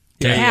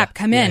 Cap,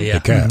 come in.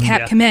 Cap.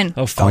 Cap, come in."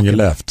 On your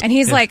left. And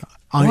he's like,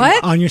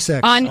 What? On your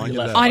six. On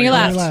your left.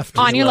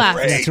 On your left.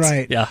 That's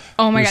right. Yeah.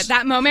 Oh my God.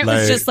 That moment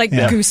was just like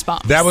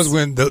goosebumps. That was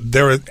when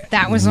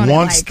That was when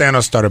once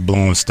Thanos started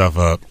blowing stuff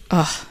up.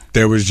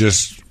 There was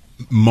just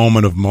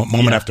moment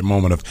after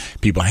moment of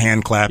people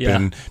hand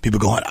clapping, people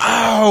going,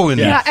 "Oh!" and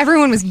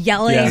everyone was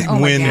yelling. Oh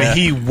my when God.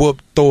 he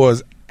whooped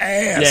Thor's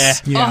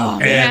ass. Oh,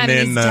 man,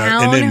 and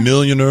then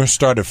Millionaire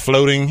started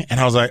floating, and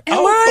I was like,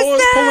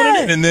 Thor's pulling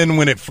it in. And then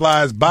when it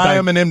flies by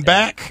him and then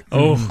back,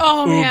 oh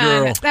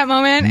man, girl. that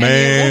moment, man,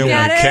 and you look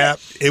at Cap,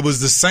 it was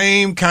the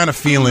same kind of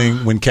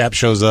feeling when Cap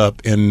shows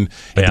up at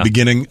the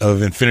beginning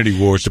of Infinity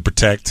Wars to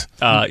protect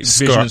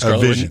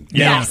Vision.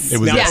 Yes. It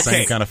was Yes. that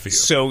same kind of feel.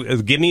 So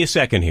give me a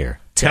second here.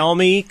 Tell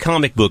me,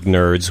 comic book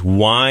nerds,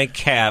 why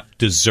Cap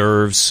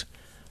deserves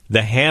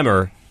the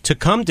hammer to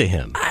come to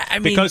him. I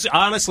mean, because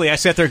honestly, I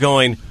sat there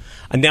going,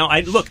 now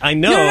I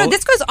know. No,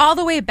 this goes all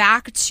the way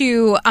back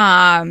to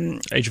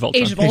Age of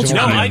Ultron.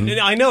 No,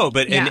 I know,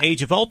 but in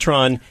Age of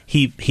Ultron,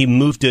 he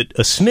moved it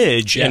a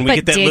smidge, and we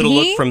get that little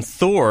look from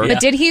Thor. But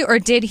did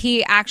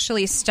he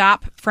actually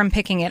stop from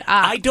picking it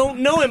up? I don't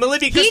know, Emily,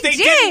 because they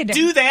didn't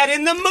do that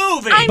in the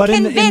movie. I'm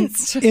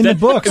convinced. In the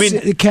books,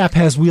 Cap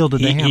has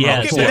wielded the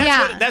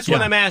hammer. That's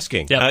what I'm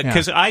asking.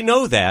 Because I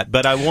know that,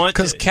 but I want...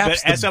 Because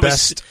Cap's the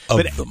best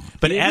of them.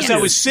 But as I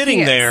was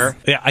sitting there,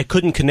 I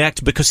couldn't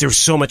connect because there was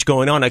so much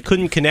going on. I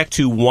couldn't connect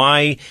to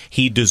why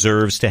he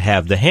deserves to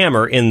have the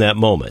hammer in that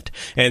moment.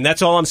 And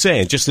that's all I'm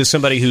saying. Just as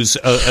somebody who's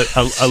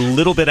a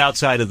little bit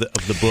outside of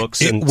the books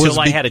until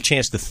I had a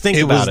chance to think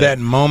about it. It was that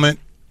moment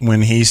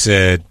when he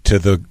said to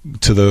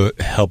the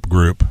help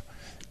group,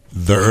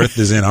 "The Earth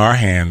is in our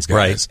hands,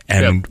 guys,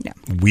 and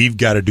we've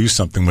got to do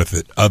something with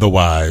it.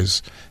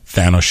 Otherwise,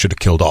 Thanos should have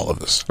killed all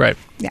of us." Right.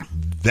 Yeah.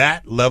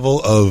 That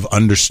level of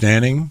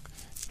understanding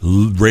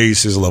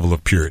raised his level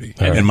of purity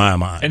in my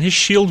mind. And his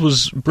shield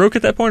was broke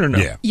at that point, or no?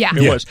 Yeah.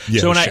 It was.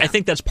 Yeah, so, and sure. I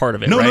think that's part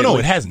of it. No, right? no,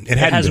 it hasn't. It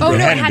hadn't. Oh, been.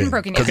 no, it hadn't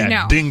broken yet. Because No.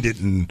 I dinged it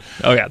and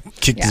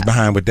kicked his Yeah.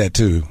 behind with that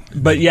too.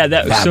 But yeah,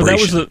 that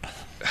was the.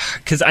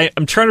 Because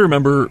I'm trying to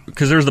remember,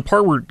 because there's the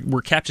part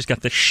where Cap just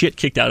got the shit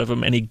kicked out of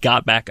him and he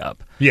got back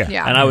up. Yeah.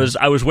 And I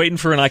was waiting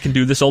for an I can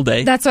do this all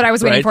day. That's what I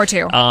was waiting for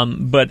too.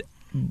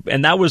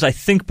 And that was, I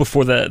think,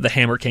 before the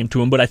hammer came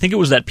to him, but I think it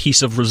was that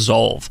piece of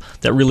resolve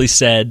that really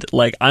said,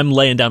 like, I'm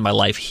laying down my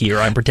life here.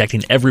 I'm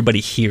protecting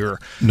everybody here.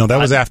 No, that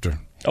was after.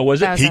 Oh,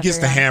 was it? He gets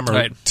the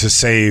hammer to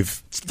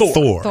save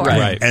Thor.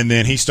 Right. And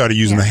then he started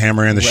using the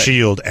hammer and the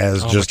shield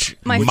as just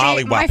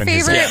mollywopping my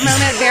his favorite ass.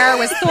 moment there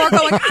was Thor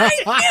going,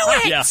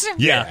 "I knew it!"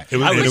 Yeah. It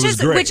was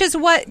great. Which is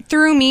what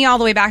threw me all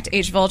the way back to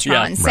Age of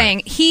Ultron,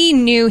 saying he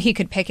knew he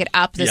could pick it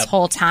up this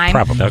whole time.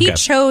 Probably. He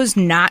chose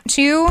not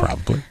to.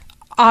 Probably.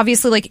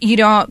 Obviously,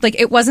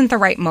 it wasn't the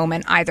right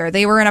moment either.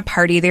 They were in a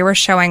party, they were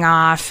showing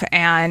off,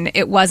 and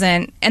it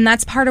wasn't. And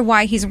that's part of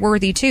why he's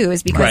worthy too,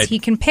 is because he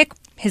can pick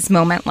his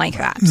moment like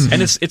that.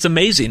 And it's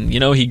amazing. You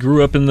know, he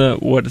grew up in the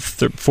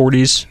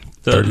 40s,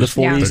 the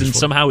 40s, and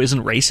somehow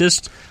isn't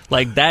racist.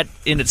 Like, that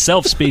in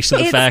itself speaks to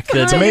the fact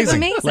that it's amazing.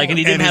 Like, and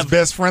he didn't his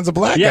best friend's a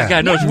black guy. Yeah,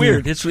 God, no, it's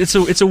weird. It's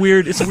a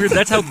weird.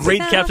 That's how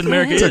great Captain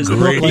America is. a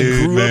great he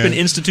dude, grew up man. in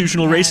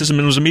institutional racism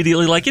and was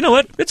immediately like, you know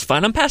what? It's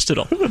fine. I'm past it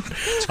all.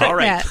 All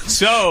right.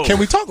 So Can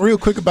we talk real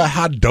quick about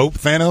how dope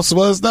Thanos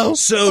was, though?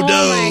 So dope.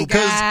 my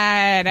Because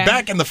God.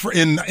 back in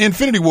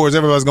Infinity Wars,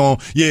 everybody's going,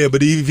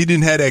 but if he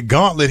didn't have that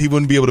gauntlet, he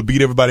wouldn't be able to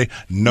beat everybody.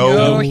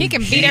 No, he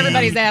can beat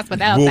everybody's ass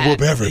without we'll that.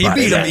 whoop everybody.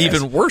 He beat him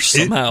even worse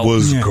somehow. It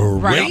was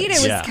great. Right?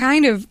 It was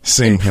kind of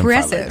Seeing him fight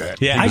impressive. like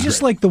that. Yeah. I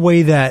just like the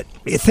way that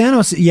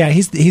Thanos. Yeah,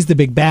 he's the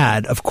big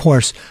bad, of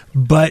course,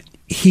 but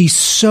he's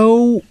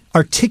so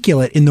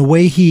articulate in the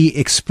way he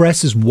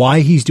expresses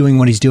why he's doing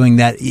what he's doing.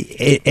 That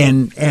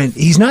and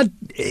he's not.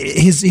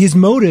 His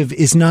motive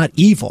is not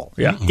evil.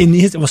 Yeah.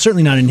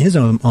 Certainly not in his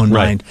own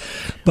mind.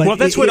 But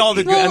that's what all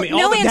the. Well, I mean,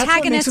 no all the, antagonist that's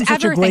what makes him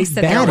such a ever great thinks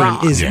that they're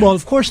baddie wrong. is well,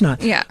 of course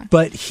not. Yeah.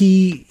 But it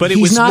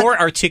he's was not, more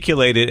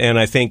articulated, and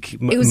I think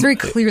It was very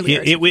clearly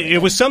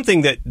It was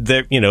something that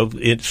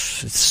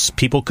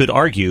people could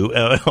argue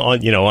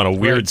on a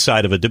weird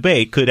side of a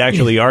debate. Could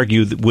actually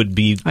argue that would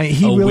be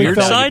he a really weird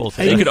felt-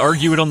 side. They could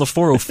argue it on the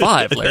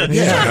 405, Larry.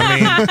 Yeah, I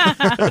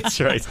mean,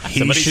 That's right.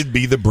 he should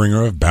be the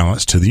bringer of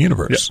balance to the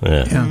universe.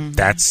 Yeah.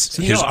 That's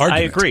his argument. I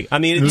agree. I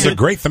mean, it was a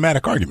great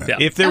thematic argument. Yeah.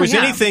 If there was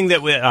anything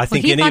that I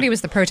think he thought he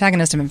was the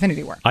protagonist of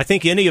Infinity War. I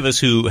think any of us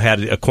who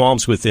had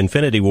qualms with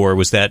Infinity War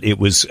was that it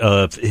was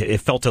it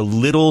felt a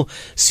little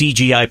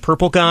CGI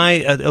purple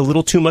guy a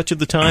little too much of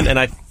the time, and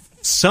I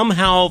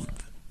somehow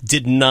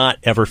did not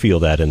ever feel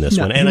that in this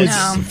one. And he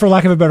was, for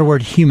lack of a better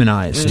word,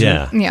 humanized.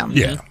 yeah.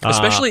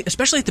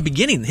 Especially at the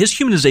beginning, his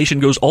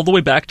humanization goes all the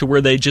way back to where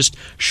they just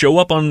show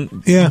up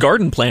on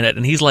Garden Planet,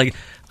 and he's like,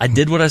 "I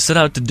did what I set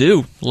out to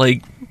do."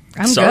 Like,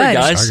 I'm Sorry, good.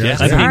 guys. Sorry, Yeah,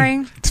 guys.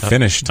 Sorry. It's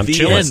finished. The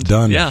Chill. It's end.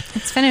 done. Yeah.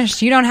 It's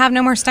finished. You don't have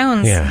no more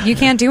stones. Yeah. You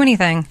can't do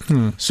anything.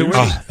 So where,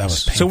 Oh, that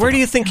was so painful. where do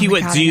you think he Oh my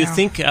went? God, Do you I know.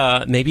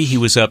 think maybe he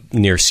was up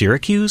near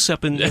Syracuse,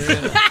 up in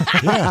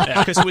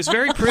because it was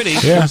very pretty.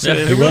 Yeah,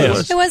 it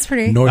was. It was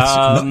pretty.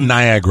 North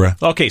Niagara.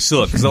 Okay,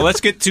 so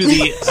let's get to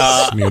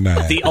Near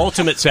Niagara. the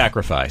ultimate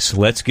sacrifice.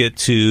 Let's get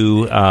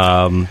to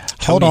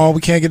Hold on,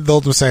 we can't get the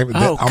ultimate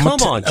sacrifice. Oh, come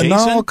on, Jason.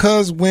 No,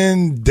 because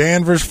when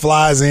Danvers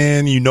flies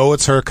in, you know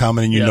it's her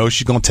coming, and you Yep. know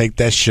she's going to take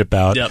that ship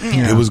out. Yep.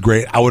 It was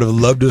great. I would have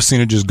loved to have seen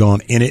her just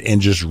gone in it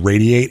and just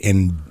radiate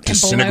and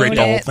disintegrate the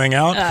blown whole it. thing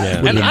out. Would have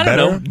And been I better.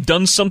 don't know,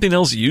 done something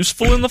else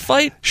useful in the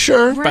fight?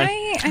 Sure.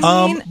 Right?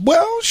 I mean,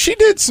 Well, she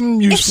did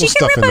some if useful she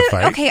can stuff in the rip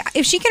fight. okay,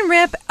 if she can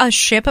rip a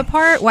ship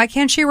apart, why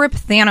can't she rip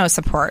Thanos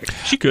apart?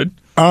 She could.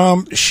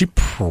 She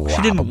probably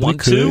didn't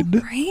want to.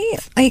 could. Right?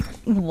 Like,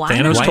 why?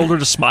 Thanos not? told her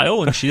to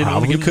smile, and she didn't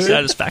want to Probably give him could.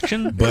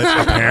 satisfaction. But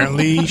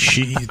apparently,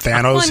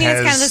 Thanos Well, I mean, has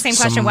it's kind of the same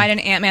question. some Why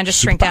didn't Ant-Man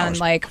just shrink down and, superpowers.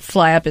 like,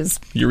 fly up his...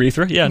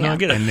 Urethra? Yeah, no, Yeah. I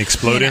get it. and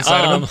explode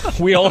inside of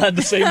him. We all had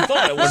the same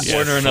thought at one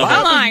point or another.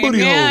 Come on,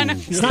 man.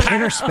 It's not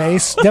inner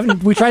space.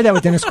 We tried that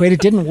with Dennis Quaid.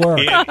 It didn't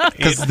work.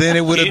 Because then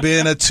it would have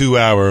been a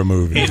 2-hour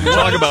movie.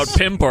 Talk about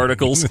PIM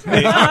particles.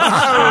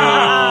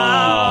 Yeah.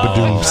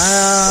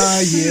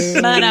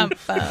 Ba-dum-bum.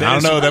 I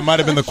don't know. That might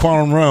have been the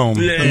quorum room.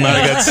 It might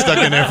have got stuck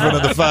in there for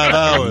another 5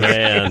 hours.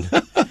 man.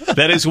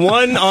 That is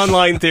one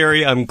online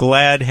theory I'm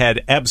glad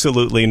had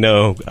absolutely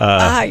no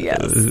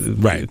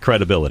Yes.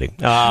 credibility.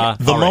 The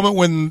moment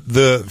when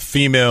the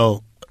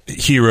female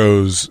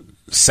heroes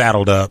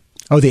saddled up.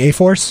 Oh, the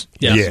A-Force?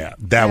 Yes. Yeah,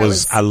 that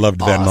was I loved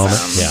that moment.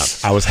 Yeah.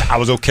 I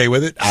was okay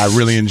with it. I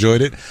really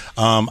enjoyed it.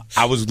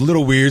 I was a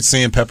little weird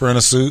seeing Pepper in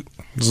a suit.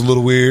 It was a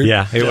little weird.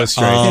 Yeah, it was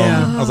strange.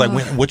 Yeah. I was like,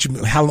 what you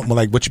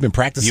been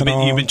practicing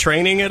on? You've been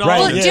training at all? Right.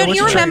 Well, Yeah, don't what's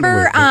you your training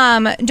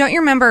remember? with Don't you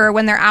remember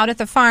when they're out at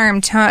the farm?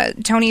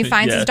 Tony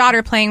finds Yeah. his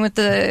daughter playing with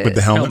the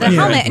helmet? the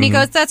Yeah. helmet, and he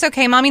goes, "That's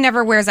okay. Mommy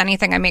never wears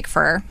anything I make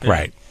for her."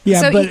 Right.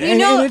 Yeah, So but you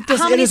know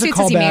how many it is a suits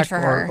has he made callback, for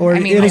her? or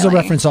I mean, it is a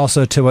really. reference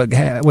also to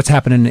what's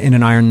happening in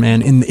an Iron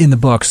Man in the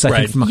books. I Right.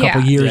 think from a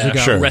couple Yeah. years Yeah, ago.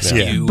 Sure.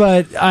 Rescue. Yeah.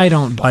 But I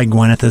don't buy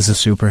Gwyneth as a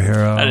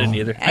superhero. I didn't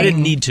either. I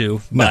didn't need to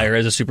buy her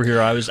as a superhero.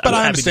 I was But I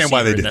happy understand to see why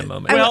her they in did that it.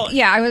 moment. Well, I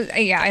didn't. I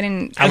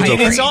was okay.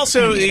 agree. It's also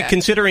I didn't need it.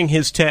 considering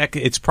his tech.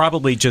 It's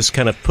probably just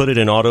kind of put it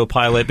in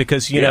autopilot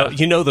because you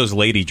know those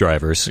lady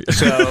drivers.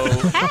 So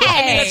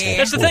Hey,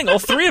 That's the thing. All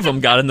three of them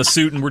got in the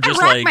suit and we're I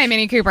just rock like, my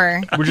Mini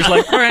Cooper. all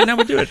right, now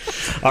we do it.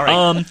 all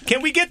right,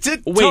 can we get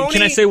to Wait, Tony?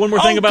 can I say one more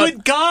thing Oh, about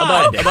good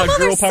God. about girl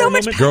there's power so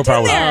much moment? Girl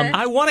power. there.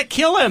 I want to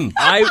kill him.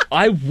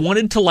 I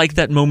wanted to like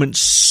that moment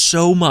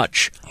so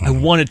much. I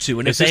wanted to.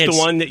 And Is if they this had the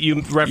one that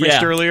you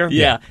referenced earlier?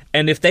 Yeah.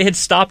 And if they had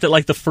stopped at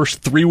like the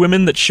first 3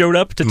 women that showed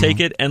up to take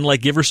it and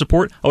like give her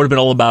support, I would have been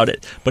all about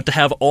it. But to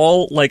have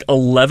all like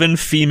 11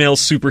 female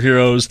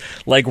superheroes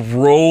like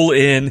roll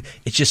in,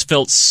 it just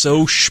felt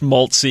so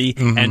schmaltzy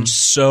and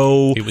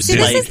so It was See,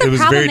 like, this is the it was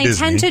problem. very They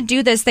tend Disney. to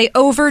do this. They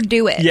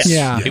overdo it. Yes.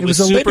 Yeah, it it was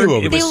was a super. do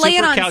over It it. They was lay it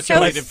super on so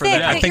calculated thick for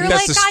that. I that think you're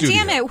that's like, the God studio. damn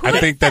it! I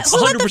think that's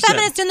who let the 100%.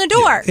 feminists in the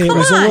door? It Come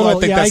was on. a little. I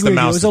think Yeah, I that's the agree. It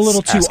mouse was a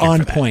little that's too asking on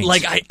for that. point.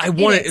 like I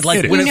wanted is.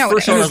 like It when is. it You know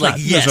first what started, it I is. was like,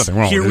 There's yes, nothing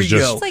wrong. here we It's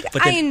just- go. It's like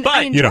But then-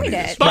 I you know, enjoyed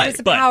it. but- It was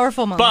a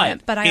powerful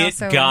moment, but I it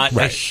also got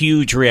a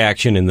huge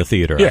reaction in the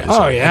theater. Yeah.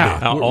 Oh,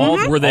 yeah.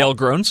 Were they all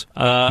groans?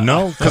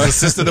 No, because the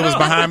sister that was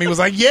behind me was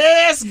like,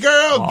 "Yes,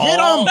 girl, get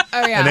him!"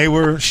 Oh, yeah.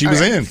 And she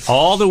was in.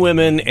 All the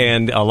women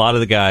and a lot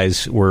of the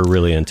guys were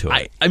really into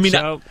it. I mean,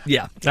 So-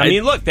 yeah. I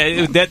mean, look,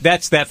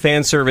 that's that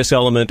fan service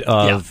element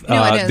of Yeah.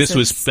 No, it is. this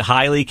was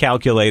highly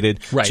calculated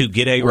Right. to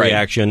get a Right.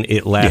 reaction.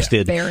 It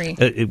lasted Very.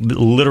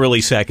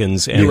 Literally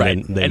seconds, and You're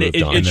right. then they And moved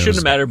it on. shouldn't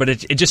have mattered, but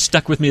it just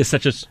stuck with me as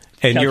such a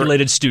And you're-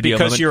 calculated studio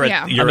because moment. you're a,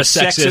 Yeah. you're I'm a a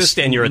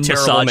sexist and you're a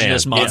terrible man.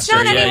 misogynist Yeah. monster. It's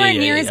not Yeah, anywhere yeah,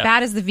 near yeah, as yeah.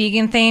 bad as the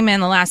vegan theme in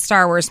the last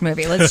Star Wars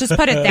movie. Let's just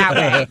put it that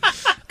way.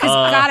 Because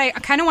God, I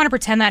kind of want to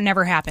pretend that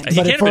never happened. He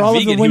But can't for have all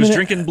been of the vegan. He was women-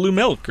 drinking blue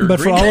milk. Or But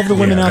for green all of the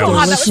women Yeah, out that there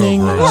was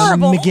listening, so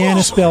horrible. McGahan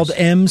is spelled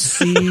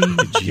MC.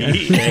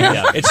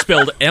 yeah, it's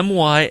spelled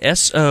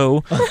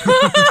MYSOGIN.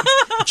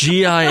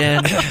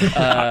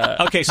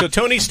 Okay, so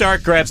Tony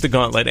Stark grabs the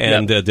gauntlet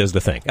and does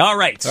the thing. All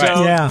right, so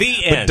Yeah.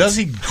 the end. But does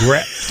he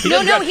grab?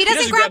 No, he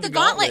doesn't grab the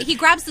gauntlet. He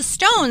grabs the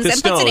stones The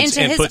and puts it stones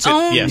into and his puts it-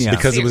 own. yes. Yeah.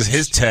 Because it was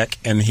his tech,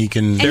 and he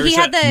can And he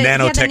had the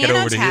nanotech it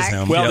over to his nanotech.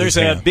 helmet. Well, Yeah, there's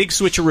his a hand. big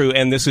switcheroo,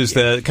 and this is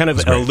the kind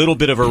of a little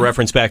bit of a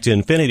reference back to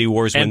Infinity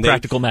Wars And when they-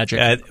 practical magic.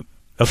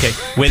 Okay,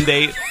 when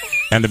they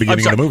and the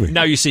beginning of the movie.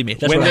 Now you see me.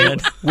 That's when what I they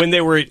meant. when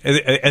they were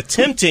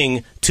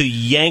attempting to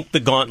yank the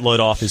gauntlet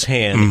off his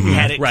hand, he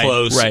had it Right,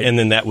 close, right. and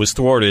then that was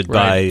thwarted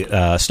Right.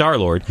 by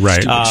Star-Lord.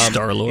 Right.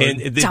 Star-Lord.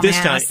 And this time,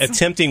 Dumbass.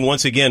 attempting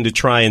once again to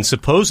try and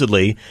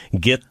supposedly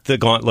get the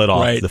gauntlet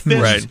off Right, the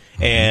fist, right.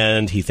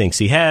 and he thinks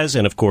he has,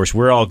 and of course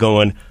we're all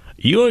going,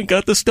 "You ain't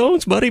got the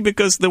stones, buddy,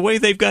 because the way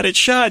they've got it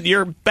shot,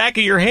 your back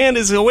of your hand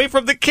is away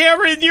from the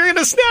camera, and you're going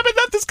to snap it.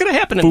 Nothing's going to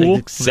happen." And Fool.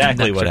 that's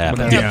exactly what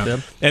happened. Yeah.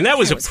 And that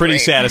was a was pretty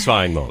great.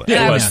 satisfying moment.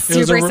 That it was was. It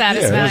was super a- yeah, it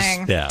was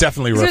satisfying. Yeah.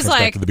 Definitely a It was reference back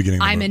like, to the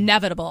beginning of the I'm movie.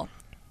 inevitable.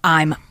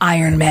 I'm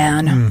Iron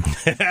Man.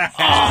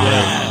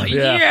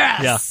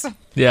 Yes.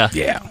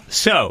 Yeah.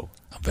 So,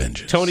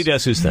 Avengers. Tony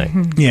does his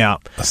thing. Yeah.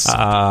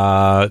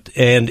 I'm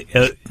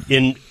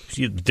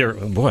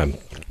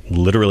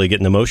literally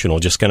getting emotional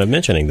just kind of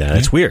mentioning that.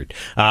 It's weird.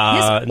 It's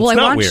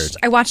not weird.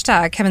 I watched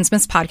Kevin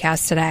Smith's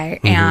podcast today,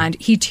 and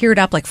he teared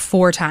up like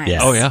 4 times. Yeah.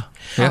 Oh, yeah.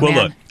 Well,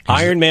 look,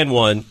 Iron Man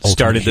 1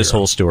 started this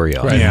whole story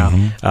off. Right.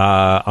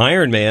 Yeah.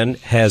 Iron Man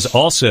has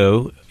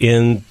also,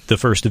 in the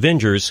first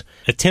Avengers,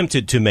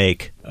 attempted to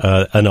make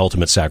an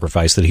ultimate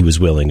sacrifice that he was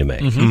willing to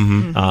make,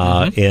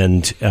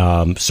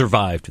 and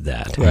survived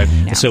that. Right.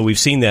 Yeah. So we've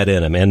seen that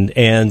in him.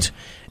 And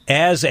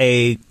as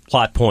a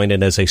plot point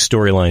and as a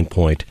storyline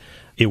point,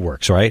 it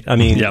works, right? I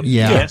mean,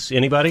 yes,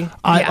 anybody?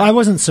 I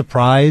wasn't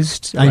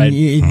surprised. Right. I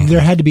mean, there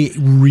had to be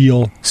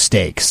real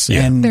stakes.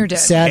 Yeah. And There did.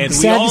 Sad, And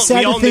sad, we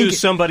sad all to think, knew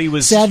somebody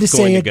was sad to going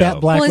say to it, go.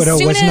 that Black Well, as Widow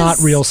soon was not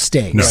as- real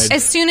stakes.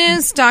 As soon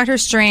as Doctor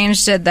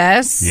Strange did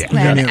this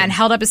and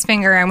held up his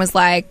finger and was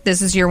like,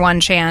 "This is your one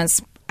chance,"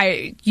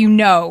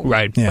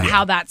 Right.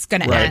 how that's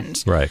going to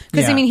end. Right.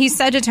 Because, Yeah. I mean, he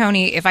said to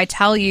Tony, if I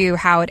tell you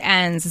how it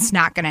ends, it's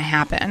not going to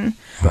happen.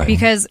 Right.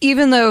 Because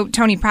even though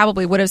Tony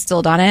probably would have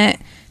still done it,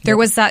 there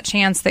was that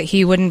chance that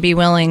he wouldn't be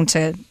willing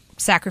to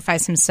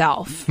sacrifice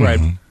himself. Right.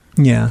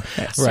 Yeah.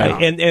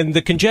 Right. And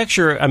the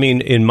conjecture, I mean,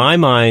 in my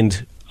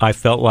mind, I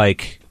felt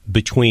like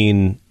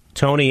between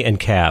Tony and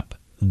Cap,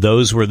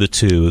 those were the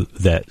two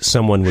that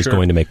someone was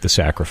going to make the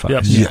sacrifice.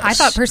 Yep. Yes. I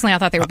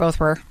thought they were both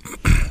were.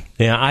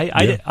 Yeah,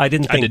 I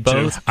didn't think did too.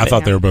 both. I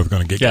thought they were both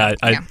going to get Yeah,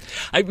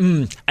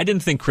 killed. I didn't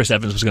think Chris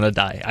Evans was going to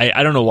die.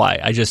 I don't know why.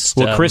 I just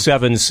Well, Chris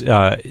Evans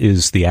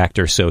is the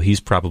actor, so he's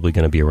probably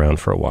going to be around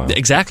for a while.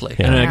 Exactly.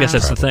 Yeah. And I guess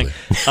that's the thing.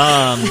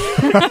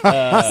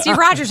 Steve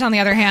Rogers, on the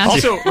other hand.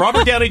 Also,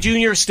 Robert Downey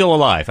Jr. is still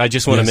alive. I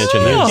just want to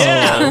mention that. Oh,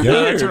 Yeah, yeah.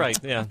 that's right.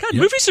 Yeah. God,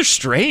 movies are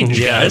strange,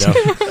 Yeah, guys. I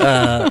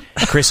know.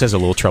 Chris has a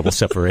little trouble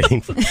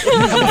separating.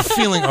 I have a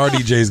feeling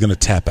RDJ is going to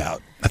tap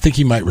out. I think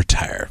he might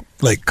retire,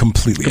 like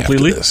completely after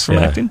this. from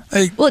acting.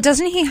 Like, Well,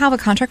 doesn't he have a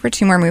contract for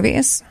 2 more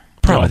movies?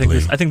 No, I probably.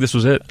 think this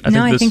was it.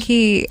 I think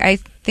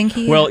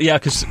he. Well, yeah,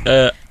 because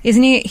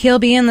Isn't he? He'll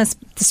be in this.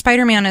 The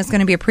Spider-Man is going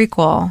to be a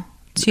prequel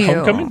to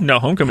Homecoming. No,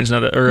 Homecoming's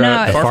not.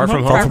 Far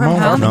From Far From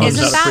Home. No,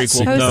 Isn't it's not a that prequel.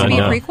 supposed to be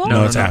a prequel?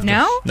 No, it's after.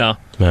 No. No,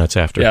 No, it's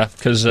after. yeah,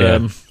 because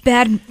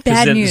Bad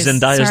news.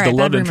 Zendaya's Sorry, the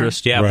love bad rumor.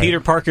 interest. Yeah, Right. Peter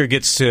Parker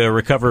gets to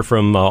recover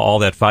from all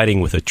that fighting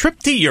with a trip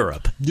to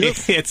Europe. Yep.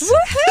 It's he's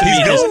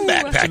going To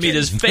backpacking. meet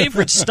his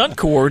favorite stunt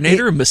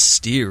coordinator,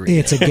 Mysterio.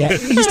 It's a gap.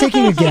 He's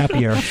taking a gap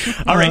year.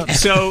 all right.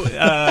 So,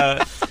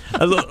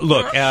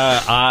 look,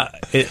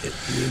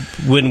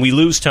 when we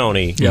lose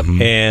Tony,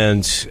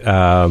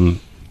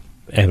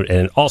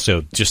 and also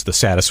just the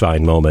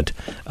satisfying moment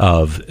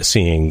of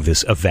seeing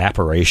this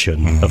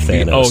evaporation of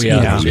Thanos. Oh,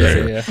 yeah.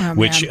 Yeah. Oh,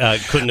 Which man.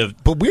 couldn't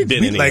have But we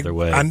been any like, other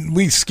way.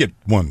 we skipped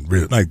one,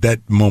 like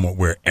that moment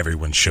where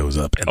everyone shows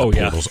up and the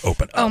portals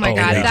open up. Oh my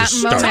God, and that just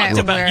start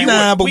moment rolling. where-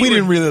 Nah, but we we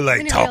didn't were- really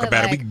didn't talk really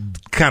about like- it.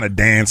 We kind of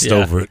danced Yeah,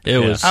 over it. it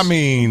was- I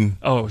mean,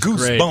 Oh, it was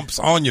great.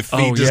 goosebumps on your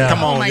feet. Oh, Just yeah.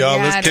 come Oh on, my y'all.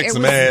 God. Let's kick It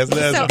some was- ass.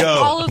 Let's so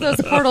go. all of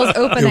those portals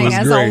opening was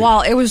as great. a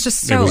wall. It was just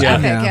so was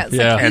epic. great. It's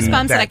Yeah. like And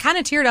goosebumps, that- and I kind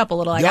of teared up a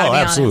little. I gotta be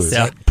absolutely. honest.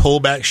 Yeah. That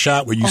pullback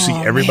shot where you see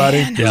everybody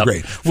man. was Yep.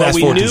 great. Well, Fast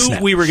we forward to knew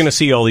snap. we were going to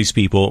see all these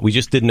people. We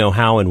just didn't know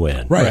how and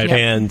when. Right. Yep.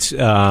 And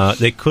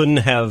they couldn't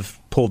have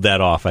pulled that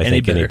off, I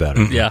think, any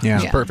better. Yeah, it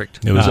was Yeah. perfect.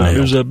 It was it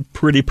was a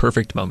pretty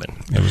perfect moment.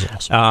 It was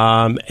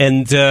awesome.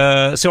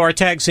 So our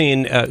tag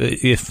scene,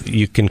 if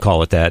you can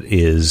call it that,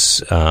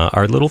 is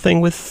our little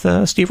thing with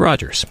Steve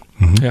Rogers.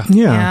 Yeah.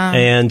 Yeah.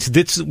 And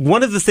it's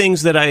one of the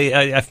things that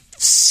I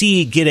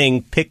see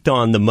getting picked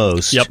on the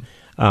most. Yep.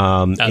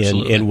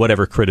 Absolutely. In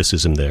whatever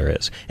criticism there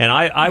is. And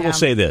I will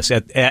say this.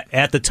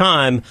 At the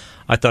time,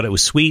 I thought it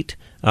was sweet.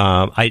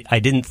 I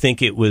didn't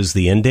think it was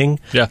the ending.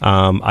 Yeah.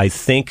 I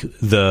think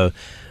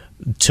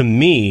to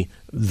me,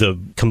 the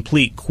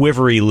complete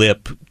quivery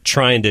lip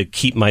trying to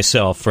keep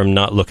myself from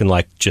not looking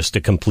like just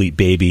a complete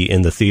baby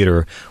in the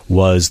theater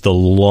was the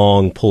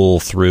long pull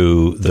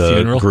through the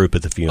funeral? group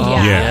at the funeral.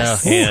 Oh,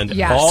 Yes. And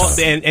Yes.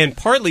 and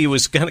partly it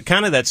was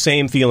kind of that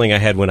same feeling I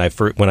had when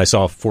I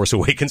saw Force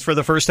Awakens for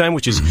the first time,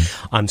 which is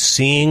I'm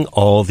seeing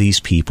all these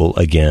people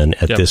again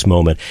at this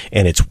moment,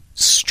 and it's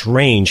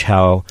strange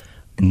how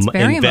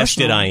very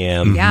invested emotional. I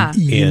am Yeah.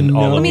 in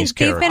all I of mean, these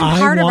they've characters. been I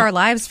part of want- our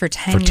lives for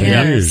 10 10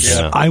 years. years.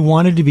 Yeah. I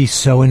wanted to be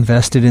so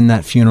invested in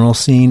that funeral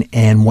scene,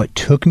 and what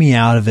took me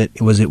out of it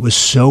was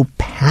so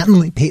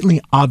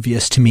patently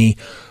obvious to me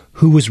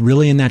who was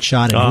really in that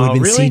shot and who had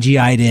been really?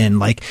 CGI'd in.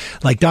 Like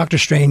Doctor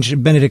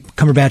Strange, Benedict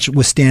Cumberbatch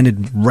was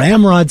standing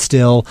ramrod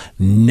still,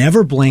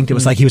 never blinked. It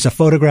was like he was a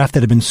photograph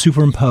that had been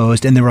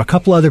superimposed, and there were a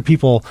couple other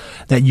people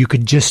that you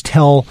could just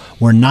tell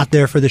were not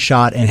there for the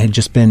shot and had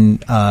just been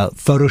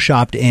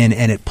photoshopped in,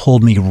 and it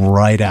pulled me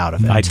right out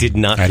of it. I did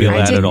not I feel did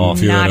that did at all.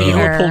 not You know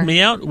either. what pulled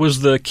me out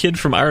was the kid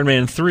from Iron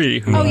Man 3.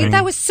 Who, Oh, yeah,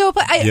 that was so.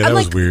 Yeah, I'm that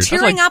was like weird.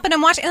 tearing up, and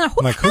I'm watching. And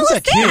who Like, the hell who's is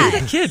that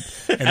kid? that? kid.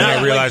 And then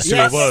I realized who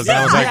it was. And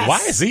I was like, why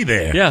is he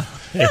there? Yeah.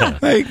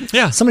 Like,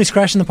 Yeah. Somebody's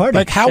crashing the party.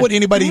 like, how would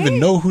anybody even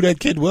know who that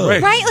kid was?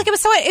 Right. Right? Like it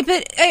was so.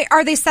 But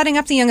are they setting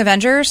up the Young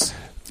Avengers?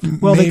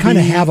 Well, they kind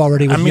of have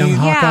already with young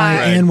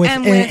Hawkeye and with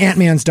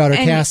Ant-Man's daughter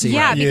Cassie.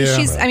 Yeah,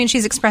 because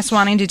she's expressed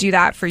wanting to do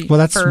that for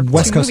that's for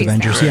West Coast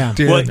Avengers. Now.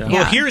 Yeah.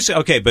 Well, here's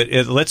but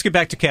let's get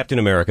back to Captain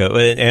America,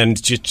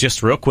 and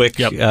just real quick,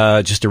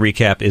 just to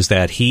recap, is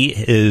that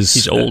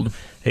he's old.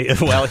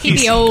 Well, he'd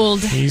be old.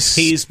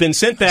 He's been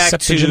sent back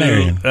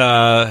to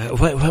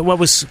what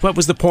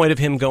was the point of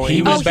him going?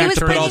 He was bringing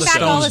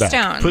back all the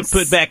stones.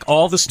 Put back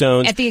all the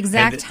stones at the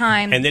exact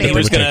time. And then he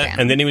was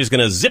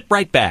going to zip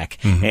right back,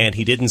 and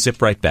he didn't zip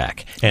right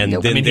back. And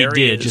then he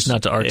did, just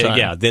not to our time.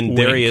 Yeah. Then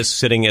there he is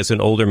sitting as an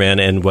older man,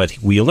 and what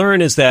we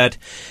learn is that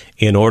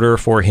in order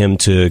for him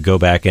to go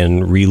back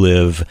and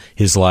relive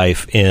his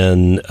life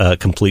in a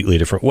completely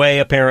different way,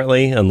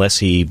 apparently, unless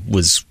he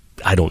was.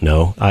 I don't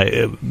know.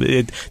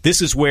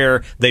 This is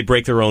where they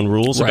break their own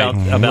rules about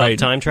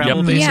time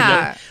travel, basically.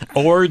 Yeah.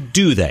 Or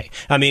do they?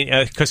 I mean,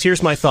 because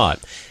here's my thought.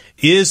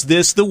 Is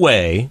this the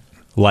way,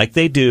 like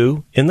they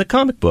do in the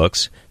comic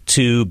books,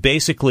 to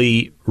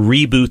basically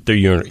reboot their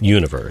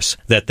universe?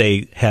 That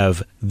they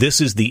have,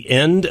 this is the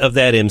end of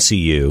that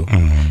MCU,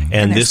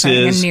 and this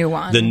is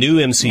the new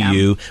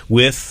MCU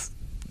with...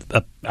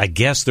 I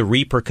guess the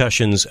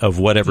repercussions of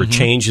whatever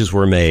changes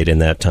were made in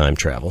that time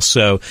travel.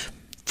 So...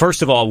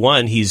 First of all,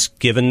 he's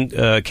given,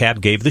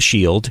 Cap gave the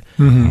shield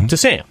to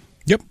Sam.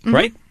 Yep.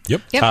 Right?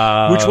 Yep.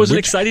 Which was an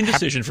exciting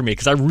decision for me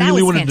because I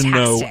really wanted to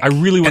know. I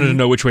really wanted to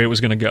know which way it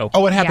was going to go.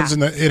 Oh, it happens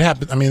it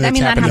happened. I mean, that's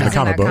happened in the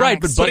comic book, right?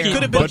 But Bucky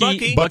could have been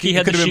Bucky. Bucky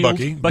had the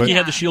shield. Bucky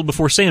had the shield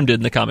before Sam did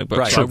in the comic book.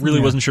 Right. So I really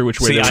wasn't sure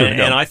which way.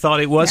 And I thought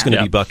it was going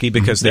to be Bucky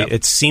because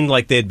it seemed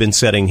like they had been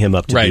setting him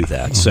up to do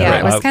that. So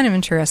it was kind of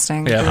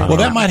interesting. Well,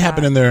 that might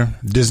happen in their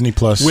Disney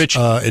Plus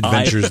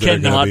Adventures. I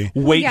cannot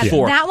wait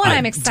for that one.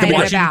 I'm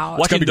excited about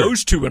watching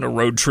those two in a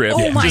road trip,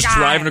 just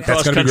driving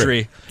across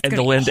country, and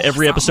they'll end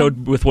every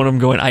episode with one of them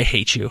going, "I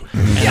hate you."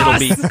 And it'll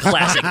be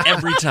classic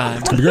every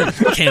time.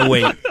 Can't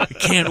wait.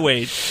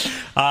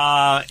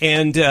 Hire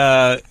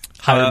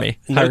me,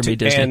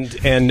 Disney.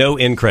 And no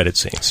end credit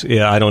scenes.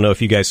 Yeah, I don't know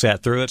if you guys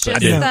sat through it, but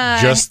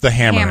just the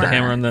hammer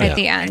at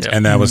the end,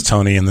 and that was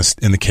Tony in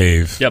the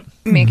cave. Yep,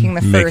 making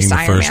the first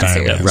Iron Man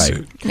suit.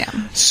 Right. Yeah.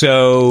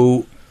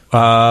 So.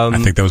 I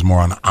think that was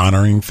more an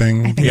honoring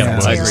thing.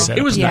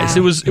 It was nice.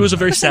 It was a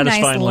very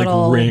satisfying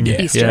nice ring.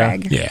 Easter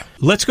egg. Yeah.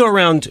 Let's go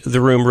around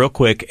the room real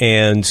quick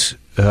and.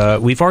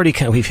 We've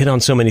hit on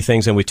so many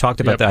things, and we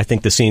talked about I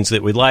think the scenes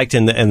that we liked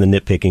and the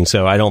nitpicking.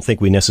 So I don't think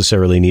we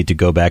necessarily need to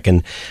go back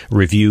and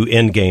review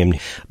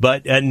Endgame.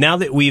 But now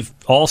that we've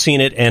all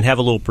seen it and have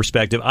a little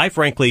perspective, I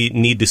frankly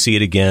need to see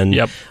it again.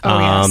 Yep.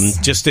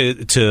 Just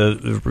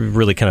to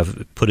really kind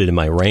of put it in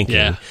my ranking.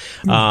 Yeah.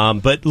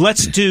 But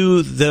let's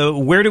do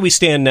where do we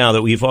stand now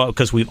that we've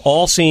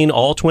all seen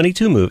all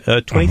 22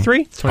 movies?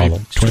 23?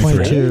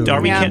 22.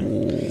 Are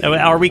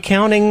we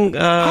counting?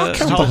 I'll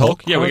count the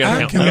Hulk. Yeah, we got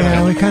to count.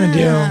 Yeah, we kind of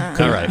do.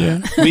 All right.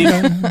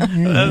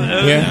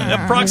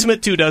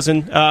 Approximate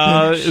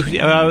 24.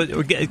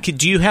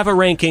 Do you have a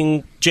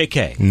ranking,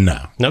 JK? No.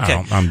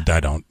 Okay. I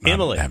don't.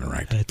 Emily, I haven't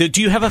ranked.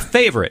 Do you have a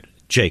favorite,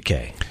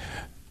 JK?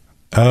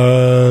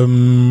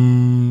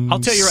 I'll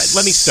tell you right.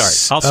 Let me start.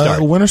 I'll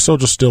start. Winter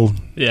Soldier still.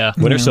 Yeah,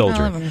 Winter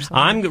Soldier.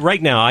 I'm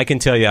right now. I can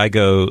tell you. I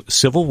go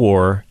Civil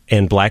War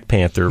and Black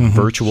Panther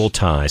virtual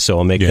tie. So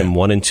I'll make them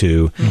 1 and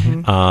 2,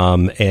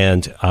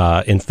 and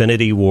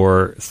Infinity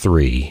War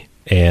 3.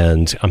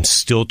 And I'm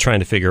still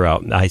trying to figure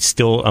out.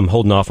 I'm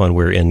holding off on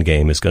where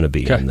Endgame is going to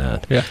be in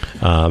that. Yeah.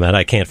 And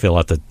I can't fill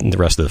out the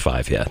rest of the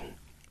 5 yet.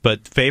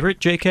 But favorite,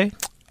 JK?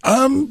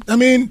 I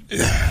mean,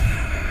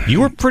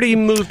 you were pretty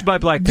moved by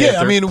Black Panther.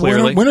 Yeah, I mean,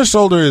 Winter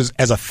Soldier is,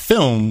 as a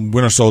film,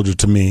 Winter Soldier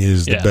to me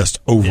is the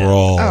best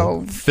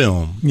overall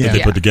film that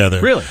they put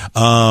together. Really?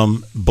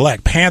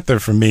 Black Panther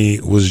for me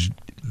was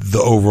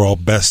the overall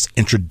best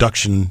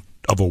introduction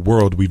of a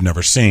world we've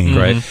never seen.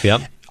 Right.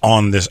 Yep.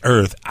 On this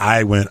earth,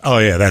 I went, oh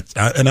yeah, that's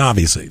and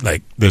obviously,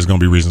 like, there's going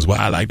to be reasons why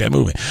I like that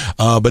movie.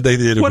 But they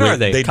did a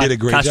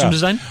great costume job.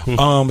 Design?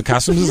 The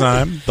costume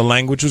design, the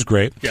language was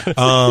great. Yeah.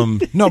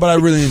 No, but I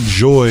really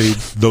enjoyed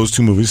those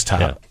 2 movies.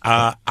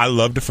 I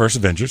loved the first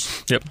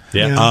Avengers. Yep.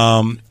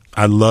 Yeah.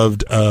 I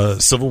loved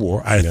Civil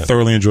War. I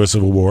thoroughly enjoyed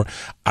Civil War.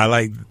 I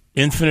liked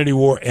Infinity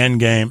War,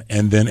 Endgame,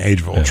 and then Age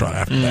of Ultron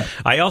after that.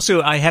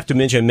 I have to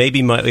mention,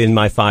 maybe in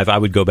my 5, I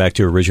would go back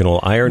to original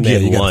Iron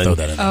Man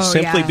 1.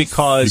 Simply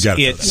because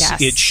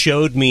it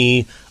showed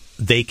me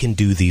they can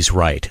do these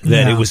right.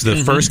 That it was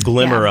the first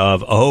glimmer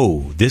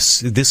of,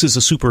 this is a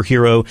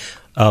superhero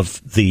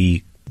of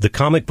the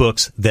comic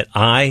books that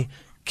I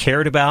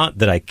cared about,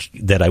 that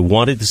I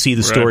wanted to see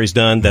the stories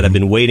done, that I've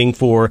been waiting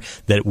for,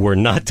 that were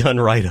not done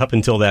right up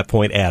until that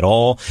point at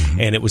all.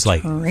 And it was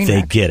like,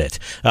 they get it.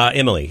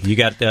 Emily, you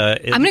got... I'm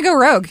going to go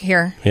rogue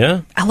here.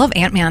 Yeah? I love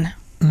Ant-Man.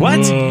 What?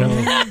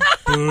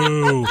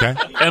 Boo. Okay.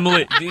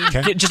 Emily,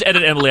 just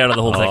edit Emily out of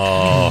the whole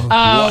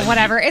thing.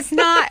 Whatever. It's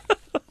not...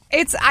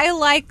 I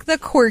like the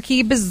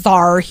quirky,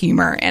 bizarre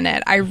humor in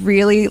it. I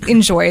really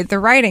enjoyed the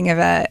writing of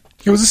it.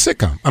 It was a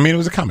sitcom. I mean, it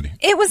was a comedy.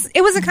 It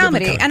was a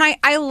comedy, and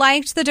I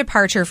liked the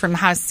departure from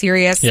how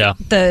serious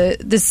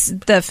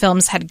the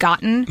films had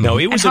gotten. No,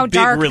 it was and how a big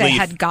dark relief. they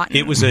had gotten.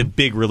 It was a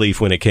big relief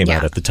when it came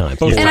out at the time.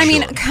 And I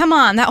mean, come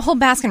on, that whole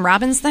Baskin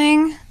Robbins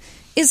thing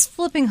is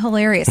flipping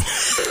hilarious.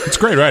 It's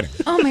great writing.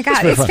 Oh my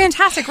god, it's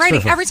fantastic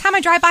writing. Every time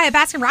I drive by a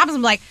Baskin Robbins,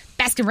 I'm like,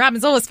 Baskin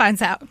Robbins always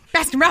finds out.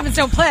 Baskin Robbins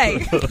don't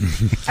play.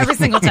 Every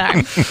single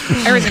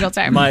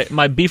time.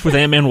 My beef with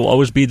Ant-Man will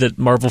always be that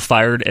Marvel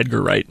fired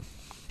Edgar Wright.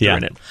 Yeah.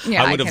 It.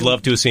 Yeah, I would have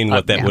loved to have seen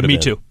what that would have been. Me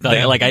too.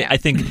 I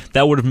think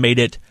that would have made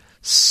it.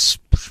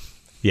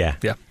 Yeah.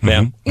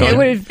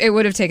 It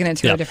would have taken it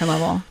to a different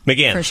level.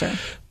 McGahan. For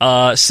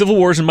sure. Civil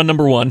War is my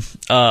number one.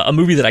 A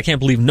movie that I can't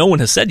believe no one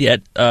has said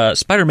yet.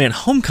 Spider-Man: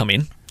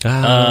 Homecoming.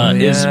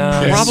 Is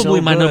probably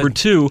so my number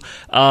two.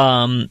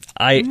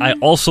 I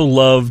also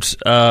loved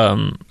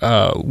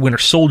Winter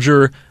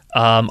Soldier.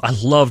 I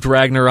loved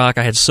Ragnarok.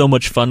 I had so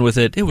much fun with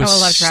it. It was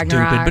stupid,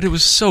 Ragnarok. but it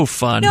was so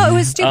fun. No, it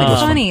was stupid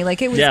funny.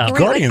 Like, it was great.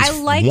 Guardians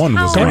I liked 1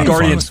 how was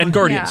Guardians. Yeah.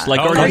 Guardians 1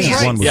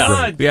 was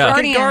great.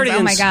 Guardians.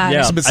 Oh my god.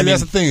 Yeah. But see, that's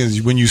the thing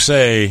is when you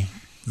say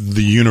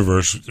the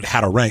universe,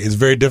 how to rank, it's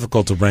very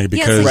difficult to rank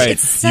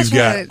because you've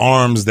got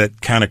arms that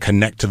kind of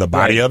connect to the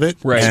body of it.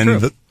 Right.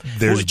 And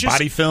there's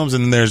body films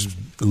and there's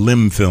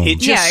limb films. It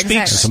just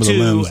speaks Some of the to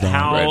limbs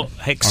how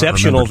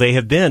exceptional they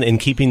have been in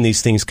keeping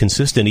these things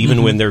consistent,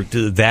 even when they're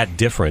that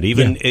different.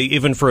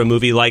 Even for a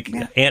movie like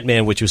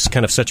Ant-Man, which was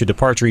kind of such a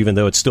departure, even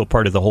though it's still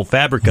part of the whole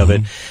fabric of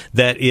it,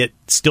 that it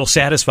still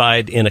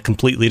satisfied in a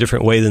completely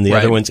different way than the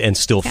other ones and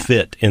still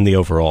fit in the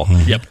overall.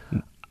 Yep.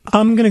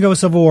 I'm going to go with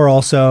Civil War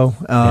also,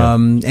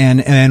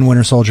 and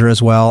Winter Soldier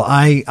as well.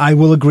 I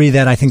will agree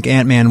that I think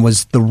Ant-Man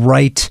was the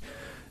right.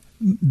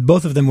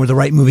 Both of them were the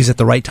right movies at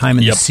the right time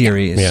in the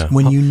series. Yeah.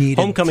 When you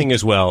needed Homecoming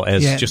as well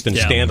as just a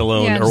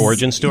standalone or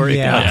origin story,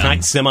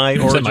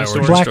 semi-origin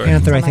story. Black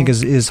Panther, I think,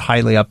 is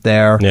highly up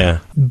there. Yeah,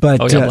 but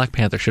Black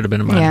Panther should have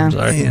been in mine. I'm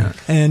sorry. Yeah,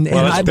 and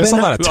there's a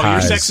lot of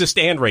ties. You're sexist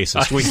and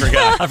racist. We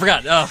forgot. I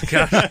forgot. Oh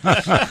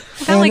god.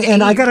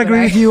 And I got to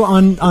agree with you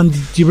on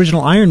the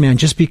original Iron Man,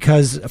 just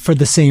because for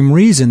the same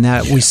reason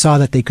that we saw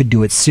that they could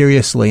do it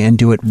seriously and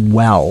do it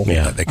well.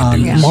 Yeah, they can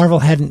do this. Marvel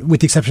hadn't,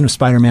 with the exception of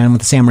Spider-Man with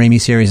the Sam Raimi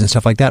series and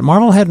stuff like that,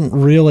 Marvel hadn't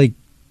really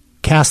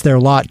cast their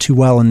lot too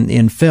well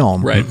in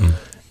film. Right.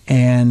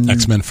 And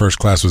X-Men First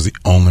Class was the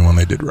only one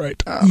they did right.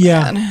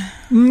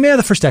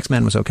 The first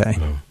X-Men was okay.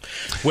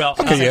 Well,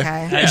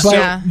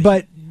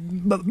 But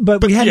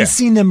we hadn't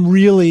seen them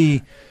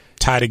really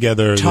tie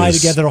together a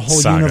whole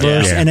saga.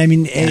 universe. Yeah. And I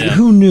mean,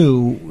 who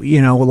knew?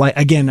 Like,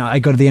 again, I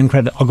go to the end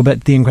credit. I'll go back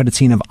to the end credit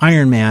scene of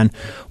Iron Man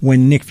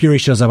when Nick Fury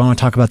shows up. I want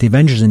to talk about the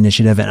Avengers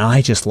Initiative, and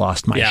I just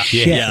lost my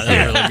shit. Yeah,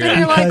 that was really good. And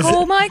you're like,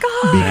 oh my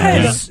god!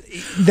 Because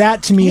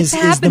that to me is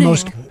the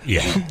most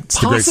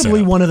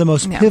possibly one of the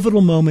most pivotal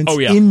moments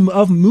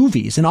of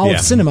movies in all of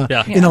cinema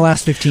in the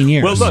last 15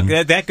 years. Well,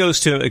 look, that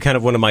goes to kind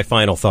of one of my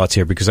final thoughts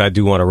here because I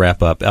do want to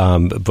wrap up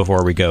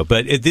before we go.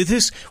 But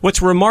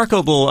what's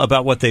remarkable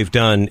about what they've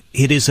done.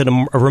 It is a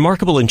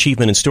remarkable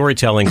achievement in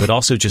storytelling, but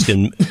also just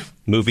in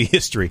movie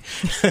history.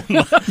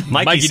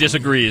 Mikey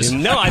disagrees.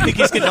 No, I think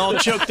he's getting all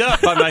choked up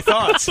by my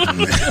thoughts.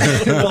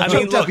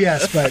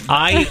 But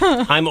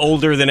I'm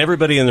older than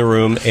everybody in the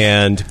room,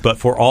 but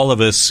for all of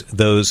us,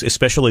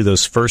 especially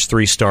those first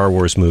three Star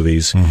Wars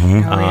movies, 4,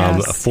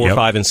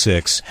 5, and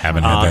 6,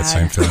 haven't had that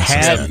same feeling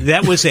since then.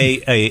 That was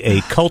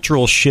a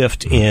cultural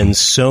shift in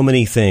so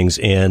many things,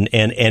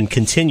 and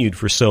continued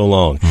for so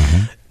long.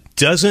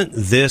 Doesn't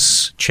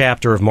this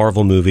chapter of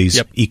Marvel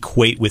movies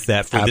equate with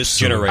that for this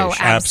generation? Oh,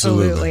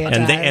 absolutely.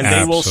 And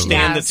they will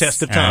stand the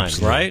test of time,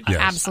 right? Yes.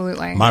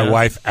 Absolutely. My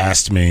wife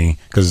asked me,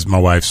 because my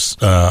wife's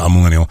a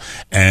millennial,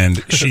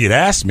 and she had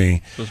asked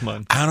me,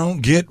 I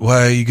don't get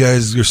why you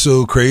guys are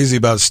so crazy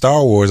about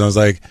Star Wars. I was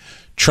like,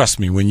 trust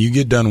me, when you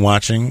get done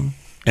watching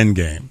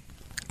ENDGAME,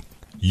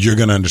 you're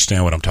going to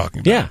understand what I'm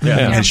talking about.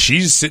 Yeah. And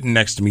she's sitting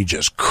next to me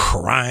just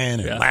crying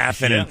and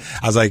laughing. And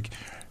I was like,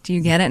 do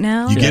you get it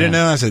now? You get it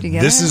now? I said,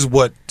 this is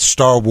what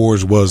Star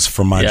Wars was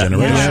for my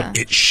generation. Yeah.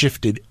 It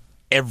shifted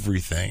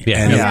everything.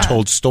 And it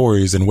told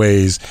stories in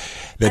ways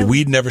that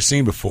we'd never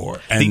seen before.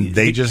 And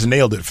they just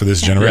nailed it for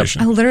this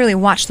generation. I literally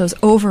watched those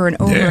over and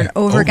over and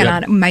over again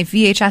on my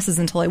VHSs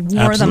until I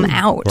wore them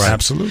out. Right.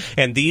 Absolutely.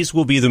 And these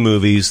will be the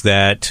movies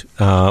that,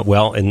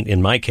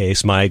 in my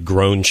case, my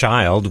grown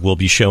child will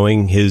be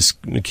showing his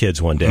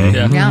kids one day.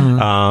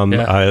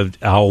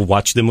 I'll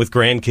watch them with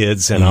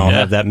grandkids, and I'll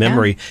have that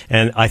memory.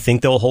 And I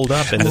think they'll hold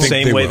up in the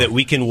same way that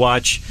we can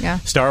watch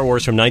Star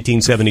Wars from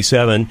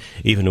 1977,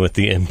 even with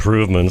the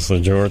improvements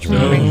that George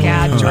made. Oh my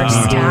God, George,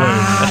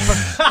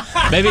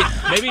 stop. Maybe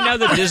now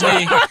that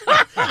Disney...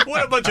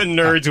 What a bunch of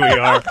nerds we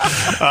are.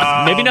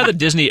 Maybe now that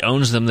Disney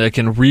owns them, they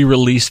can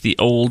re-release the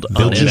old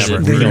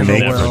unedited. They'll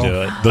never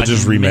do it. They'll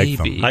just remake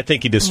them. I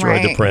think he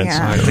destroyed the prince.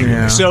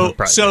 Yeah.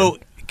 So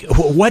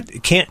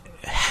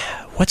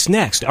what's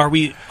next? Are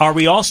we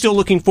all still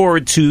looking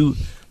forward to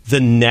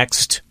the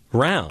next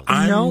round?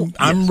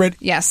 I'm ready.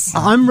 Yes.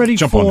 I'm ready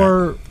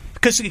for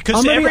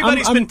Because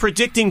everybody's been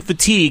predicting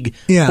fatigue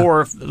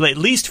for at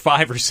least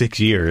 5 or 6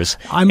 years,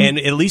 and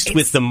at least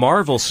with the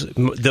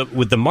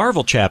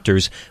Marvel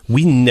chapters,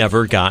 we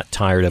never got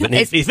tired of it. And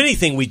if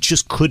anything, we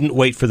just couldn't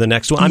wait for the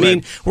next one. I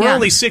mean, we're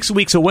only 6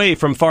 weeks away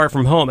from Far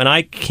From Home, and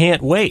I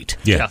can't wait.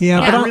 But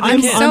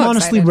I'm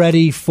honestly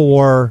ready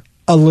for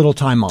a little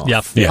time off.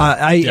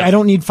 I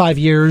don't need 5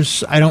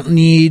 years. I don't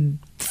need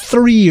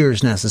 3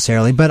 years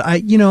necessarily, but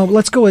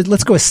let's go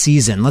a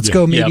season. Let's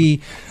go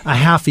maybe a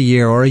half a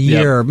year or a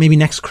year, or maybe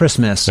next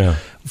Christmas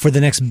for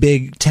the next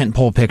big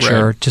tentpole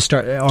picture to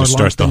start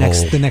launch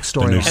the next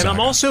story. And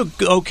I'm also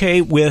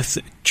okay with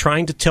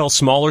trying to tell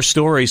smaller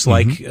stories,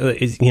 like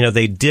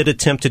they did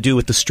attempt to do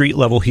with the street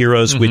level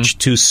heroes, which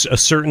to a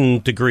certain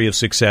degree of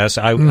success.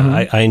 I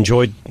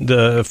enjoyed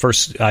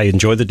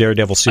the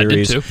Daredevil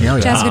series. I did too.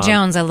 Jessica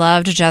Jones. I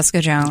loved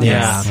Jessica Jones.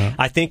 Yeah.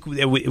 I think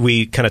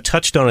we kind of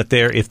touched on it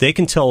there. If they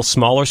can tell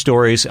smaller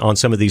stories on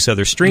some of these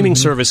other streaming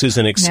services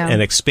and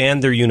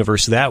expand their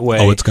universe that way.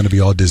 Oh, it's going to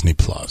be all Disney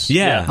Plus.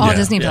 All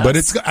Disney Plus. But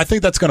I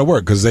think that's going to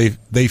work because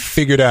they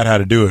figured out how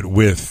to do it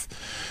with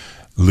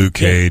Luke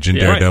Cage and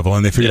Daredevil,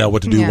 and they figured out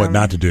what to do, what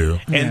not to do.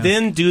 And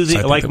then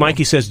like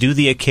Mikey says, do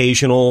the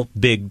occasional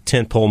big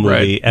tentpole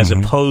movie as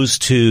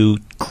opposed to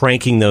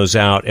cranking those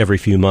out every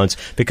few months,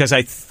 because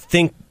I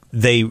think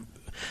they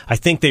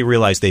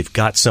realize they've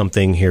got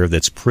something here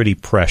that's pretty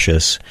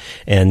precious,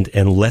 and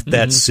let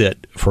that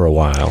sit for a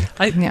while.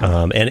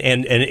 And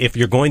if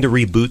you're going to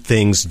reboot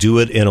things, do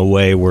it in a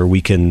way where we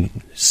can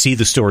see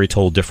the story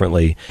told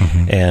differently,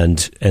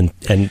 and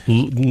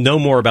know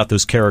more about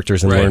those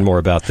characters and learn more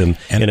about them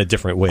in a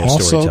different way of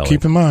storytelling. Also,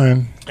 keep in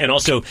mind, and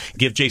also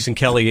give Jason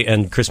Kelley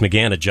and Chris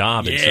McGahan a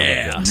job.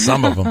 In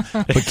some of them.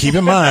 But keep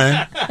in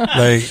mind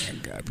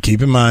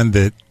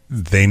that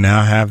they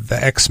now have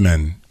the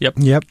X-Men.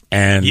 Yep.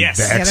 And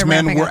the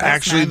X-Men were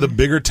actually the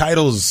bigger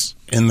titles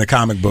in the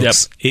comic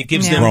books. It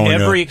gives them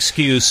every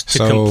excuse to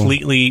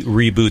completely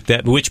reboot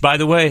that, which, by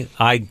the way,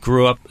 I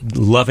grew up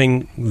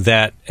loving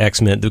that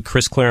X-Men, the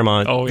Chris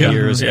Claremont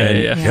years.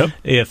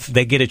 If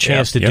they get a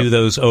chance to do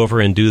those over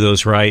and do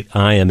those right,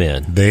 I am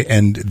in.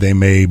 They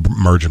may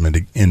merge them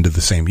into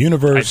the same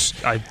universe.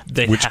 That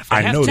would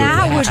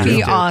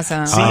be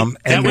awesome.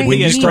 That would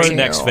be the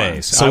next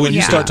phase. So when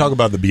you start talking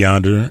about the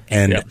Beyonder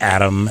and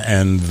Adam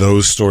and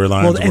those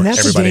storylines, and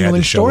that's a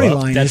genuine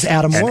storyline. Is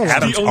Adam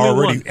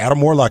Warlock? Adam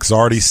Warlock's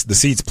already the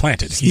seeds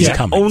planted. He's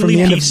coming. From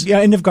the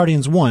end of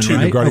Guardians 1,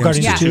 right?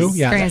 Guardians 2.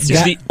 It's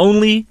the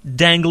only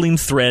dangling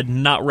thread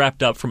not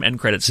wrapped up from end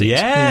credit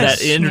scenes.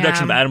 That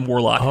introduction of Adam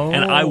Warlock,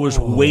 and I was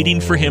waiting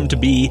for him to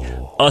be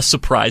a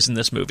surprise in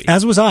this movie.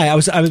 As was I.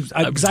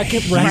 Because I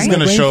kept He's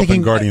going to show up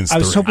in Guardians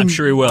 3. I'm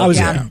sure he will. I was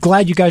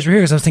glad you guys were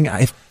here because I was thinking,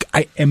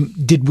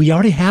 did we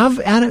already have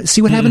Adam?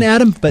 See what happened to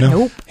Adam? But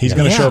nope. He's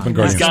going to show up in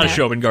Guardians 3. He's got to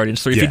show up in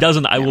Guardians 3. If he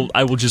doesn't,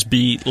 I will just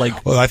be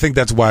like. Well, I think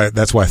that's why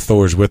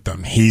Thor's with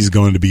them. He's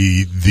going to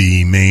be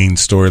the main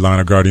storyline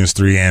of Guardians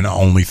 3, and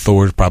only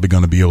Thor's probably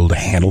going to be able to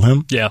handle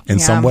him in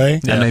some way.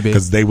 Yeah, maybe.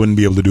 Because they wouldn't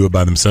be able to do it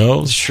by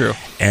themselves. It's true.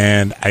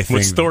 And I think.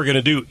 What's Thor going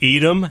to do?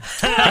 Eat him?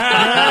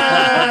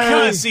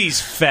 Because he's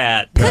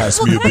fat. Well,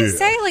 can I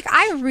say,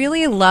 I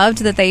really loved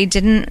that they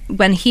didn't,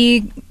 when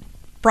he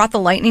brought the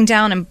lightning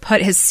down and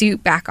put his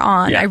suit back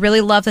on, I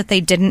really love that they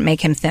didn't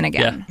make him thin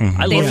again.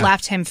 They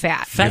left him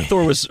fat. Fat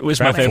Thor was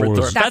my favorite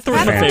Thor. Fat Thor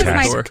was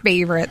my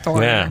favorite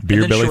Thor. Yeah.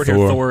 Beer belly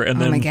Thor.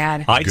 And then, oh my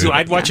God.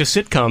 I'd watch a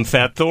sitcom,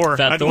 Fat Thor.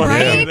 Right?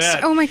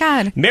 Oh my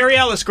God. Mary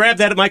Alice, grab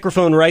that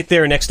microphone right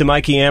there next to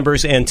Mikey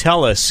Ambers and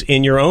tell us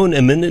in your own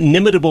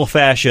inimitable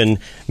fashion,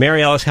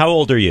 Mary Alice, how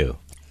old are you?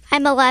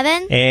 I'm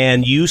 11.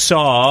 And you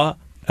saw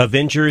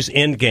Avengers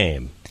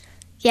Endgame.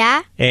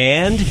 Yeah.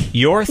 And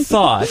your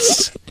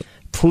thoughts,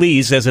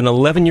 please, as an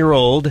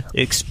 11-year-old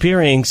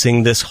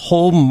experiencing this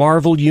whole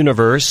Marvel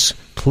universe,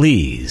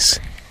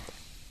 please.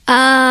 This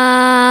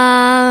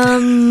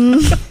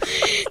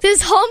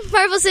whole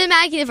Marvel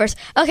Cinematic Universe.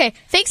 Okay,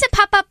 things that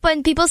pop up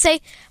when people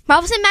say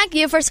Marvel Cinematic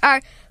Universe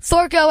are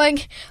Thor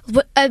going,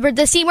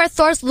 the scene where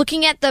Thor's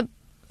looking at the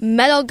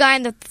metal guy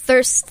in the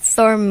first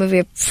Thor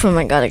movie. Oh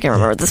my God, I can't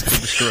remember this.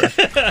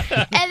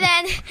 And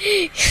then,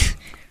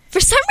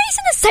 for some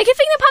reason, the second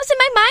thing that pops in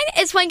my mind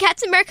is when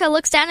Captain America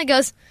looks down and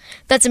goes,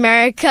 "That's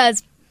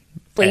America's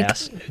bleep."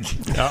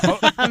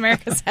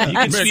 America's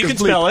ass. You can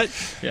spell it.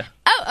 Yeah.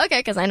 Oh, okay,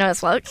 because I know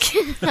it's well. I'm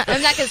not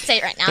going to say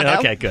it right now, though.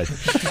 Okay, good.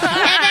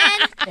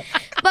 And then,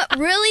 what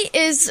really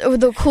is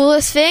the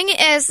coolest thing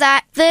is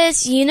that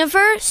this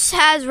universe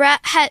has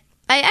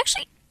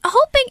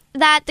hoping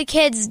that the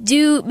kids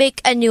do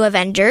make a new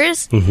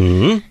Avengers.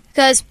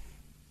 Because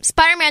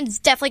Spider-Man's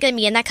definitely going to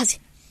be in that because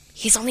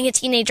he's only a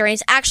teenager and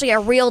he's actually a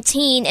real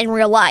teen in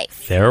real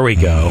life. There we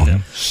go.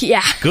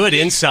 Yeah. Good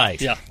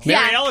insight. Yeah.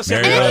 Mary Alice.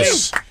 And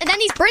then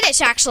he's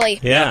British, actually.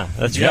 Yeah,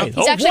 that's right.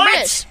 He's actually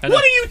British. What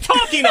are you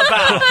talking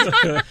about?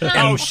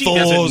 She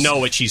doesn't know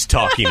what she's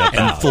talking about.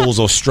 And Fool's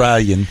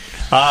Australian.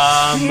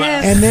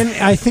 And then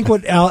I think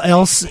what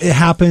else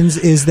happens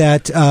is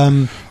that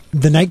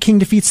the Night King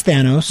defeats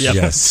Thanos.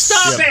 Yes.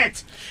 Stop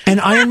it!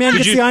 And Iron Man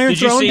gets the Iron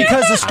Throne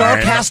because the Stark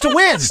has to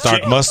win.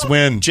 Stark must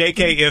win.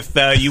 JK, if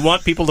you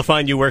want people to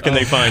find you, where can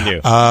they find you?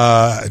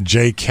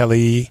 J.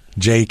 Kelley,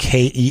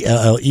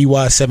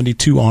 JKELLEY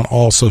 72 on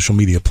all social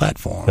media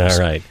platforms. All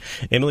right.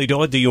 Emily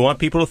Doyle, do you want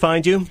people to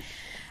find you?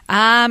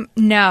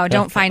 No,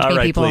 don't find me,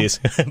 people. Please.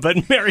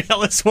 But Mary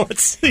Ellis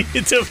wants you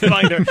to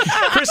find her.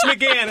 Chris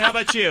McGahan, how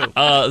about you?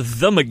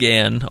 The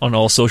McGahan on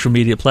all social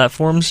media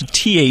platforms.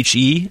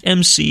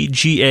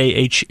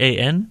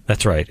 TheMcGahan.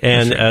 That's right.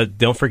 And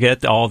don't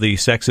forget all the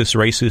sexist,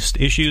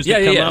 racist issues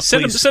that come up.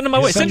 Send them my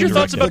way. Send your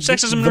thoughts about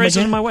sexism and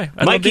racism my way.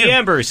 Mikey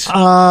Ambers.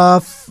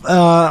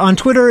 On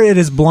Twitter, it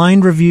is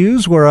Blind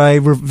Reviews, where I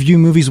review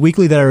movies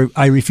weekly that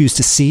I refuse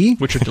to see.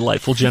 Which are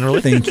delightful,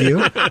 generally. Thank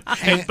you.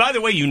 And by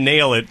the way, you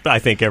nail it, I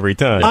think, every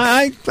time.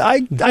 I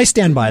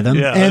stand by them.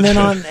 Yeah. And then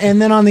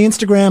on the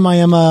Instagram, I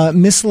am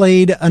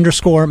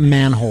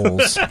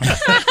mislaid_manholes.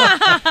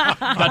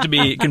 Not to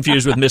be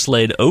confused with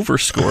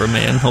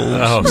mislaid_manholes.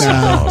 Oh, so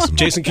awesome.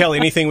 Jason Kelley,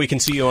 anything we can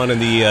see you on in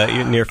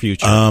the near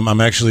future?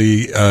 I'm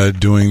actually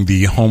doing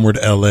the Homeward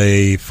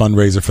LA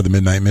fundraiser for the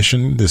Midnight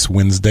Mission this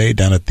Wednesday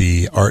down at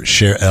the Art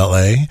Share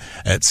LA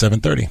at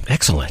 7:30.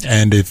 Excellent.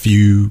 And if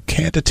you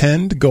can't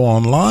attend, go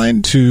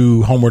online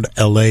to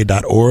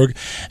homewardla.org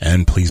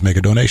and please make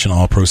a donation.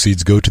 All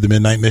proceeds go to the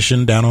Midnight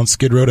Mission down on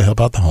Skid Row to help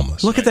out the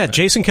homeless. Look at that.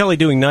 Jason Kelley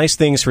doing nice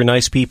things for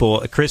nice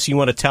people. Chris, you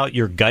want to tout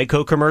your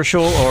Geico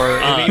commercial? Or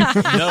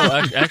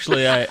No,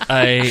 actually, I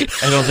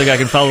don't think I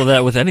can follow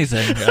that with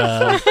anything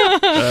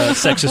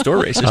sexist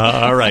or racist.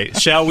 All right.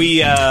 Shall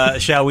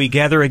we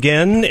gather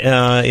again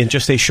in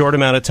just a short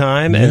amount of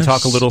time and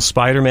talk a little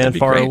Spider-Man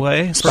Far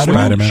Away?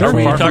 Spider-Man Far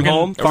Far from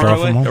home? Far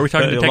away? Are we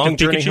talking Detective Long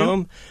Journey Pikachu?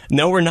 Home?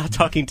 No, we're not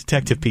talking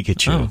Detective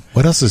Pikachu. Oh.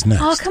 What else is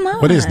next? Oh, come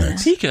on. What is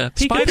next?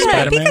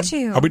 Spider-Man.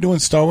 Pikachu. Are we doing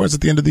Star Wars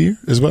at the end of the year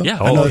as well? Yeah.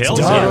 I know Oh, it's hell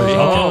December. yeah.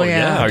 Oh,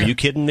 yeah. Are you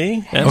kidding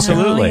me?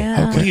 Absolutely.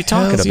 yeah. What are you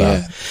talking Hells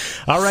about?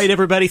 yeah. All right,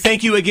 everybody.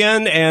 Thank you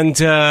again. And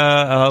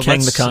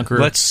Kang the Conqueror.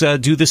 Let's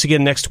do this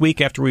again next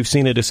week after we've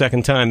seen it a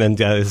second time and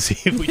see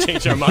if we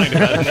change our mind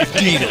about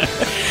anything.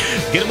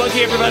 Get a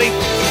monkey, everybody.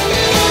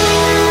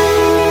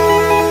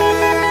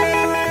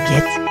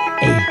 Get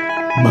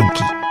a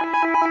monkey.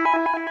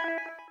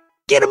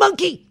 Get a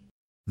monkey.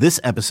 This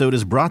episode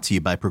is brought to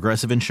you by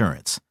Progressive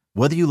Insurance.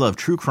 Whether you love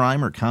true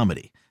crime or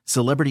comedy,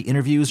 celebrity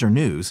interviews or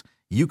news,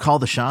 you call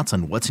the shots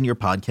on what's in your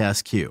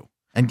podcast queue.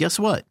 And guess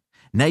what?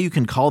 Now you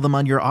can call them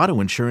on your auto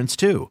insurance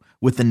too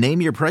with the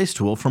Name Your Price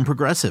tool from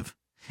Progressive.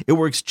 It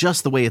works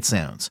just the way it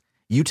sounds.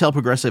 You tell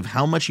Progressive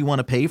how much you want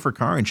to pay for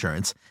car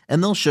insurance,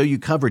 and they'll show you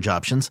coverage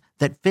options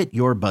that fit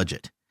your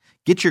budget.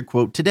 Get your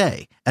quote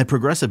today at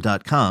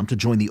Progressive.com to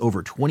join the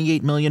over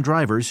 28 million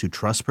drivers who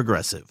trust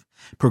Progressive.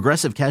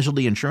 Progressive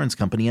Casualty Insurance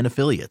Company and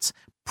Affiliates.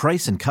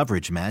 Price and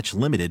coverage match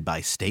limited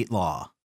by state law.